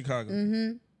when I'm in Chicago.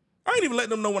 I ain't even letting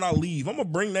them know when I leave. I'm gonna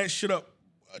bring that shit up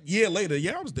a year later.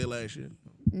 Yeah, I was there last year.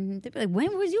 They be like,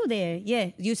 when was you there? Yeah.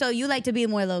 So you like to be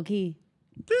more low key.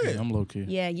 Yeah. I'm low key.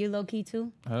 Yeah, you low key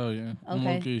too. Hell yeah. I'm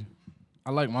Okay. low key. I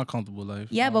like my comfortable life.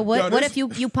 Yeah, but Yo, what this-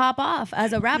 if you pop off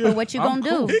as a rapper? What you I'm gonna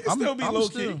cool. do? He can still be low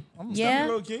key. still- I'm Yeah.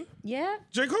 Low key. Yeah.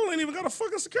 J. Cole ain't even got a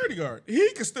fucking security guard.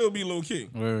 He can still be low key.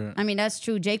 Word. I mean, that's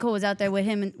true. J. Cole was out there with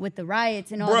him and with the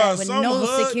riots and all Bruh, that with some no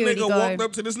hood security nigga guard. walked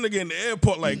up to this nigga in the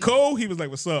airport like, Cole, he was like,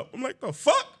 what's up? I'm like, the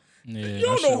fuck? Yeah, You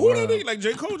don't that know shit who that wild. is. Like,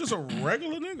 J. Cole just a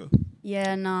regular nigga.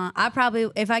 Yeah, no. I probably,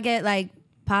 if I get like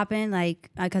popping,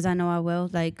 like, because I know I will,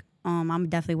 like, I'm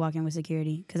definitely walking with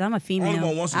security because I'm a female. Only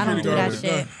want one I don't security do guard that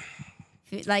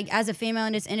with a shit. Like, as a female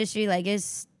in this industry, like,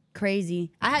 it's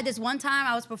crazy. I had this one time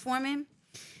I was performing,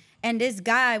 and this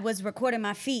guy was recording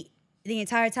my feet the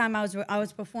entire time I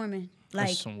was performing. Like,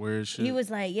 That's some weird shit. he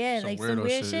was like, yeah, Some like some weirdo weird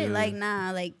shit, shit. yeah. Like,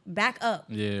 nah, like back up.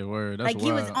 Yeah, word. That's Like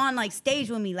he was wild. on like stage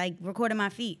with me, like recording my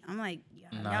feet. I'm like,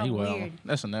 yeah, Nah, y'all he wild. weird.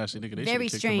 That's a nasty nigga. They Very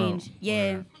shoulda kicked him out. strange.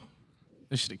 Yeah. Word.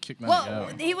 They should have kicked that nigga Well,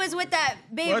 out. he was with that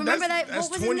babe. Well, Remember that? that's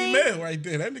What was his 20 name? mil right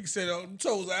there. That nigga said, oh, them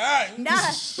toes are all right. Nah, he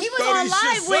was Throw on these live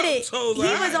shits with up, it. toes He all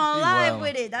was right. on He live wild.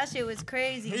 with it. That shit was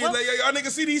crazy. He's What- like, yo, y'all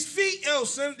niggas see these feet?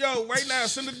 Yo, right now,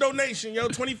 send a donation. Yo,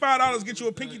 $25, get you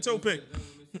a pinky toe pic.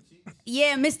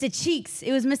 yeah, Mr. Cheeks.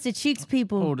 It was Mr. Cheeks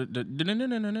people. Oh,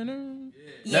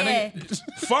 yeah,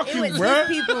 Fuck it you, was bruh.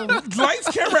 his people. Lights,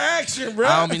 camera, action, bruh.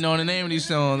 I don't be knowing the name of these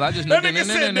songs. I just know That nigga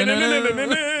said,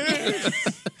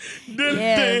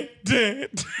 Yeah.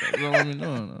 That's all I be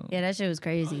knowing, though. Yeah, that shit was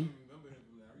crazy.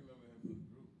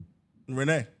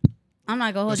 Renee. I'm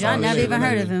not gonna hold That's you. I all it never is. even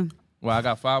heard of him. Well, I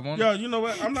got 5 on it. Yo, you know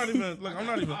what? I'm not even.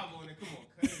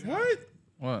 What?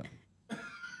 What?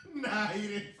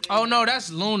 Oh no,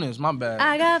 that's Lunas. My bad.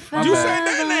 I got fun. You said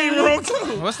that name wrong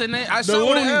too. What's the name? I saw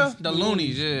with the L. Loonies. The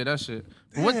Loonies. Yeah, that shit.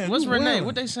 Damn, What's you Renee? wild.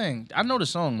 What they sing? I know the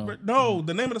song though. No,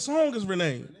 the name of the song is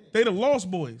Renee. They the Lost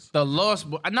Boys. The Lost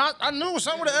Boys. I knew it was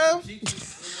something with the L.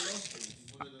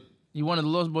 You one of the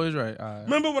Lost Boys, right? All right.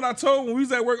 Remember when I told when we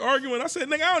was at work arguing? I said,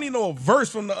 "Nigga, I don't even know a verse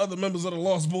from the other members of the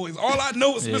Lost Boys. All I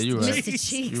know is Yeah, you Mr. right. Mr. Cheeks."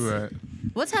 Cheeks. You right.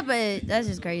 What type of? That's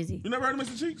just crazy. You never heard of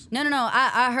Mr. Cheeks? No.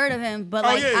 I heard of him, but Oh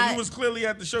like, yeah, I, you was clearly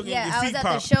at the show getting yeah, your I feet was at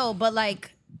popped. the show, but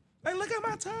like, Like, look at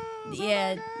my toes.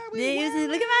 yeah, Oh my God, they we was- wild.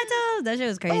 look at my toes. That shit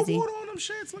was Oh, crazy. water on them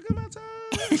shits. Look at my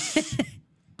toes.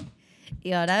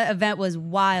 Yo, that event was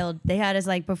wild. They had us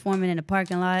like performing in the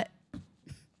parking lot.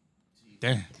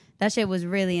 Damn. That shit was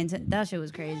really intense. That shit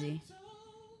was crazy.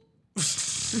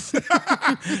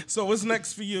 So what's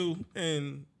next for you?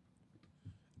 And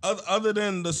other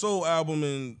than the soul album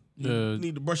and you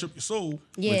need to brush up your soul.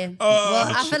 Yeah.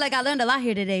 Well, I feel like I learned a lot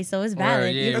here today, so it's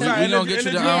valid. yeah, You That's feel all we right. me? gonna get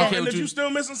you the I don't care and what if you you. still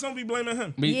missing something, be blaming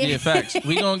him. Yeah. Yeah, facts.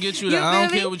 We gonna get you the You I don't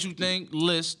feel me? care what you think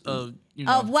list of you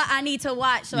know. Of what I need to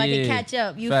watch so I Yeah. can catch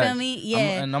up. You Facts. feel me?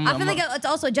 Yeah. I'm I feel like it's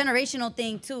also a generational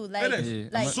thing too. Like, It is. Yeah.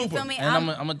 like you Super. feel me? And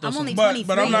I'ma throw I'm some- only But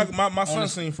 23. I'm not. My son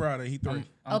seen Friday. He 3.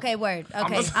 Okay, word.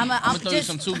 Okay, I'm I'm gonna throw you just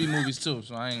some Tubi movies too,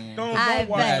 so I ain't. Don't I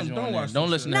watch bet. them. You Don't on watch. there. Don't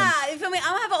them listen shit. to nah. You feel me? I'm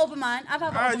gonna have an open mind. I have an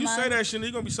All right, open you mind. say that shit,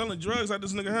 you gonna be selling drugs at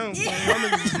this nigga house. Man. Y'all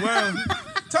niggas is wild.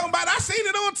 Talking about I seen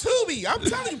it on Tubi. I'm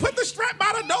telling you, put the strap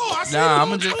by the door. I seen it Nah, on I'm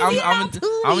gonna just, Tubi. I'm Tubi,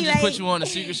 gonna just put like- you on the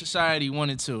Secret Society 1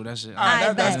 and 2. That's it.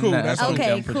 Alright, that's bet. cool. That's cool.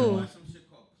 Okay, I'm putting cool. on.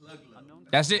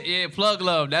 That's it. Yeah, Plug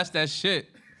Love. That's that shit.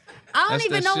 I don't That's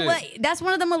even that know shit. what. That's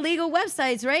one of them illegal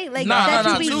websites, right? Like Nah, that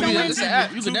nah, you nah. be Tubi. showing. It's an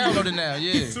app. You can download it now.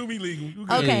 Yeah. Tubi legal. You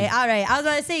good. Okay, all right. I was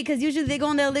gonna say because usually they go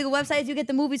on their illegal websites, you get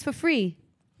the movies for free,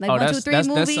 like Oh, 1, 2, that's 3 that's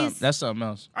movies. that's something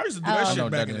else. I used to do Oh. that I shit know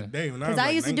back that in the is. day when I Because was I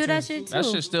like used to do 19. that shit too. That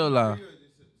shit's still live.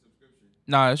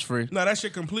 Nah, it's free. No, that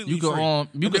shit completely You can free. you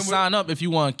And can then when- sign up if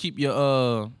you want to keep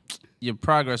your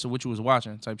progress of what you was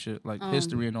watching type shit, like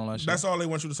history and all that shit. That's all they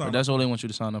want you to sign But up. that's all they want you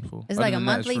to sign up for. It's Other like a than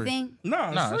that, it's monthly free. thing. Nah,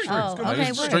 it's Nah, free. it's free. Oh, It's okay, completely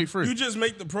It's word. straight free. You just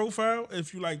make the profile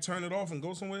if you like turn it off and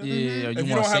go somewhere. Yeah, If you you want don't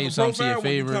to have a save something to profile, your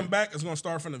when you come favorite. back, it's gonna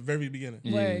start from the very beginning.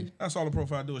 Yeah. Word. That's all the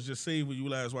profile do is just save where you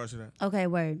last watching that. Okay,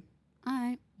 word. All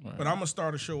right. But I'm gonna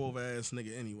start a show over ass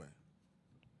nigga anyway.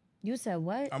 You said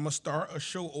what? I'm gonna start a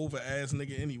show over ass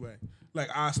nigga anyway. Like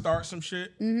I start some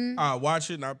shit, I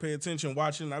watch it and I pay attention,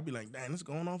 watch it, and I be like, damn, this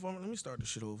going on for me. Let me start this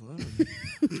shit over.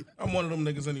 I'm one of them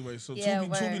niggas anyway, so Yeah,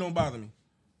 Tubi word. don't bother me.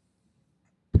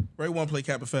 Ray one play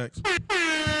Cap Effects.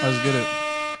 Let's get it.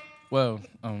 Well,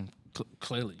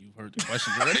 clearly you've heard the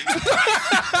questions already.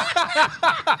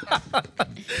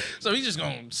 So we just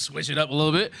gonna switch it up a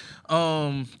little bit.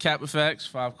 Cap Effects,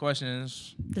 5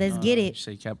 questions. Let's get it.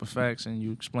 Say Cap Effects and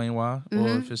you explain why, or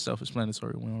if it's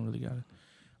self-explanatory, we don't really got it.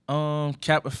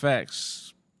 Cap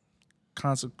Effects,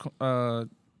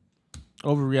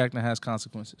 overreacting has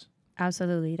consequences.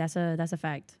 Absolutely. That's a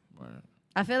fact. Right.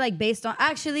 I feel like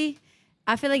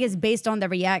I feel like it's based on the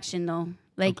reaction though.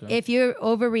 Like Okay. if you're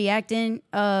overreacting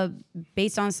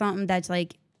based on something that's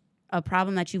like a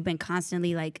problem that you've been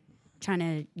constantly like trying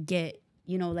to get,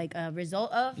 like a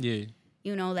result of, Yeah.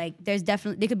 like there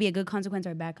could be a good consequence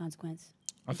or a bad consequence.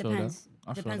 I It feel that. depends.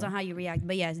 I feel Depends that. on how you react.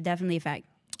 But yeah, it's definitely a fact.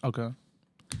 Okay.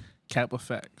 Cap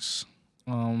Effects.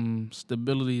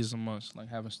 Stability is a must. Like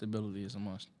having stability is a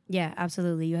must. Yeah,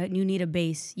 absolutely. You need a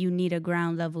base. You need a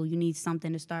ground level. You need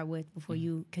something to start with before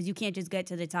because you can't just get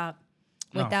to the top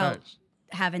No, without facts.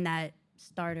 having that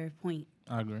starter point.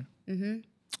 I agree.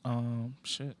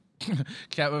 Shit.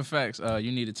 Cap Effects.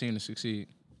 You need a team to succeed.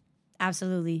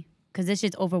 Absolutely. Because this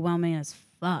shit's overwhelming as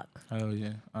fuck. Hell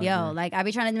yeah. I Yo, agree. like I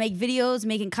be trying to make videos,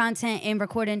 making content and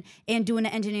recording and doing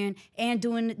the engineering and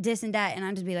doing this and that. And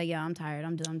I just be like, yo, I'm tired.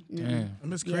 I'm done. Damn.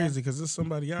 And it's crazy because there's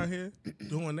somebody out here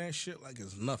doing that shit like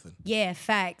it's nothing. Yeah,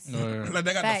 facts. Like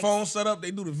they got Facts. the phone set up,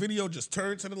 they do the video, just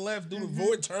turn to the left, do the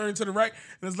void, turn to the right,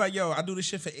 and it's like, yo, I do this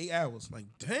shit for 8 hours. Like,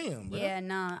 damn, bro. Yeah,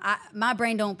 nah. My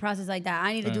brain don't process like that.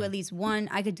 I need to do at least one.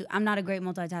 I'm not a great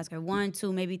multitasker. 1,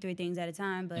 2, maybe 3 things at a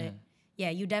time. But yeah,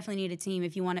 you definitely need a team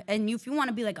if you want to. And if you want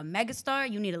to be like a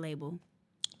megastar, you need a label.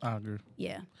 I agree.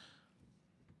 Yeah,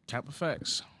 Cap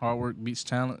Effects. Hard work beats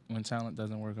talent when talent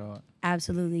doesn't work hard.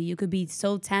 absolutely. You could be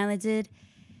so talented,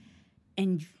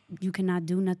 and you cannot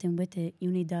do nothing with it.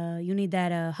 You need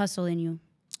that hustle in you.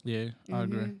 Yeah, I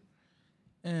agree.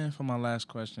 And for my last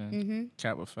question,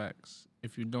 Cap Effects.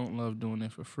 If you don't love doing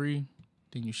it for free,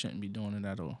 then you shouldn't be doing it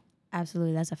at all.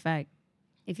 Absolutely, that's a fact.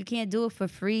 If you can't do it for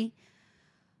free,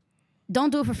 don't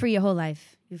do it for free your whole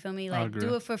life. You feel me? Like agree.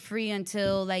 do it for free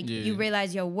until you Yeah.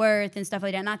 realize your worth and stuff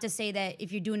like that. Not to say that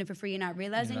if you're doing it for free, you're not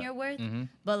realizing your worth,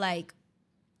 but like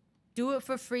do it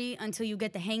for free until you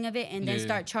get the hang of it and then Yeah.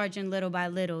 start charging little by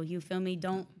little. You feel me?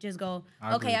 Don't just go, I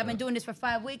agree okay, with I've been that. doing this for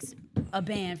 5 weeks, a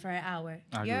band for an hour.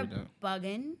 I agree You're with that.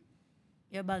 bugging.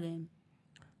 You're bugging.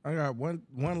 I got one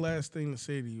last thing to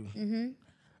say to you.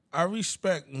 I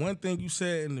respect one thing you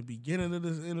said in the beginning of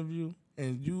this interview,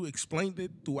 and you explained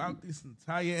it throughout this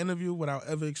entire interview without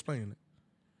ever explaining it.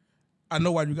 I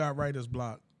know why you got writer's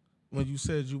block when you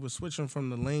said you were switching from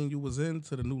the lane you was in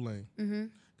to the new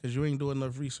lane. Because you ain't doing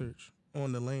enough research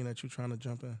on the lane that you're trying to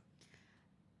jump in.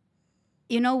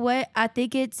 You know what? I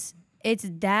think it's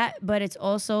that, but it's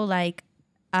also like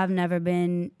I've never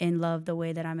been in love the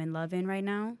way that I'm in love in right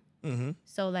now.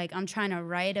 So like I'm trying to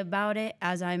write about it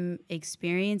as I'm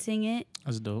experiencing it.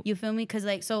 That's dope. You feel me? Cause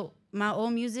like so my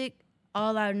old music,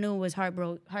 all I knew was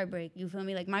heartbreak. You feel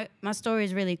me? Like my story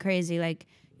is really crazy. Like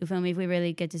you feel me? If we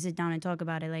really get to sit down and talk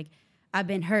about it, like I've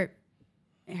been hurt,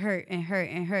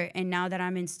 and now that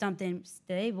I'm in something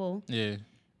stable, Yeah.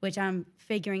 which I'm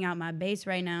figuring out my base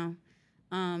right now,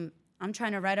 I'm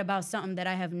trying to write about something that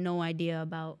I have no idea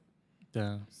about.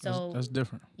 Yeah. So- that's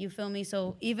different. You feel me?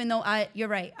 So even though you're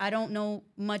right, I don't know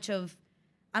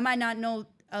I might not know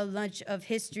a bunch of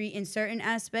history in certain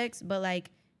aspects, but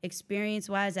like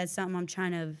experience-wise, that's something I'm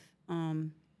trying to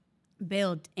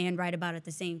build and write about at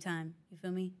the same time. You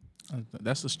feel me?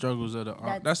 That's the struggles of the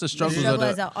art. That's That's the the struggles struggle of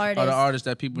as the an artist. artists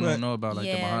that people But- don't know about, like the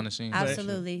Yeah, behind the scenes.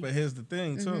 absolutely. But here's the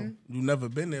thing, too. You never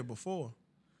been there before.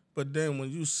 But then when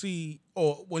you see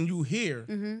or when you hear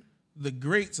the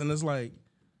greats, and it's like,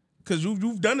 because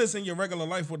you've done this in your regular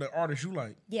life with the artists you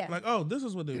like. Yeah. Like, oh, this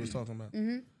is what they was talking about.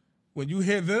 When you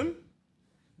hear them,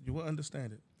 you will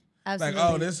understand it. Absolutely.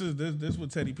 Like, oh, this is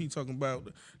what Teddy P talking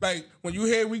about. Like, when you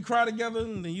hear We Cry Together,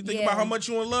 and then you think Yeah. about how much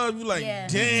you in love, you like, Yeah.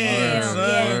 damn, son.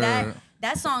 Yeah,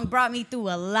 that song brought me through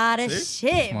a lot of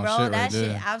shit, My bro. shit That right shit,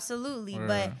 there. absolutely. Word.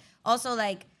 But also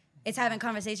like it's having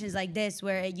conversations like this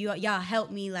where y'all help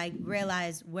me like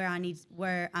realize where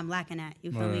I'm lacking at.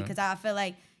 You feel me? Word. Because I feel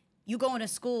like you go into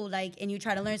school like and you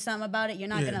try to learn something about it, you're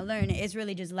not gonna learn it. It's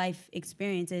really just life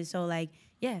experiences. So like,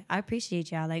 yeah, I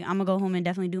appreciate y'all. Like I'm gonna go home and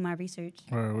definitely do my research.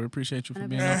 Word, we appreciate you for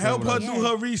being And up help here her with us. do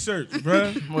her research,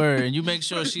 bruh. Word, and you make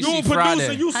sure she You see a producer,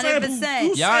 Friday. you sample. 100%.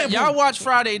 You sample. Y'all watch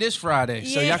Friday this Friday,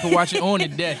 so y'all can watch it on the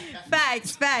day.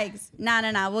 Facts.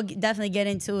 Nah. We'll definitely get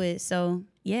into it. So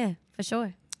yeah, for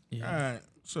sure. All right,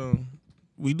 so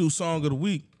we do song of the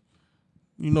week.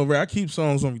 You know, Ray, I keep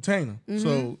songs on retainer.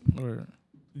 So Word.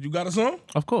 you got a song?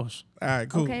 Of course. All right,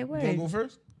 cool. Okay, You word. wanna go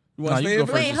first? You Nah, wanna you stay go in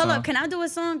first. first? Wait, hold song. up. Can I do a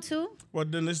song too? Well,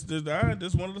 then this all right.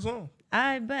 This one of the songs.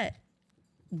 I bet.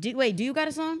 Do you got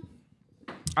a song?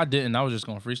 I didn't. I was just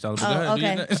gonna freestyle. But Oh, go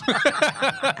ahead, do your okay.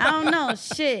 thing. I don't know.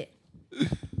 Shit.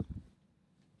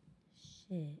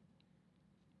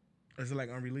 Is it like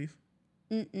unreleased?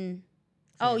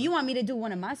 Oh, you want me to do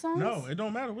one of my songs? No, it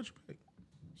don't matter what you pick.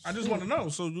 I just want to know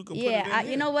so you can put it Yeah, in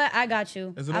you know what? I got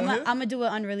you. Is it I'm on here? gonna do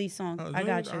an unreleased song. I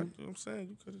got you. I'm saying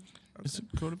you could have.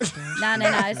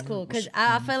 Nah. It's cool. Cause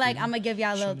I feel like I'm gonna give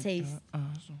y'all a little taste.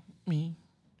 Me.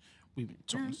 We've been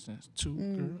talking since 2,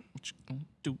 girl. What you gonna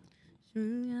do?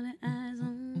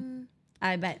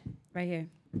 I bet. Right here.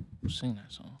 Sing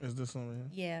that song. Is this one right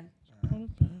here? Yeah.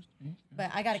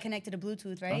 But I gotta connect to the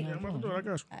Bluetooth, right? Yeah, I'm about to do it. I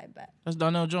got you. I bet. That's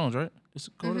Donnell Jones, right? It's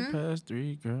a quarter past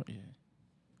 3, girl. Yeah.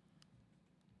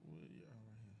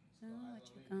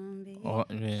 Oh,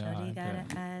 yeah. Shorty alright, got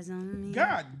okay. her eyes on me.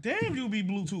 God damn, you be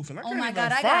Bluetoothing. I Oh can't my even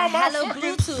God, I find got my hella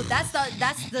fucking- Bluetooth. That's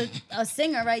the a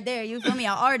singer right there. You feel me?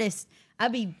 An artist. I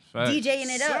be Facts.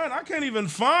 DJing it up. Son, I can't even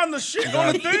find the shit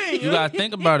on the thing. You gotta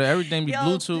think about it. Everything be Yo,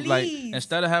 Bluetooth. Like please.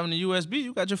 instead of having the USB,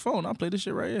 you got your phone. I'll play this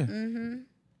shit right here.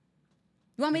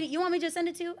 You want me to just send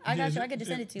it to you? I got you. I could just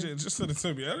send it to you. Just send it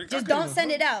to me. Just don't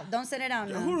send it out. Don't send it out.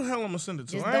 Who No. the hell I'm gonna send it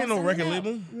to? Just I ain't no don't record send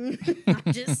it label.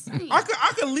 I'm just saying.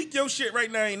 I could leak your shit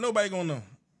right now. Ain't nobody gonna know.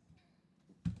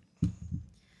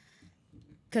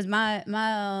 Cause my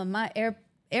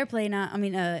AirPlay not. I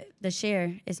mean the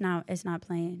share it's not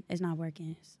playing. It's not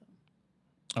working. So.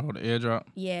 Oh, the airdrop.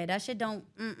 Yeah, that shit don't.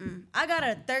 I got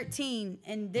a 13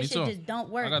 and this Me shit too. just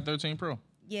don't work. I got 13 Pro.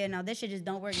 Yeah, no, this shit just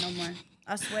don't work no more.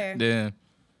 I swear. Then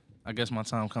I guess my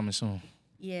time coming soon.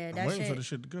 Yeah, I'm that waiting for shit. the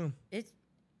shit to come. It's.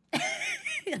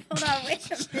 Hold on, wait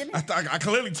a minute. I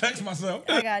clearly text myself.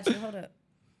 I got you. Hold up.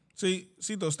 See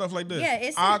those stuff like this. Yeah,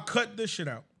 it's I'll cut this shit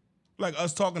out. Like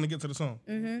us talking to get to the song.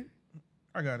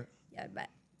 I got it. Yeah, but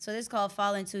so this is called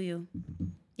 "Falling to You."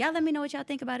 Y'all let me know what y'all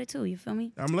think about it too. You feel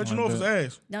me? I'm gonna let you know if it's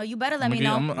ass. No, you better let me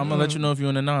know. I'm gonna let you know if you're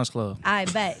in the Nas Club. I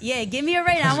bet. Yeah, give me a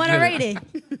rating. I want a rating.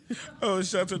 Oh,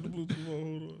 shout out to the Bluetooth.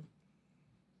 Hold on.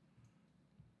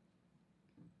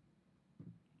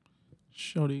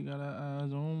 Shorty got her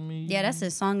eyes on me. Yeah, that's the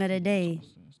song of the day.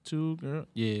 2, girl.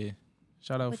 Yeah.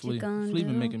 Shout out What you Flea. gonna Flea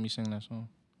been do? making me sing that song.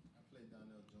 I play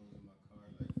Donnell Jones in my car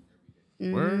like every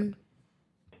day. Word.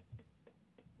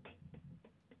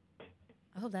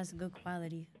 I hope that's a good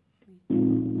quality.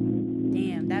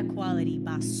 Damn, that quality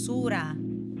basura.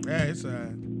 Yeah, it's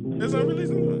it's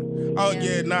unreleased. Oh Yeah.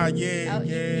 yeah, nah, Oh,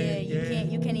 yeah.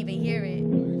 You can't even hear it.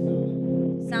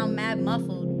 Sound mad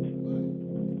muffled.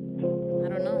 I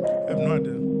don't know. I have no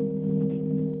idea.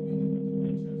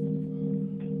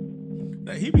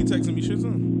 Nah, he be texting me shit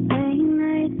too.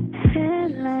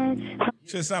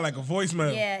 Shit sound like a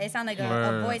voicemail. Yeah, it sounds like a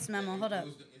Word. voice memo. Hold up.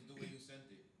 It's the way you sent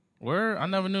it. Word. I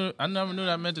never knew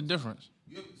that meant the difference.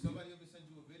 Somebody ever sent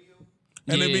you a video?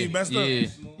 And it be messed up.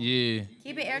 Yeah.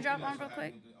 Keep it airdrop on real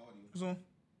quick. So,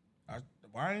 I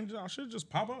should just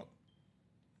pop up.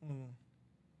 I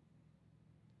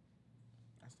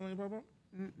still ain't pop up?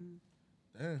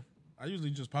 Damn. I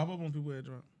usually just pop up on people that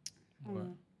drop. Hold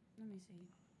on. Let me see.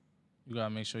 You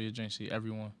gotta make sure your drink see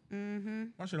everyone.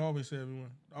 I should always say everyone.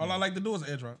 All I like to do is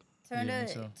airdrop. Turn Yeah, the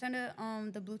so. turn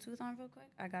the Bluetooth on real quick.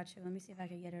 I got you. Let me see if I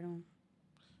can get it on.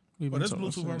 We Oh, been this talking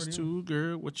Bluetooth since already 2,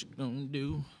 girl. What you gonna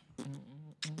do?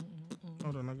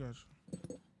 Hold on, I got you.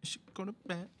 She go to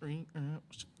battery.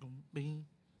 What you gonna be?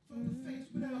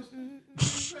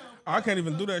 I can't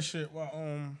even do that shit while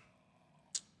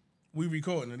we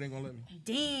recording. It ain't gonna let me.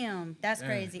 Damn, that's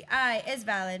crazy. All right, it's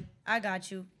valid. I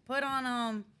got you. Put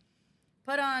on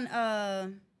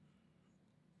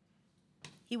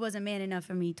He Wasn't Man Enough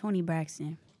for Me, Tony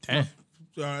Braxton. Damn.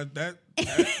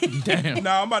 Damn.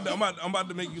 Nah, I'm about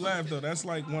to make you laugh though. That's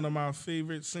like one of my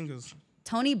favorite singers.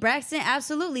 Tony Braxton,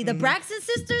 absolutely. The Braxton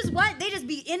sisters, what? They just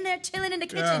be in there chilling in the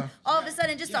kitchen. Yeah. All of a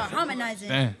sudden, just start harmonizing.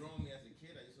 Damn. Growing as a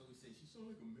kid, I used to always say, she sound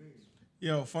like a man.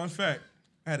 Yo, fun fact.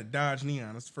 I had a Dodge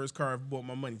Neon. That's the first car I bought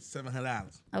my money,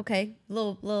 $700. Okay,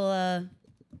 little,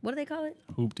 what do they call it?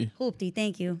 Hoopty. Hoopty.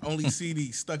 Thank you. Only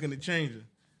CD stuck in the changer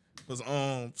was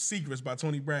Secrets by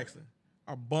Tony Braxton.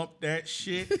 I bump that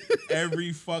shit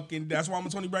every fucking. That's why I'm a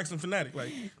Tony Braxton fanatic.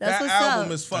 Like That's that what's album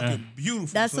up. is fucking beautiful.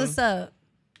 That's son. what's up.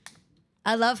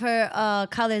 I love her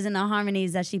colors and the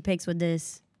harmonies that she picks with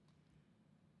this.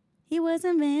 He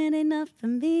wasn't man enough for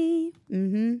me.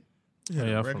 Mm-hmm. Yeah, Yeah, I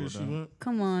the fuck record with she that. went.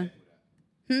 Come on.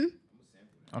 I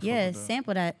fuck Yeah, with that.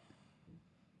 sample that.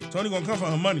 Tony gonna come for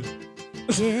her money.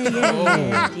 Yeah,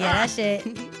 that shit.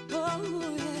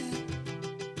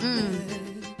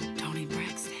 Tony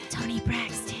Braxton. Tony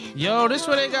Braxton. Yo, this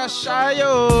where they got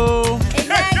Shayo.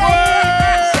 Exactly.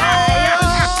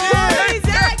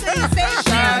 Exactly. Same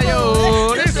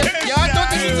Shayo. This is, yo, I thought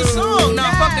this was a song.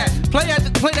 Nah, fuck that.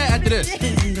 Play that after this.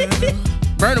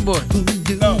 Burna Boy.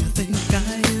 No.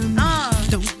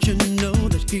 Don't you know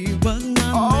that he was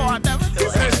my He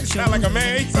said she sound like a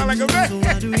man. He sound like a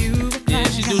man. Yeah,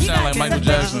 she do sound like Michael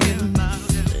Jackson.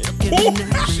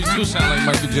 She do sound like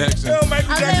Michael Jackson. Yo,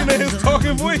 Michael Jackson in his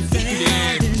talking voice.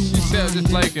 Yeah, she sounds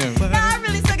just like him. I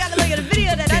really still got to look at the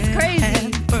video. That's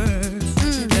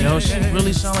crazy. Yo, she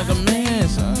really sound like a man,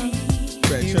 son.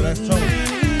 Bet you that's Tony.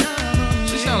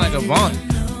 She sound like Avant.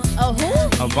 Oh,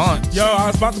 who? Avant. Yo, I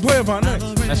was about to play about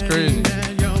next. That's crazy.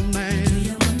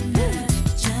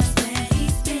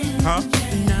 Huh?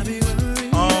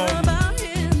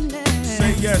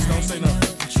 Say yes, don't say no.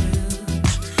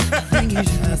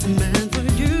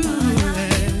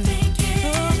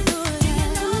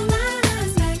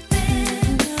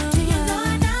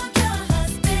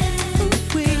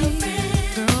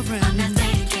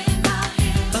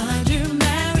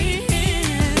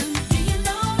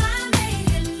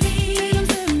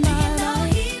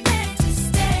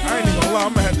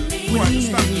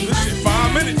 Stop this shit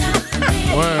 5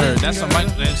 minutes. Word. That's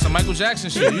some Michael Jackson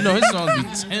shit. You know his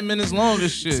songs be 10 minutes long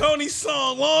as shit. Tony's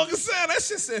song long as hell. That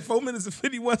shit said 4 minutes and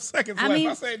 51 seconds. I left. mean,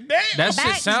 I said, damn. That shit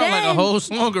Back sound like a then- whole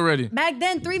song already. Back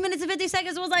then, 3 minutes and 50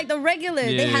 seconds was like the regular.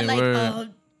 They Yeah, had like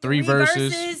word. Three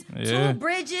verses. Yeah. 2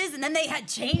 bridges, and then they had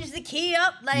changed the key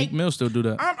up. Like, Meek Mill still do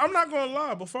that. I'm not gonna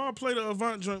lie. Before I play the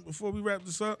Avant joint, before we wrap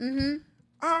this up,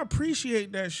 I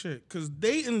appreciate that shit because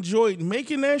they enjoyed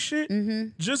making that shit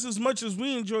just as much as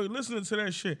we enjoyed listening to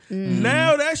that shit.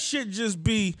 Now that shit just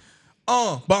be,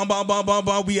 bomb,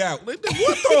 we out. Like, what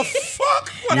the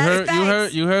fuck?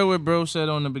 You heard what bro said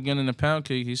on the beginning of Pound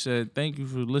Cake. He said, "Thank you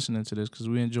for listening to this because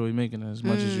we enjoy making it as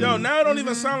much as you." Yo, now it don't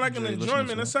even sound like an Enjoy listening enjoyment.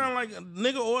 to It it. sound like a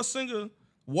nigga or a singer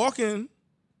walking,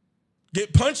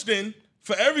 get punched in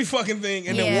for every fucking thing,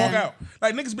 and then Yeah. walk out.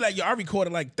 Like niggas be like, yo, I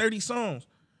recorded like 30 songs.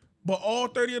 But all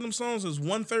 30 of them songs is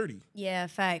 130. yeah,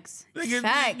 facts. Nigga,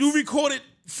 Facts. you recorded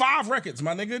 5 records,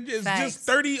 my nigga. It's Facts. just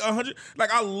 30, 100.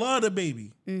 Like, I love the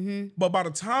baby. But by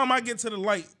the time I get to the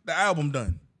light, the album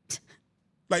done.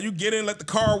 Like, you get in, let the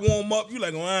car warm up. You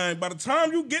like, all right. By the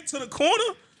time you get to the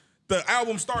corner, the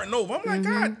album starting over. I'm like,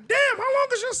 God damn, how long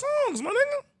is your songs, my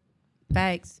nigga?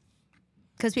 Facts.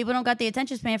 Because people don't got the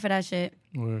attention span for that shit.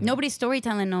 Word. Nobody's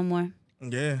storytelling no more.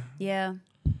 Yeah. Yeah.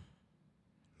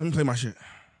 Let me play my shit.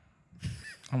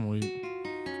 I'm weak.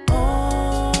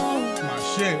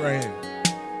 My shit right here.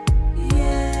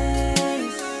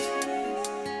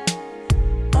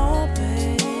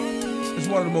 It's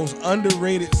one of the most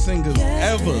underrated singers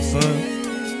ever, son.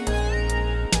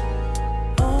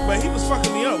 But he was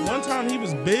fucking me up. One time he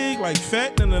was big, like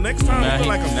fat, and the next time he was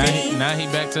like a fiend. now he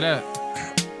back to that.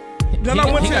 Then he I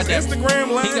got- went he to his got that- Instagram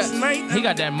He last night. He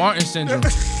got that Martin syndrome.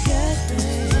 It's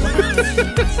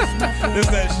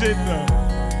that shit though.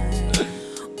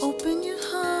 Open your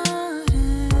heart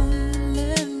and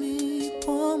let me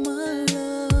pour my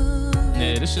love.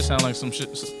 Yeah, this shit sound like some shit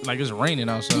like it's raining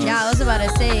outside. Yeah, I was about to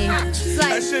say. It's That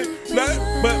like, shit.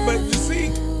 But you see,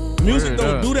 music Word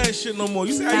don't up. do that shit no more.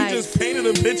 You see how Facts. you just painted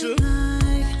a picture?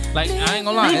 Like I ain't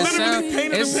gonna lie, You it literally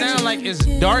painted a sound picture. like it's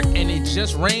dark and it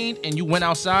just rained and you went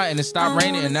outside and it stopped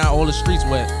raining and now all the streets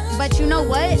wet. but you know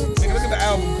what? Nigga, look at the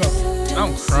album cover.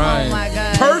 I'm Oh crying. my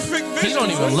God. Perfect visual. He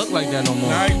don't even look like that no more.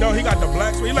 Nah, he don't. He got the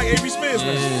black. He like Avery Spears.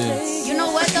 Man. Yeah. You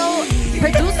know what though?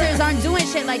 Producers aren't doing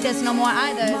shit like this no more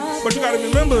either. But you gotta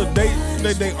remember,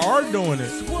 they are doing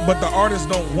it, but the artists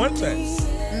don't want that.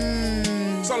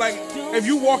 So like, if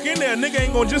you walk in there, a nigga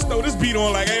ain't gonna just throw this beat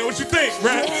on like, hey, what you think,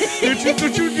 bruh? you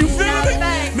feel Nah, it?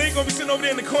 facts. Nigga gonna be sitting over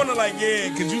there in the corner like,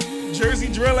 yeah, could you Jersey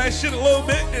drill that shit a little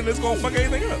bit and it's gonna fuck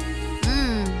everything up.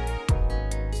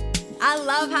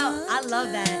 I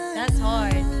love that. That's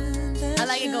hard. I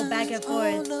like it go back and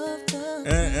forth.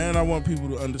 And I want people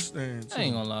to understand. I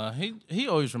ain't gonna lie. He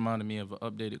always reminded me of an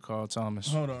updated Carl Thomas.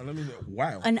 Hold on, let me.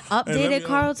 Wow. An let me- updated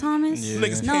Carl Thomas? Yeah.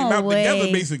 Niggas No came out way.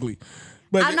 together basically.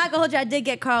 But I'm not gonna hold you. I did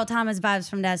get Carl Thomas vibes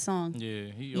from that song. Yeah,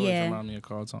 he always Yeah. reminded me of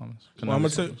Carl Thomas. Well, I'm gonna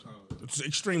tell you, it's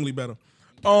extremely better.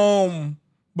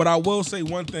 But I will say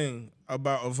one thing.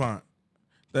 about Avant.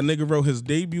 That nigga wrote his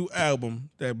debut album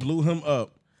that blew him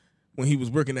up when he was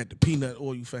working at the peanut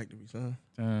oil factory, son.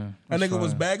 That nigga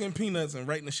was bagging peanuts and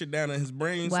writing the shit down in his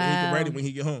brain so he could write it when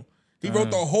he get home. He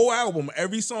wrote the whole album,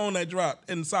 every song that dropped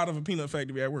inside of a peanut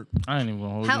factory at work. I ain't even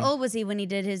gonna hold you. How old was he when he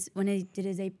did his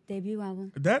debut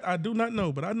album? That I do not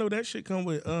know, but I know that shit come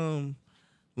with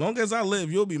Long As I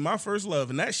Live, You'll Be My First Love,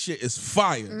 and that shit is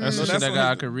fire. That's the shit that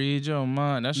guy could read your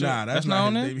mind. That shit, Nah, that's not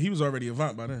on his there. debut. He was already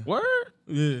Avant by then. Word?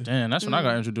 Yeah. Damn, that's when I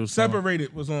got introduced to him.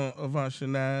 Separated was on Avant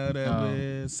Chanel. That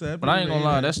was separated. But I ain't gonna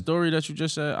lie, that story that you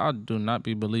just said, I do not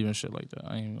be believing shit like that.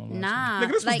 I ain't gonna lie. Nah,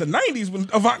 Nigga, this like, was the 90s when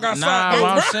Avant got Nah, signed. what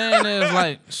I'm bro. saying is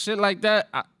like shit like that.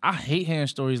 I hate hearing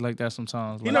stories like that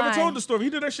sometimes. He Like, never Why? told the story. He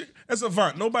did that shit. That's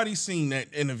Avant. Nobody's seen that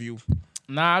interview.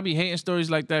 nah, I be hating stories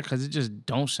like that because it just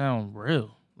don't sound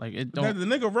real. Like it That don't. the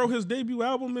nigga wrote his debut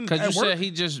album in Because you at work. said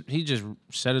he just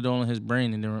set it all in his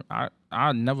brain and then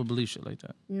I never believe shit like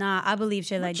that. nah, I believe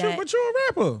shit like that. But you're a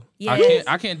rapper. Yeah.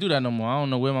 I can't do that no more. I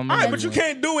don't know where my All mind right, is but you at.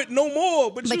 can't do it no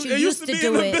more. But But you, you it used to be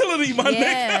do an it. ability, my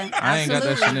Yeah, nigga. I ain't got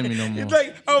that shit in me no more. It's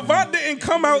like Avant didn't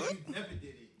come out.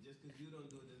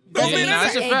 Don't Yeah, be nah,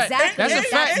 that's a fact. Exactly. That's a That's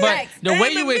fact. But facts. the And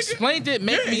way the you nigga- explained it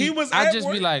make Yeah, me. he was I at just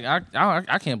work. be like,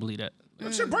 I can't believe that.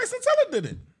 Shit, Bryson Tiller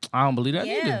did it. I don't believe that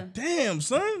Yeah. either. Damn,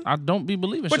 son. I don't be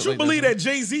believing But shit you like believe that. that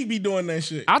Jay-Z be doing that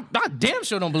shit. I damn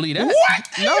sure don't believe that. What?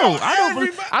 No, Yo, I don't.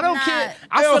 everybody- I don't Nah. care.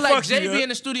 I Yo, feel like fuck you, Jay be yo. in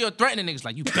the studio threatening niggas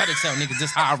like, you better tell niggas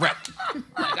this how I rap.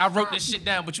 Like I wrote this shit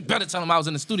down, but you better tell them I was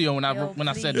in the studio when I Yo, when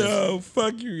I said please. this. Yo,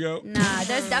 fuck you, yo. Nah,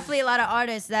 there's definitely a lot of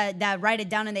artists that write it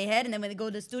down in their head, and then when they go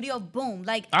to the studio, boom,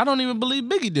 like I don't even believe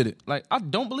Biggie did it. Like I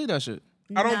don't believe that shit.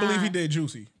 I don't Nah. believe he did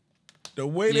Juicy. The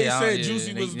way they Yeah, said yeah,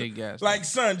 Juicy they- was they gassed like,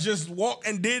 son, just walk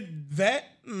and did that.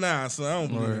 Nah, son, I don't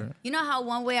believe it. Word. you know how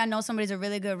one way I know somebody's a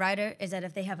really good writer is that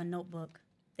if they have a notebook.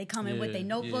 They come in with Yeah, their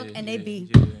notebook yeah, and they yeah, be,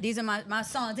 yeah. these are my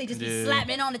songs. They just be Yeah.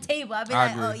 slapping on the table. I be I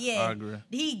like, agree. oh yeah, I agree.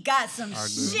 he got some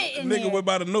shit in Nigga there. went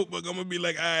by the notebook. I'm gonna be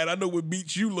like, all right, I know what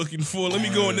beats you looking for. Let me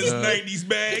go in this 90s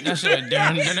bag. That shit.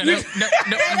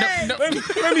 No.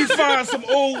 let me find some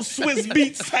old Swiss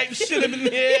beats type shit in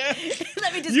here.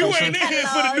 Let me just You go ain't in through here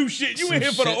for the new shit. You in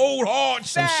here for the shit. old hard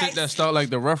Some shit. shit that start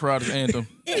like the Rough Riders anthem.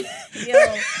 Yo.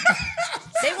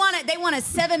 They want a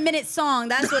 7-minute song.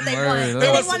 That's what they Word, want. they And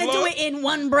want they some want to do love. it in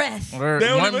one breath. Word. They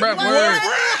don't One even- breath. one Word.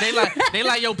 breath. They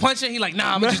like yo punching. He like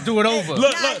nah. I'ma just do it over.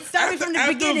 Look, Nah, look. start After, from the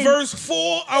after beginning. verse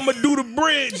 4, I'ma do the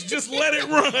bridge. Just let it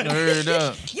run. Word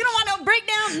up. You don't want no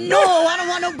breakdown? No, I don't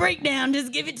want no breakdown.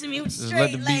 Just give it to me straight.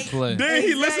 let the beat like, play. Then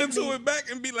he listened Exactly. to it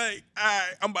back and be like, all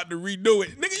right, I'm about to redo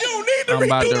it. Nigga, you don't need to I'm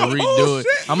about to redo the redo whole it.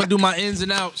 shit. I'm gonna do my ins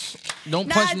and outs. Don't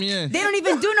Nah, punch me in. They don't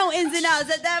even do no ins and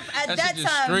outs at that That that shit just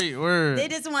time. straight word. They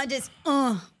just want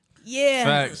yeah,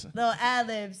 Facts. little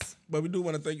ad-libs. But we do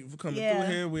want to thank you for coming Yeah.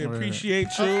 through here. We Word. appreciate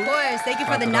Of you. course, thank you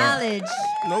for the knowledge.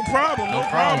 No problem. No problem.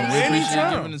 problem. We appreciate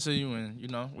Anytime. giving it to you, and you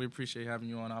know we appreciate having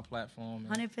you on our platform.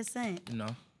 And, 100%. you know,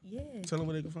 Yeah. Tell them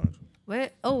where they can find you. Where?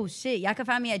 Oh shit! Y'all can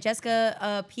find me at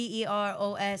Jessica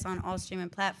Peros on all streaming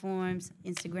platforms: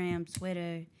 Instagram,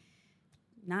 Twitter.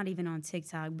 Not even on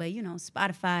TikTok, but you know,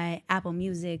 Spotify, Apple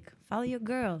Music. Follow your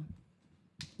girl.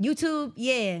 YouTube,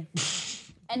 yeah.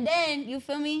 And then you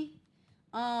feel me?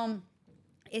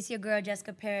 It's your girl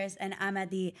Jessica Paris, and I'm at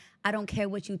the I Don't Care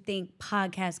What You Think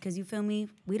podcast. Cause you feel me?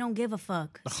 We don't give a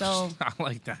fuck. So I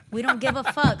like that. we don't give a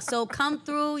fuck. So come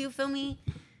through. You feel me?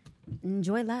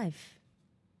 Enjoy life.